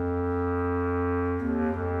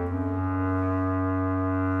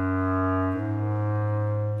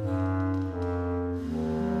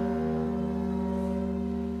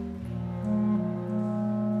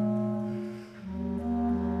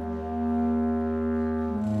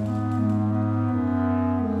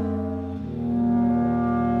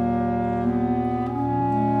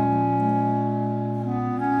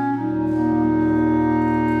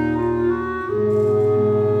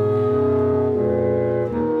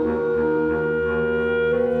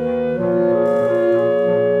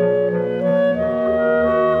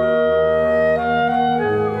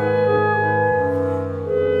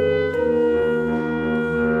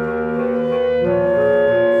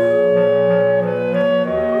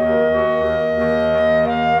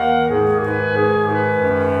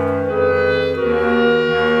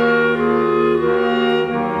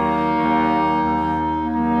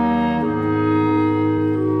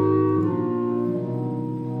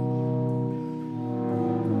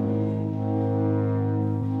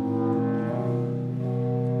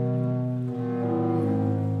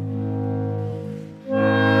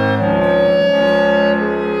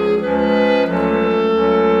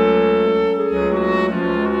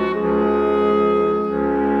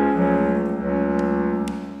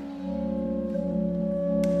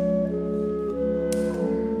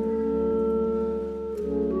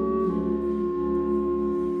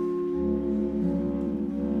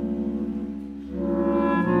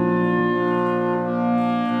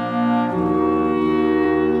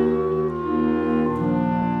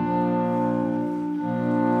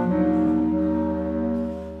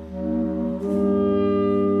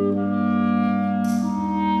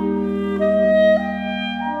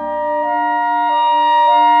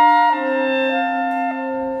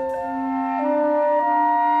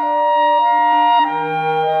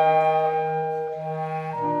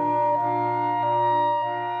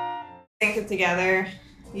 together,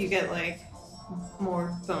 you get like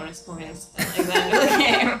more bonus points at like the end of the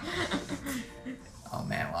game. Oh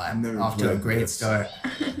man, well I've I'm never off to a played great this. start.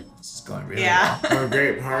 This is going really Yeah. well. Or a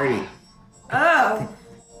great party. Oh.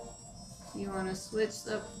 You want to switch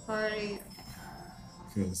the party?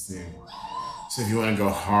 So if you want to go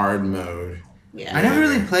hard mode. Yeah. I never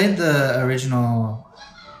really played the original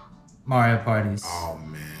Mario parties. Oh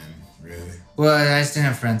man, really? Well, I just didn't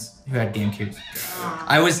have friends who had GameCube.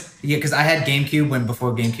 Because I had GameCube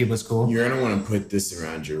before GameCube was cool. You're gonna want to put this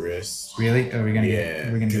around your wrist. Really? Are we gonna? Yeah,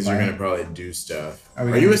 Are we gonna because do you're violent? gonna probably do stuff. Are Are,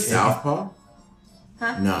 we gonna you a be shaking? southpaw?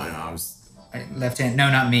 Huh? No, I was. Left hand?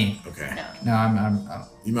 No, not me. Okay. No. No, I'm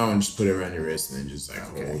You might want to just put it around your wrist and then just like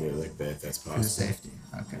Okay. hold it like that. If that's for possible. the safety.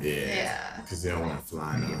 Okay. Yeah. Yeah. Because they don't want to fly.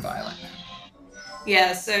 I'm gonna get off. violent.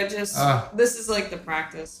 Yeah, so just this is like the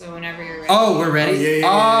practice. So whenever you're ready. Oh, we're ready. Oh, yeah,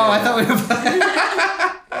 Oh, I yeah. thought we were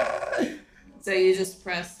playing. So you just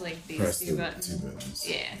press like these Press two the buttons. two buttons.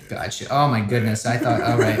 Yeah. Gotcha. Oh my goodness. I thought.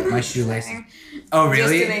 All right, my shoelaces. Oh Just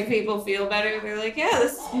to really? make people feel better, they're like, yeah,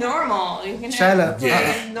 this is normal. You can Shiloh. play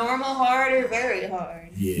Yeah. normal, hard, or very hard.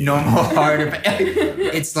 Yeah. Normal hard.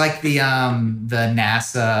 It's like the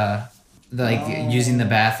NASA, using the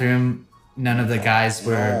bathroom. None of the guys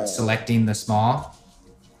were selecting the small.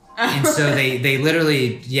 And so they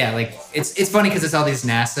literally, yeah, like it's funny because it's all these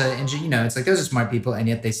NASA it's like those are smart people and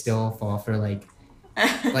yet they still fall for like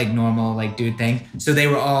normal like dude thing. So they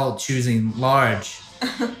were all choosing large,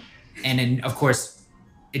 and then of course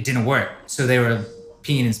it didn't work. So they were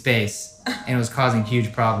peeing in space and it was causing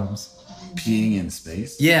huge problems. Peeing in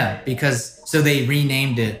space. Yeah, because so they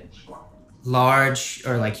renamed it large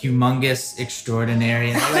or like humongous,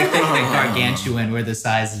 extraordinary, and like think like gargantuan were the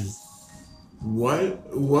sizes. What?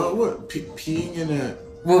 Peeing in a.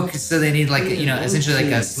 Well, 'cause so they need like essentially like a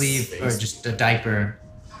Yes. sleeve or just a diaper.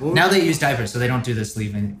 What? Now they use diapers, so they don't do the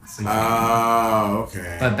sleeve thing. Oh,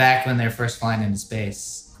 okay. But back when they're first flying into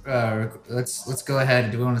space, let's go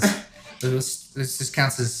ahead. Do we want to? This just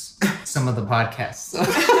counts as some of the podcasts.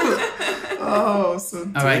 Oh, so.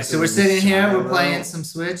 All right, so we're sitting here. We're playing some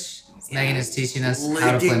Switch. Megan is teaching us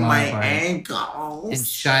how to play Licking my Mario Party. ankles. And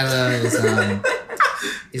Shyla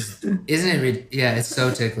isn't it? Yeah, it's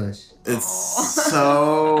so ticklish. It's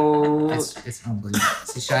so. It's unbelievable.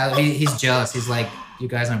 See, Shyla, he's jealous. He's like, you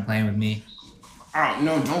guys aren't playing with me. Oh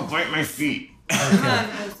no! Don't bite my feet. Come on,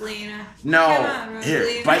 Rosalina. No. Come on, Here,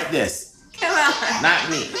 Rosalina. bite this. Come on. Not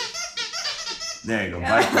me. There you go.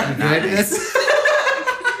 Bite You that. good? Not me.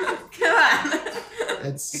 Come on.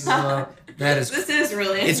 That's that is. This is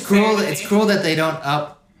really. It's cruel. unfair to It's me. cruel that they don't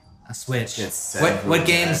up a Switch. It's What several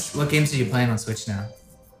games? dash. What games are you playing on Switch now?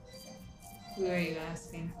 Who are you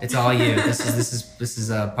asking? It's all you. This is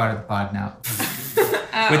a part of the pod now.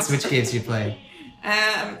 Oh. What Switch games you play?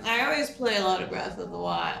 I always play a lot of Breath of the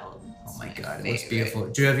Wild. Oh my It's god, it looks favorite. beautiful.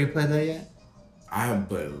 Drew, have you played that yet? I have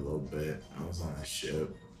played a little bit. I was on a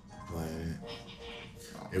ship playing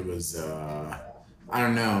it. It was I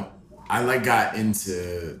don't know. I got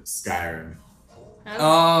into Skyrim.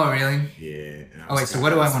 Oh, really? Yeah. and I Oh, was wait, so what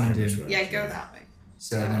do I wanna Skyrim do? was Yeah, what I go played. that way.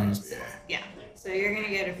 So then it's, Yeah. Yeah. So you're gonna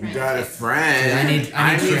get a friend. You got a too. friend. I need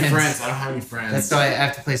friends. I don't have any friends. that's why I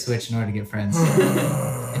have to play Switch in order to get friends.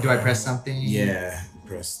 And do I press something? Yeah.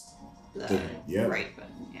 Press. The Yep. right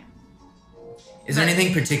button. Yeah. Is there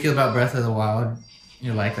anything particular about Breath of the Wild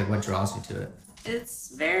you like what draws you to it? It's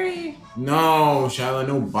very. No, Shiloh,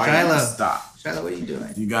 no biting. Shiloh. Stop. Shiloh, what are you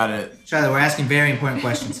doing? You got it. Shiloh, we're asking very important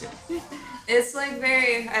questions here. It's like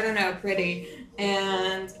very, I don't know, pretty.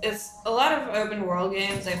 And it's a lot of open world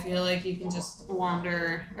games. I feel like you can just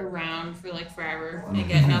wander around for like forever and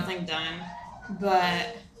get nothing done.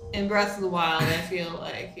 But in Breath of the Wild, I feel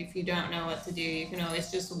like if you don't know what to do, you can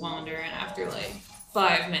always just wander, and after like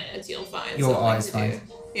 5 minutes, you'll find You'll something always to find.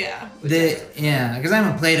 do. Yeah. Yeah, because I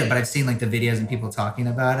haven't played it, but I've seen like the videos and people talking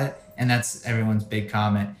about it, and that's everyone's big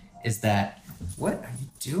comment is that, what are you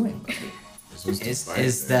doing, buddy? You're supposed to Is fight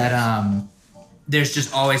is them. that there's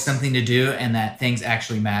just always something to do, and that things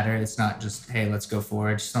actually matter. It's not just, hey, let's go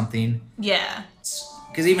forge something. Yeah.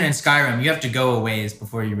 Because even in Skyrim, you have to go a ways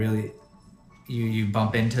before you really you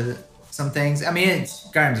bump into some things. I mean,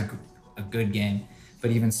 Skyrim's a good game,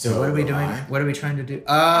 but even still, So what are we am doing? I. What are we trying to do?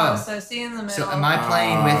 Oh, so see in the middle. so am I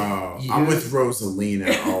playing Oh, with you? I'm with Rosalina.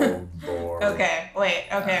 Oh, boy. Okay, wait.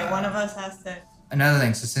 Okay, one of us has to. Another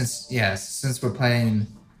thing. So since we're playing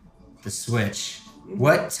the Switch,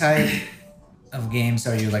 what type of games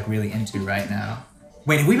are you like really into right now?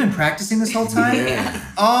 Wait, have we been practicing this whole time?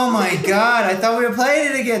 Yeah. Oh my god! I thought we were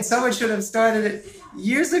playing it again. Someone should have started it.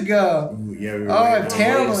 Years ago. Yeah, we were Oh, waiting I'm on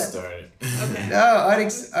terrible Wade at- to start. Okay. No,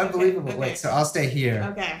 unbelievable. Okay. Wait, so I'll stay here,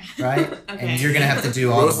 Okay. right? Okay. And you're gonna have to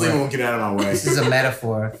do all the Rosalie work. won't get out of my way. This is a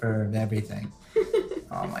metaphor for everything.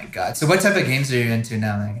 Oh my god. So what type of games are you into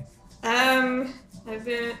now, Megan?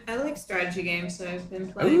 I like strategy games, so I've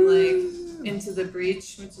been playing like Into the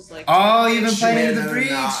Breach, which is like. Oh, you've been playing Yeah, Into the no, Breach.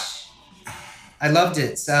 no. I loved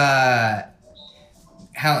it.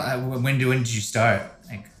 When did you start?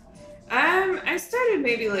 Like I started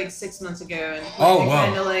maybe like 6 months ago and Oh, whoa.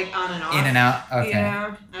 kind of like on and off. in and out. Okay.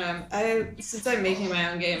 You know, since I'm making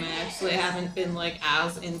my own game, I actually haven't been like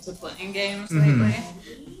as into playing games Mhm. lately.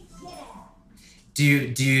 Do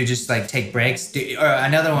you just like take breaks? Or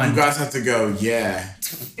another one? You guys have to go. Yeah,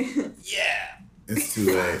 Yeah. it's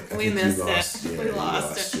too late. I We think you missed it. lost. Yeah, We you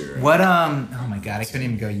lost it. your- What Oh my god, I couldn't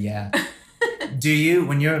even go. Yeah. Do you,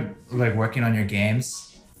 when you're like working on your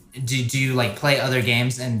games, do you like play other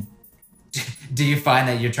games, and do you find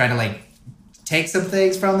that you're trying to like take some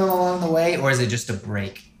things from them along the way, or is it just a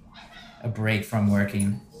break from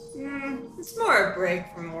working? It's more a break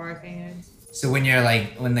from working. So when you're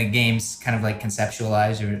like, when the game's kind of like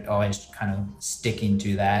conceptualized, you're always kind of sticking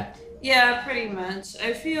to that. Yeah, pretty much.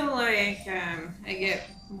 I feel like I get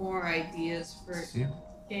more ideas for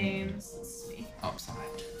games. Let's see. Oh, sorry.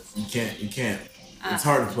 You can't. It's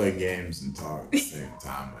hard to play games and talk at the same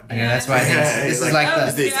time. I know, that's why I think this is like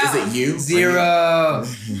Is the it you? zero.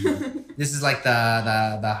 This is like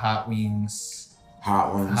the hot wings,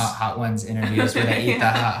 Hot ones. hot ones interviews where they eat the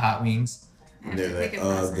hot wings. And they're like, Take a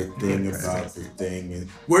the present. thing about the thing is,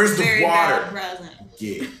 where's the Very bad water? present.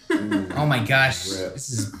 Get. Ooh, Oh my gosh, Rip. this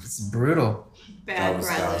is brutal. Bad that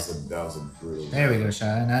present. was a brutal. There we go,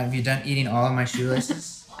 Shia. Now have you done eating all of my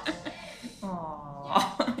shoelaces?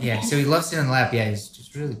 Aww. Yeah. So he loves sitting on the lap. Yeah, he's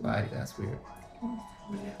just really body. That's weird.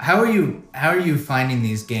 How are you finding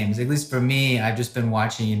these games? At least for me, I've just been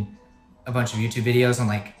watching a bunch of YouTube videos on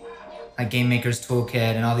like Game Maker's Toolkit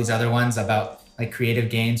and all these other ones about like creative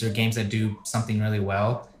games or games that do something really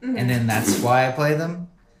well, and then that's why I play them.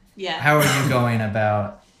 Yeah. How are you going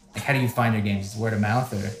about? Like, how do you find your games? Is it word of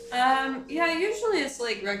mouth or? Yeah, usually it's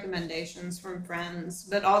like recommendations from friends,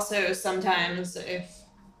 but also sometimes if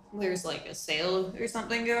there's like a sale or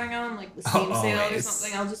something going on, like the Steam sale or always.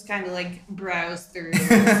 something, I'll just kind of like browse through and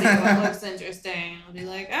see what looks interesting. I'll be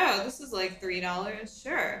like, oh, this is like $3.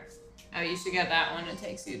 Sure. Oh, you should get that one. It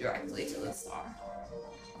takes you directly to the store.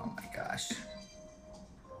 Oh my gosh.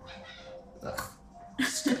 Ugh.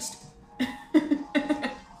 Disgusting.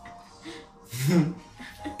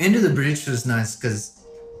 Into the Breach was nice because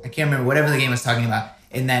I can't remember whatever the game was talking about,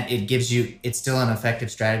 in that it gives you, it's still an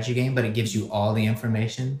effective strategy game, but it gives you all the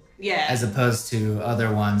information, Yeah. as opposed to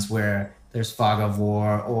other ones where there's fog of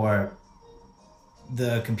war or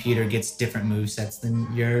the computer gets different movesets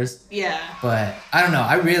than yours. Yeah. But I don't know,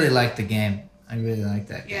 I really like the game. I really like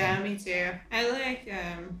that game. Yeah, me too. I like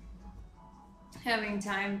having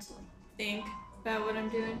time to think about what I'm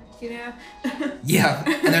doing, you know? Yeah,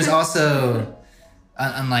 and there's also,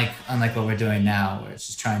 unlike what we're doing now, where it's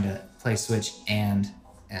just trying to play Switch and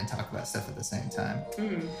talk about stuff at the same time.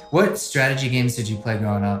 Mm. What strategy games did you play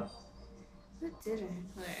growing up? What did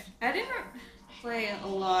I play? I didn't play a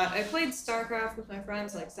lot. I played StarCraft with my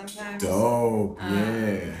friends like sometimes. Dope.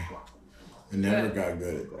 Yeah. I never but- got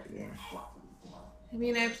good at that. Yeah. I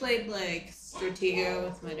mean, I played like Stratego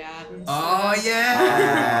with my dad and Oh stuff.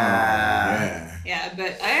 Yeah. Yeah,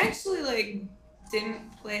 but I actually like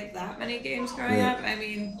didn't play that many games growing Yeah. up. I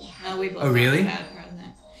mean, we both Oh, really? had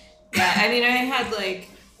present. Yeah, I mean, I had like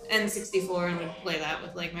N64 and would play that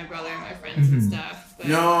with like my brother and my friends and Mhm. stuff. But,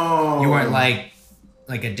 No. You weren't like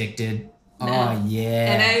addicted. No. Oh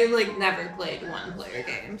yeah. And I like never played one-player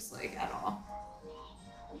games like at all.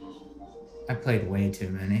 I played way too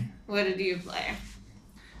many. What did you play?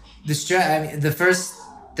 I mean, the first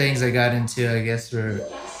things I got into, I guess, were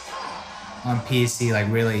on PC, like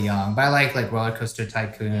really young. But I like Roller Coaster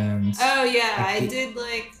Tycoons. Oh yeah, Like I the- did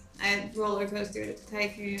like I had Roller Coaster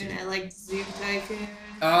Tycoon. I liked Zoom Tycoon.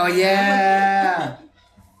 Oh yeah.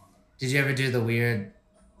 Did you ever do the weird?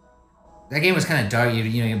 That game was kind of dark.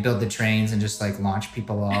 You build the trains and just like launch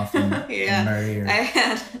people off and, Yeah. and murder. I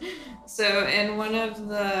had so in one of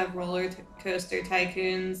the Coaster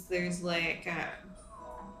Tycoons, there's like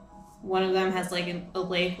one of them has like a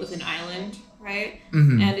lake with an island, right?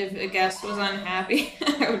 Mhm. And if a guest was unhappy,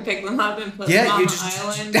 I would pick them up and put Yeah, them on you the just-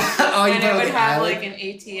 island. Oh, you And put it on would the have island? like an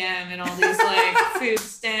ATM and all these like food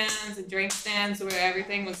stands and drink stands where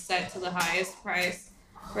everything was set to the highest price,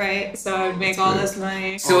 right? So I would make all this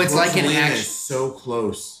money. So it's like an Rosalina act- is so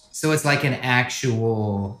close. So it's like an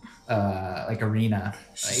actual like arena.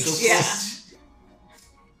 Like, So Yeah. close.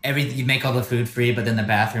 you make all the food free, but then the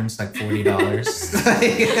bathroom's like $40.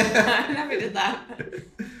 I never did that.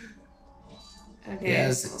 Okay. Yeah,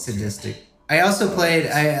 it's sadistic. I also played.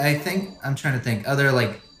 I think I'm trying to think other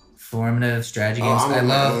like formative strategy games. I'm I on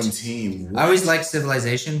my own loved. team. I always liked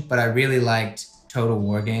Civilization, but I really liked Total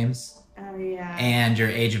War games Oh yeah. and your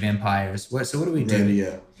Age of Empires. So what do we do? Ready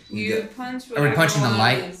up. You punch. Are we punching the whatever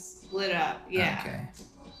light? one is lit up. Yeah. Okay.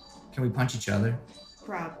 Can we punch each other?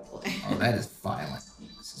 Probably. Oh, that is violent.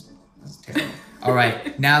 This is terrible. All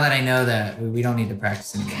right. Now that I know that, we don't need to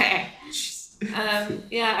practice anymore. Okay. Jeez.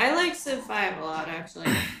 Yeah, I like Civ 5 a lot actually.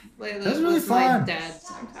 Play That's this really with my fun. dad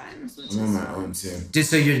sometimes, which I'm on is my own team.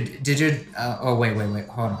 Did your oh wait,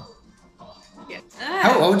 hold on. yeah.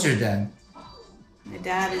 How old's your dad? My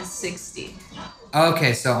dad is 60.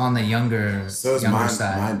 Okay, so on the younger So is younger my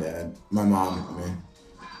side. dad. My mom, I mean,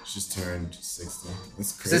 she just turned 60. That's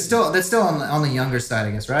So crazy. that's still on the younger side,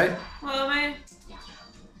 I guess, right? Well,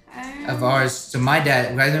 Of ours. So my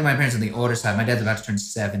dad, I know my parents on the older side. My dad's about to turn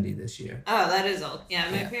 70 this year. Oh, that is old. Yeah,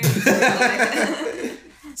 my Yeah. parents were like,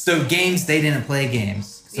 So games, they didn't play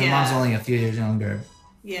games. So Yeah. mom's only a few years younger.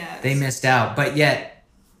 yeah. They missed out. But yet,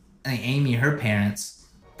 I think Amy, her parents,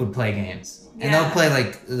 would play games. And Yeah. they'll play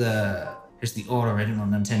like there's the old original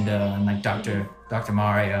Nintendo and like Dr.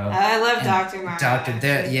 Mario. I love And Dr. Mario.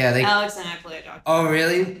 They. Alex and I play Dr. Oh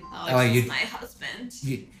really? Alex Oh, is you my husband.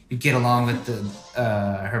 you get along with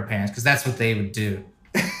her parents because that's what they would do.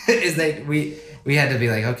 Is we had to be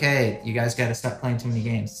like, okay, you guys got to stop playing too many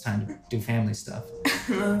games. It's time to do family stuff.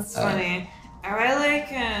 That's funny. I like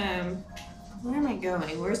where am I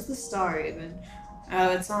going? Where's the star even?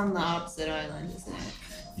 Oh, it's on the opposite island, isn't it?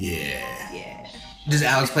 Yeah. Yeah. Does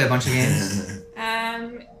Alex play a bunch of games?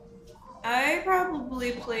 I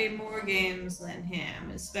probably play more games than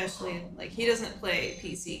him, especially like he doesn't play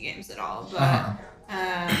PC games at all. But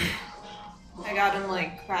I got him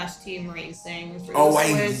like Crash Team Racing for Oh, the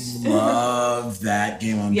I Switch. love that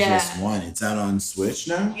game on Yeah. PS1. It's out on Switch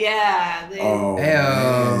now? Yeah, Oh,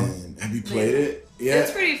 Heyo. man. Have you played it? Yeah.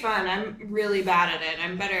 it's pretty fun. I'm really bad at it.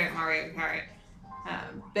 I'm better at Mario Kart.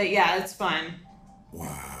 But yeah, it's fun.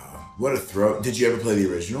 Wow. What a throw. Did you ever play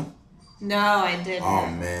the original? No, I didn't. Oh,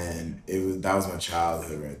 man. That was my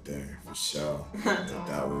childhood right there, for sure.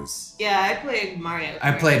 That was... Yeah, I played Mario Kart.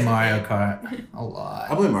 I played as a Mario kid. Kart a I lot.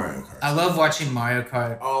 play Mario Kart. I love watching Mario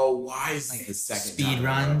Kart Oh, why is like the second speed time in a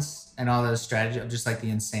row? runs and all those strategy, just like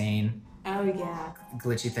the insane Oh yeah.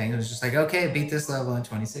 glitchy thing. It was just like, okay, beat this level in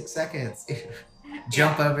 26 seconds.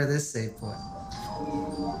 Jump over this save point.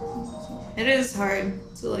 It is hard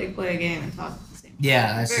to like play a game and talk at the same time.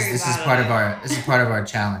 Yeah, this Very is bad part at of our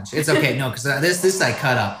challenge. It's okay, no, because this I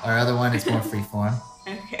cut up. Our other one is more freeform.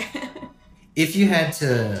 Okay. If you had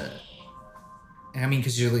to, I mean,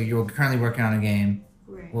 because you're currently working on a game,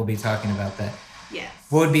 Right. we'll be talking about that. Yes.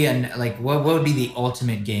 What would be what would be the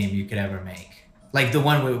ultimate game you could ever make? Like the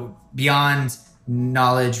one with beyond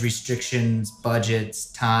knowledge restrictions, budgets,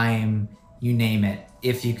 time, you name it.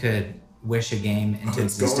 If you could wish a game into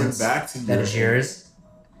It's going existence back to that is your- yours,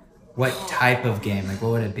 what type of game? Like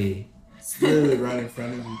what would it be? It's literally right in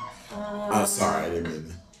front of you. Oh, sorry. I didn't mean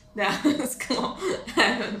that. No, it's cool.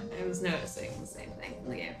 I was noticing the same thing in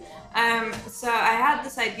the game. So I had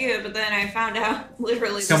this idea, but then I found out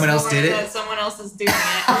literally this Someone else morning did it? that someone else is doing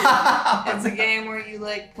it. It's a game where you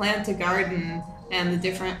like plant a garden, and the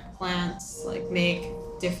different plants like make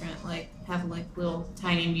different have like little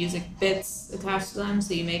tiny music bits attached to them.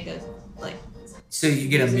 So you make a like So you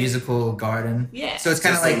get a musical garden. Yeah. So it's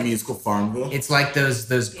kind of Just like musical Farmville. it's like those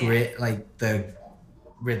Yeah. grid like the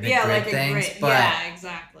rhythmic yeah, grid like a things, grid. but Yeah,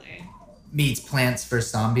 exactly. meets Plants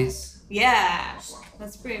vs Zombies. Yeah,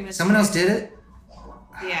 that's pretty much. Someone else did it.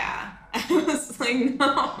 Yeah. I was like,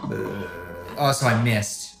 no. Oh, so I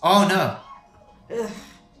missed. Oh no. Ugh.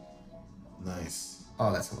 Nice.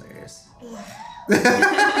 Oh, that's hilarious.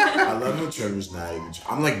 I love when Trevor's not even.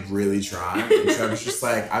 I'm like really trying, and Trevor's just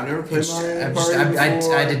like, I've never played Mario I'm Party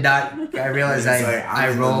before. I did not. I realized He's I like, I'm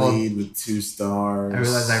in the rolled. lead with 2 stars. I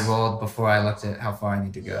realized I rolled before I looked at how far I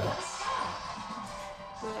need to go.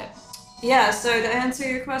 But, yeah, so to answer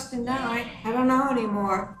your question now, I don't know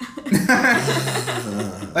anymore.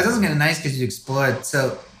 But it doesn't get nice because you explored.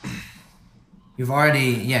 So you've already,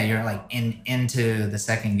 you're like into the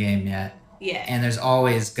second game yet, Yeah. and there's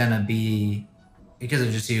always gonna be, because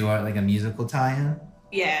of just who you are, like a musical tie-in.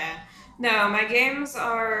 Yeah. No, my games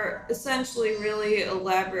are essentially really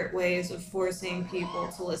elaborate ways of forcing people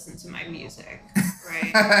to listen to my music,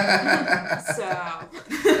 right? So.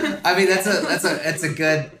 I mean,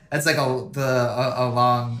 that's like a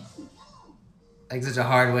long, like such a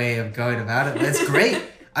hard way of going about it. But it's great.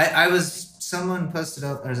 Someone posted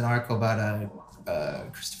up. There's an article about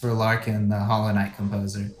Christopher Larkin, the Hollow Knight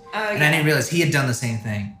composer. Oh, And I didn't realize he had done the same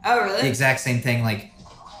thing. Oh, really? The exact same thing, like,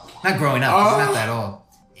 not growing up, 'cause he's not that old.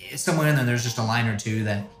 Somewhere in there's just a line or two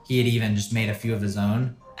that he had even just made a few of his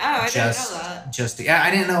own. Oh, I didn't Just, know that. yeah,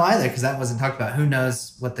 I didn't know either because that wasn't talked about. Who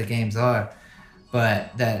knows what the games are?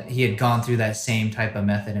 But that he had gone through that same type of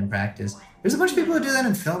method in practice. There's a bunch of people who do that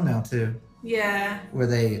in film now too, Yeah. where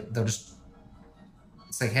they'll just,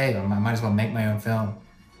 it's like, hey, I might as well make my own film,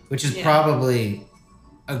 which is Yeah. probably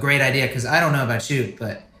a great idea because I don't know about you,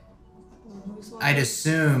 but Who's I'd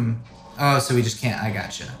assume. Oh, so we just can't. I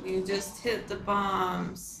gotcha. You just hit the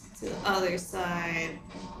bombs to the other side.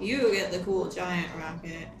 You get the cool giant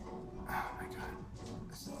rocket. Oh my god.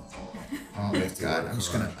 Oh We my have to god. work I'm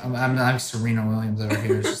just hard. gonna. I'm Serena Williams over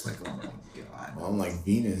here. It's just like, oh my god. Well, I'm like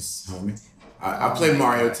Venus, homie. I played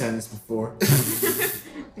Mario Tennis before.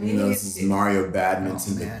 You know, this is Mario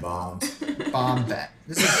Badminton Oh, with man. bombs. Bomb bat.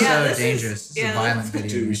 This is Yeah, so this is- dangerous. It's yeah, a violent Dude,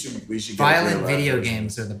 video. we game. should get Violent real video version.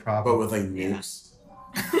 games are the But problem. with like Yeah. nukes.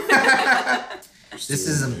 This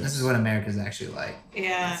is what America's actually like.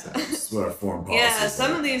 Yeah. So, This is what our foreign policy Yeah, is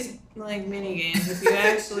some like. of these like mini games, if you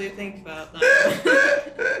actually think about them.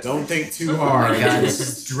 Don't think too oh hard. my god, this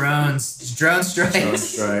is drones. Drone strikes. Drone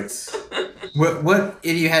strikes. What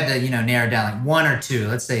if you had to, narrow down like one or two,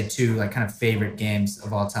 let's say two, like kind of favorite games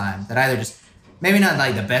of all time that either just maybe not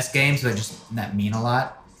like the best games, but just that mean a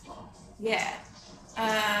lot. Yeah.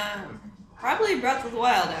 Probably Breath of the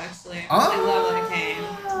Wild, actually. I Oh. love that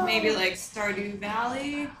game. Maybe like Stardew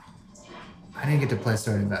Valley. I didn't get to play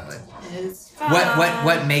Stardew Valley. It's fun.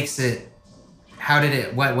 What makes it? How did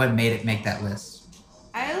it? What made it make that list?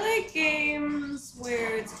 I like games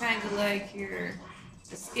where it's kind of like you're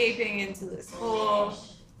escaping into this whole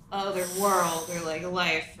other world or like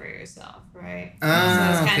life for yourself, right? So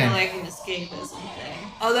it's kind okay. of like an escapism thing.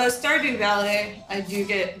 Although Stardew Valley, I do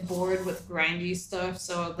get bored with grindy stuff,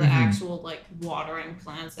 so the actual like watering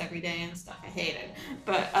plants every day and stuff, I hate it.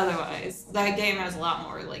 But otherwise, that game has a lot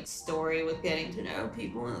more like story with getting to know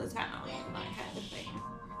people in the town and that kind of thing.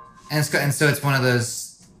 And so it's one of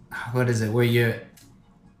those. What is it?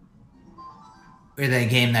 Where that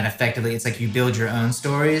game that effectively it's like you build your own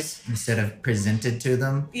stories instead of presented to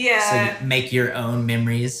them. Yeah. So you make your own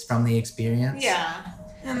memories from the experience. Yeah.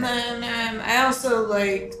 And then I also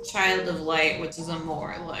like Child of Light, which is a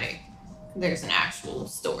more like there's an actual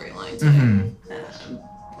storyline to Mhm. it.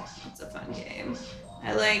 It's a fun game.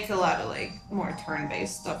 I like a lot of like more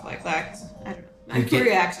turn-based stuff like that. 'Cause I don't know. My You get-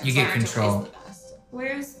 reactions you get aren't control. always the best.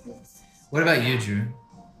 Where's this? What about you, Drew?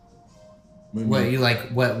 What you like?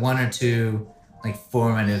 What one or two like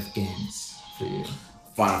formative games for you?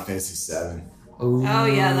 Final Fantasy 7. Ooh. Oh,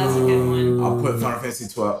 yeah, that's a good one. I'll put Final Fantasy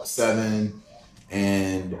 7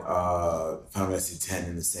 and Final Fantasy 10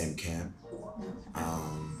 in the same camp.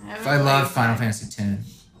 haven't I love played Final that. Fantasy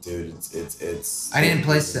X. Dude, it's. I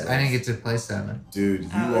didn't get to play 7 Dude, you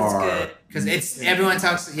Oh, it's are. good. because it's everyone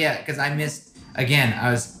talks. Yeah, because I missed again. I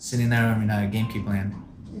was sitting there in GameCube land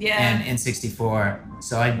Yeah. and N64,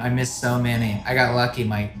 so I missed so many. I got lucky.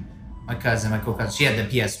 My cool cousin, she had the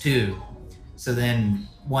PS2, so then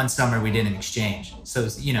one summer we did an exchange. So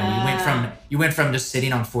you went from just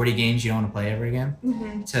sitting on 40 games you don't want to play ever again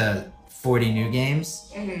to 40 new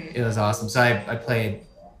games. Mhm. It was awesome. So I played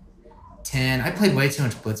 10. I played way too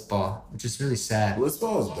much Blitzball, which is really sad.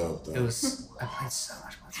 Blitzball is dope, though. I played so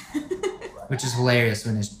much Blitzball, which is hilarious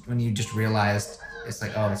when you just realized it's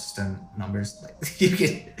like, oh, it's just numbers. Like you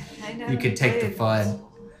could take the fun.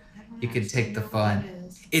 You could take the fun.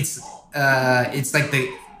 It's like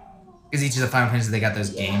because each of the Final Fantasy they got those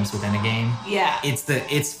games within a game. Yeah.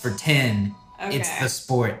 It's for 10. Okay. It's the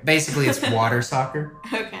sport. Basically, it's water soccer.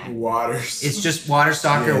 Okay. Waters. It's just water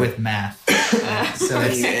soccer Yeah. with math. So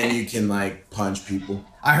and, it's. and you can like punch people.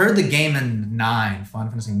 I heard the game in Final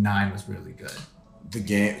Fantasy 9 was really good. The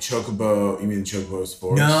game Chocobo. You mean Chocobo's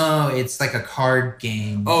Force? No, it's like a card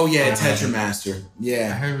game. Oh yeah, Tetra Master. I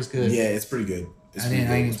Yeah. heard it was good. Yeah, it's pretty good. It's I pretty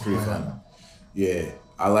didn't good. get It's to pretty play that fun. one. Yeah,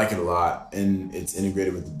 I like it a lot, and it's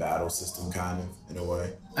integrated with the battle system, kind of in a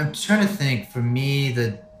way. I'm trying to think. For me,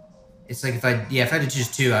 it's like if I had to choose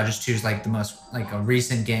two, I'll just choose like the most like a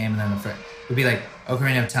recent game, and then it would be like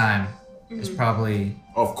Ocarina of Time. Is probably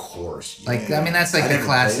Of course. like yeah. that's like I the never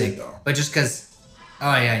classic. played it, though. But just because,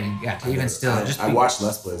 oh yeah, you got to even still I, just I watched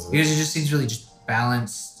Let's Plays of it. because it just seems really just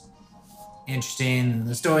balanced, interesting.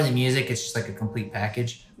 The story, the music, it's just like a complete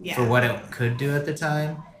package Yeah. for what it could do at the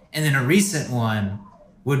time. And then a recent one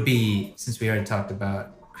would be, since we already talked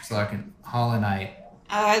about Chris Larkin, Hollow Knight,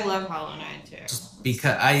 Oh, I love Hollow Knight too.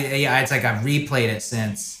 because it's like I've replayed it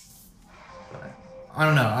since. But I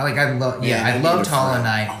don't know. I love. Yeah, Man, I need loved a Hollow friend.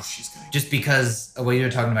 Knight. Oh, she's gonna. Just because of what you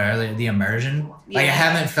were talking about earlier, the immersion. Like I Yeah.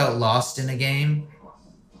 haven't felt lost in a game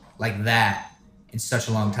like that in such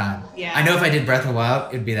a long time. Yeah. I know if I did Breath of the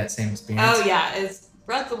Wild, it'd be that same experience. Oh yeah, it's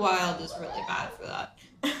Breath of the Wild is really bad for that.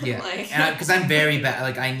 Yeah. Like, Because I'm very bad.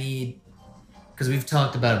 Like I need, because we've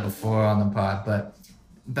talked about it before on the pod, but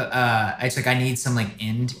it's like I need some like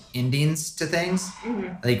endings to things.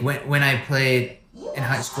 Mhm. Like when I played in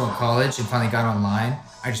high school and college and finally got online,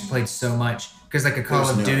 I just played so much. Because like a Call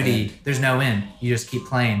There's of no Duty, end. there's no end. You just keep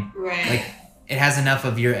playing. Right. Like it has enough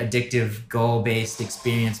of your addictive, goal-based,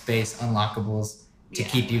 experience-based unlockables to Yeah.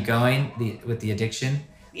 keep you going with the addiction.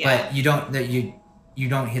 Yeah. But you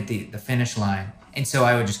don't hit the finish line. And so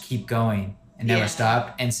I would just keep going and never Yeah.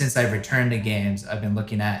 stop. And since I've returned to games, I've been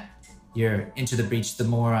looking at your Into the Breach, the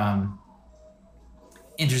more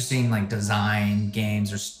interesting like design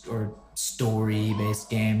games or story-based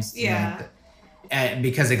games. you know, Yeah.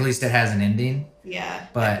 because at least it has an ending. Yeah.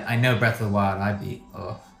 But I know Breath of the Wild, I'd be,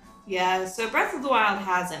 oh. Yeah, so Breath of the Wild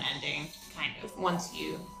has an ending, kind of, once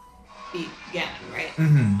you beat Ganon, right?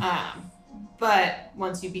 Mm-hmm. But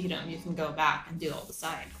once you beat him, you can go back and do all the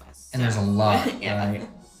side quests. And there's a lot, Yeah. right?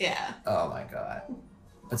 Yeah. Oh my god.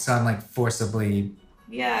 But so I'm like forcibly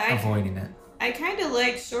Yeah, avoiding it. I kind of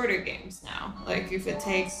like shorter games now. Like, if it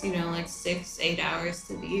takes, like 6-8 hours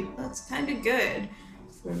to beat, that's kind of good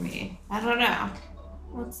for me. I don't know.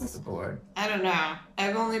 What's this? The board. I don't know.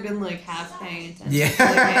 I've only been like half paying attention Yeah. to the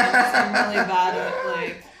games. I'm really bad at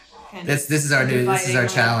like kind This is our dividing my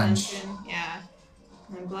challenge. attention. Yeah.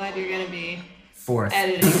 I'm glad you're gonna be Fourth.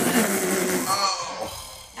 editing this. Oh.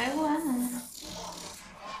 I won.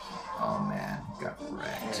 Oh man, got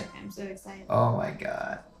wrecked. I'm so excited. Oh my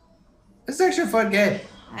god. This is actually a fun game.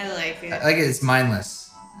 I like it. I like it. It's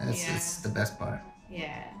mindless. Yeah. It's the best part.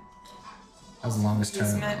 Yeah. That was the longest It's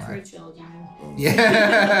turn of my meant for life. children.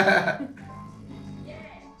 Yeah.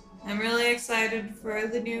 I'm really excited for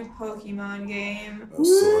the new Pokemon game. Oh,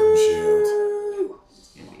 Sword and Shield. It's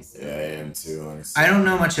gonna be so Yeah, I good. am too, honestly. I don't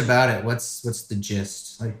know much about it. What's the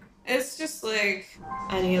gist? Like, It's just like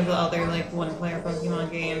any of the other like one-player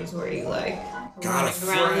Pokemon games where you like Got a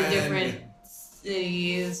running around the friend. different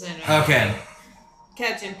cities and okay.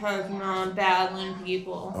 catching Pokemon, battling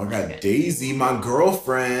people. Oh, I got Daisy, my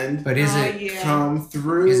girlfriend. But is Oh, it yeah. Come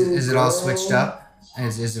through. is it all girl. switched up?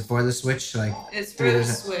 Is it for the Switch? Like, It's for Dude, the is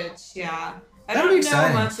it- Switch, yeah. I That'll don't be know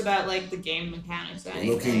exciting. much about like the game mechanics or anything.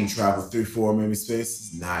 Looking to travel through 4 maybe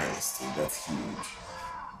spaces. Nice, dude. That's huge.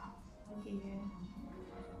 Yeah.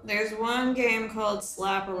 There's one game called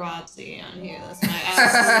Slapperazzi on here. That's my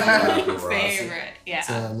absolute Slapperazzi. favorite. it's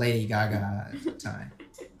Yeah. a Lady Gaga time.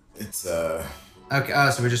 It's Okay. Oh,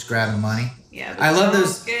 so we're just grabbing money. Yeah. I love don't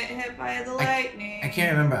those- Get hit by the lightning. I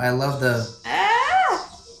can't remember. I love the. Ah!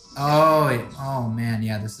 Oh man,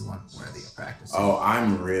 yeah, this is the one worthy of practice.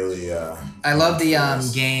 I'm really I love the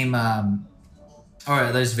curious. game.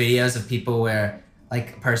 Or there's videos of people where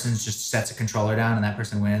like a person just sets a controller down and that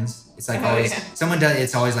person wins. It's like Oh, always yeah. someone does.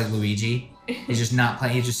 It's always like Luigi. He's just not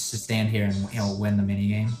playing. He just stand here and he'll win the mini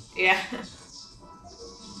game. Yeah.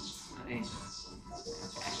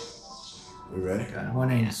 We ready? God, I'm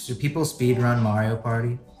wondering, Yeah. do people speed run Mario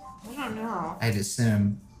Party? I don't know. I'd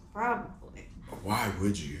assume. Probably. Why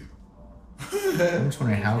would you? I'm just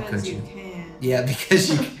wondering how Because could you? can. Yeah, because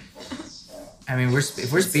you. I mean,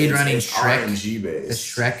 if we're speed running It's Shrek, RNG based. the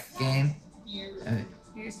Shrek game.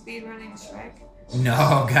 You're speedrunning Shrek?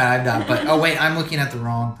 No, God, I'm not. But oh wait, I'm looking at the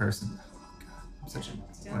wrong person. Oh, God, I'm such a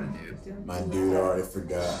what a noob. Don't My do dude that. already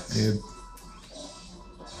forgot. Noob.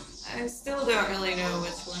 I still don't really know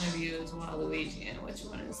which one of you is Waluigi and which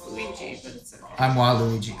one is Luigi, but it's okay. I'm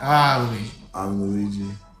Waluigi. Ah, Luigi. I'm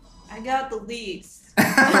Luigi. I got the least.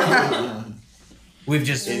 We've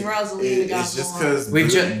just And Rosalina got It's just more. because We've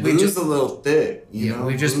Boo's just- a little thick, you know.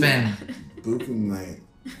 we've just Boo- been. Boo can like.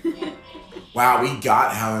 Wow, we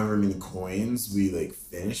got however many coins we like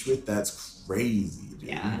finished with. That's crazy, dude.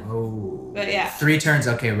 Yeah. Oh. But yeah. 3 turns.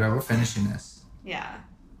 Okay, we're finishing this. Yeah.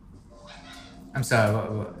 I'm sorry.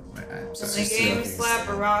 I'm In sorry. the game okay,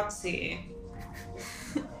 Slapperazzi,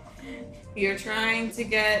 you're trying to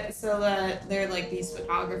get so that they're like these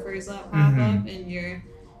photographers that pop Mhm. up, and you're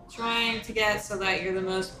trying to get so that you're the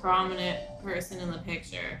most prominent person in the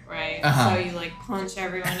picture, right? Uh-huh. So you like punch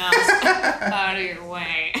everyone else out of your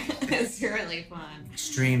way. It's really fun.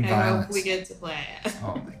 Extreme I hope violence. we get to play it.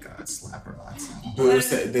 Oh my God, Slapperazzi. Boo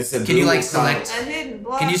said they said. Can you, Boo like, will select- come- A hidden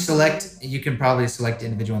block. Can you select? You can probably select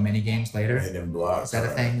individual mini games later. hidden block? Is that a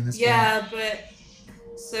thing in this game? Yeah, but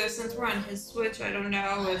so since we're on his Switch, I don't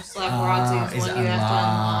know if Slapperazzi is is one you have to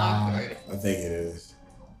unlock, or I think it is.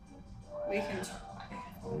 we can try.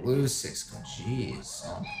 Blue 6. Jeez.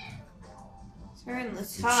 Turn the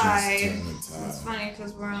Just tide. turn the It's tide. funny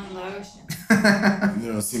because we're on the ocean.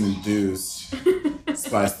 You don't seem enthused.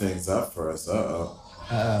 Spice things up for us. Uh-oh.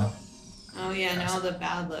 Uh-oh. Oh yeah, now the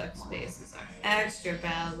bad luck spaces are extra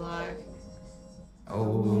bad luck.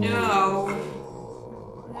 Oh. No.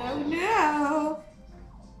 Oh no.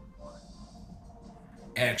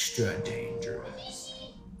 Extra dangerous.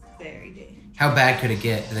 Very dangerous. How bad could it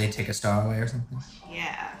get? Do they take a star away or something?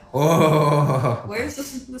 Yeah. Oh. Where's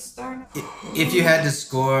the star now? If you had to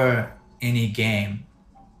score any game,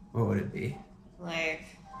 what would it be? Like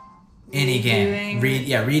Any game.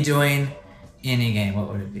 redoing- Redoing any game. What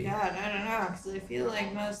would it be? God, I don't know, because I feel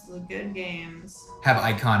like most of the good games. Have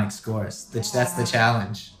iconic scores. That's the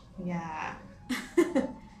challenge. Yeah. Let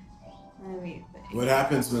me think. What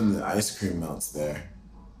happens when the ice cream melts there?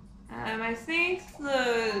 I think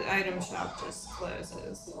the item shop just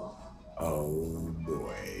closes. Oh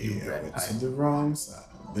boy. You I red went pipe. to the wrong side.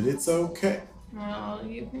 But it's okay. Well,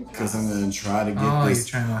 you can. Because I'm going to try to get Oh, this.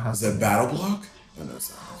 you're trying to Is hustle. that battle block? Oh, no,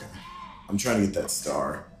 it's not. Okay. I'm trying to get that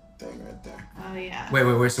star thing right there. Oh yeah.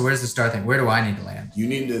 Wait. So where's the star thing? Where do I need to land? You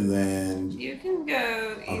need to land You can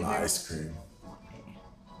go either. on the ice cream.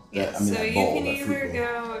 Yeah, I mean, so that you bowl, can that either fruit bowl.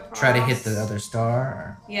 go across. Try to hit the other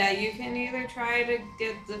star? Yeah, you can either try to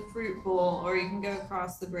get the fruit bowl, or you can go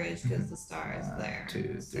across the bridge because the star is Or there.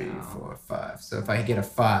 2, 3, So, 4, 5. So if I get a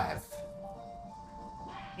 5.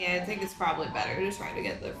 Yeah, I think it's probably better to try to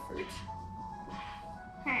get the fruit.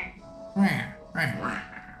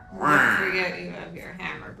 Don't forget you have your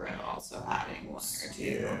hammer bread also adding 1 or 2.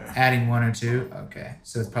 Yeah. Adding 1 or 2? Okay.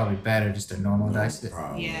 So it's probably better just to normal dice it.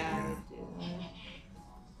 Probably, Yeah, I would do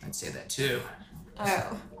that. I'd say that too.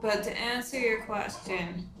 Oh, but to answer your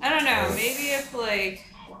question, I don't know. Maybe if like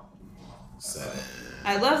 7.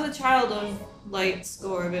 I love the Child of Light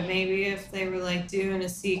score, but maybe if they were like doing a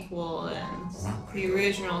sequel and the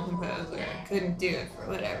original composer couldn't do it for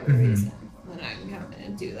whatever reason, then I'd come in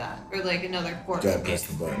and do that, or like another Gotta portable press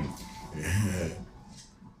the game. button. Yeah.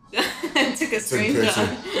 I took a Took a screenshot.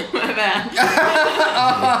 My bad.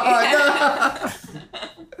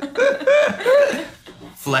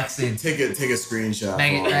 Flexing. Take a screenshot.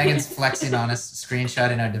 Megan's flexing on us,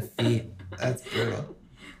 screenshotting our defeat. That's brutal.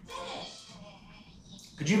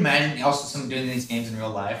 Could you imagine also someone doing these games in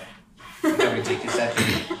real life? How ridiculous that could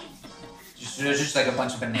be. There's just like a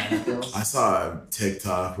bunch of banana pills. I saw a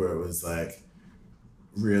TikTok where it was like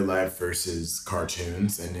real life versus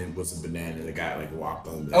cartoons, and it was a banana. The guy like walked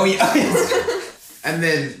on the Oh yeah. and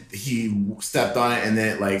then he stepped on it, and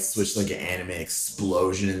then it like switched like an anime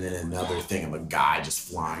explosion, and then another thing of a guy just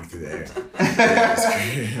flying through the air.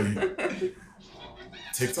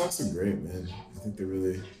 TikToks are great, man. I think they're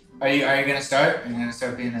really Are you gonna start? Are you gonna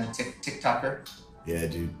start being a TikToker? yeah,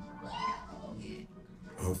 dude.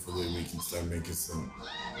 Hopefully we can start making some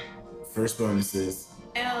first bonuses.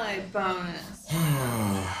 LA bonus.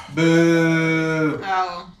 Boo!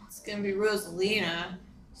 Oh, it's gonna be Rosalina.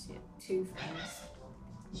 She had 2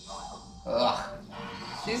 friends. Ugh.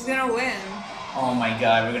 She's gonna win. Oh my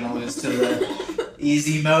god, we're gonna lose to the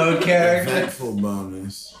easy mode character. Eventful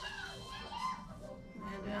bonus.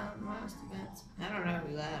 And most events. I don't know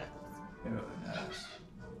who that is. Who knows?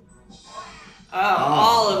 Oh,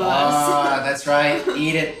 all of us. Ah, that's right.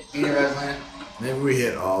 Eat it, Rosalina. Maybe we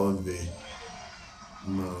hit all of the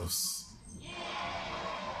most.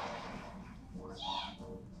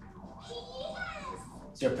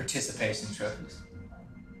 It's your participation trophies.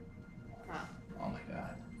 Huh. Oh my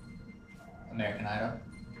god. American Idol.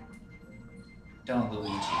 Don't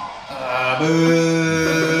Luigi.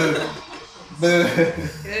 Boo! Boo!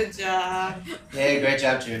 Good job. Yeah, great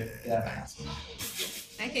job, Drew. Yeah.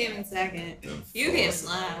 I came in second. You came in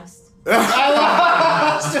last. I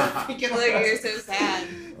lost! Freaking Look, lost. you're so sad.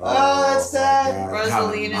 Oh, that's sad. my God. How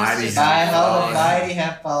Rosalina's mighty just- I have held fallen. a mighty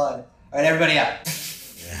have fallen. Alright, everybody up.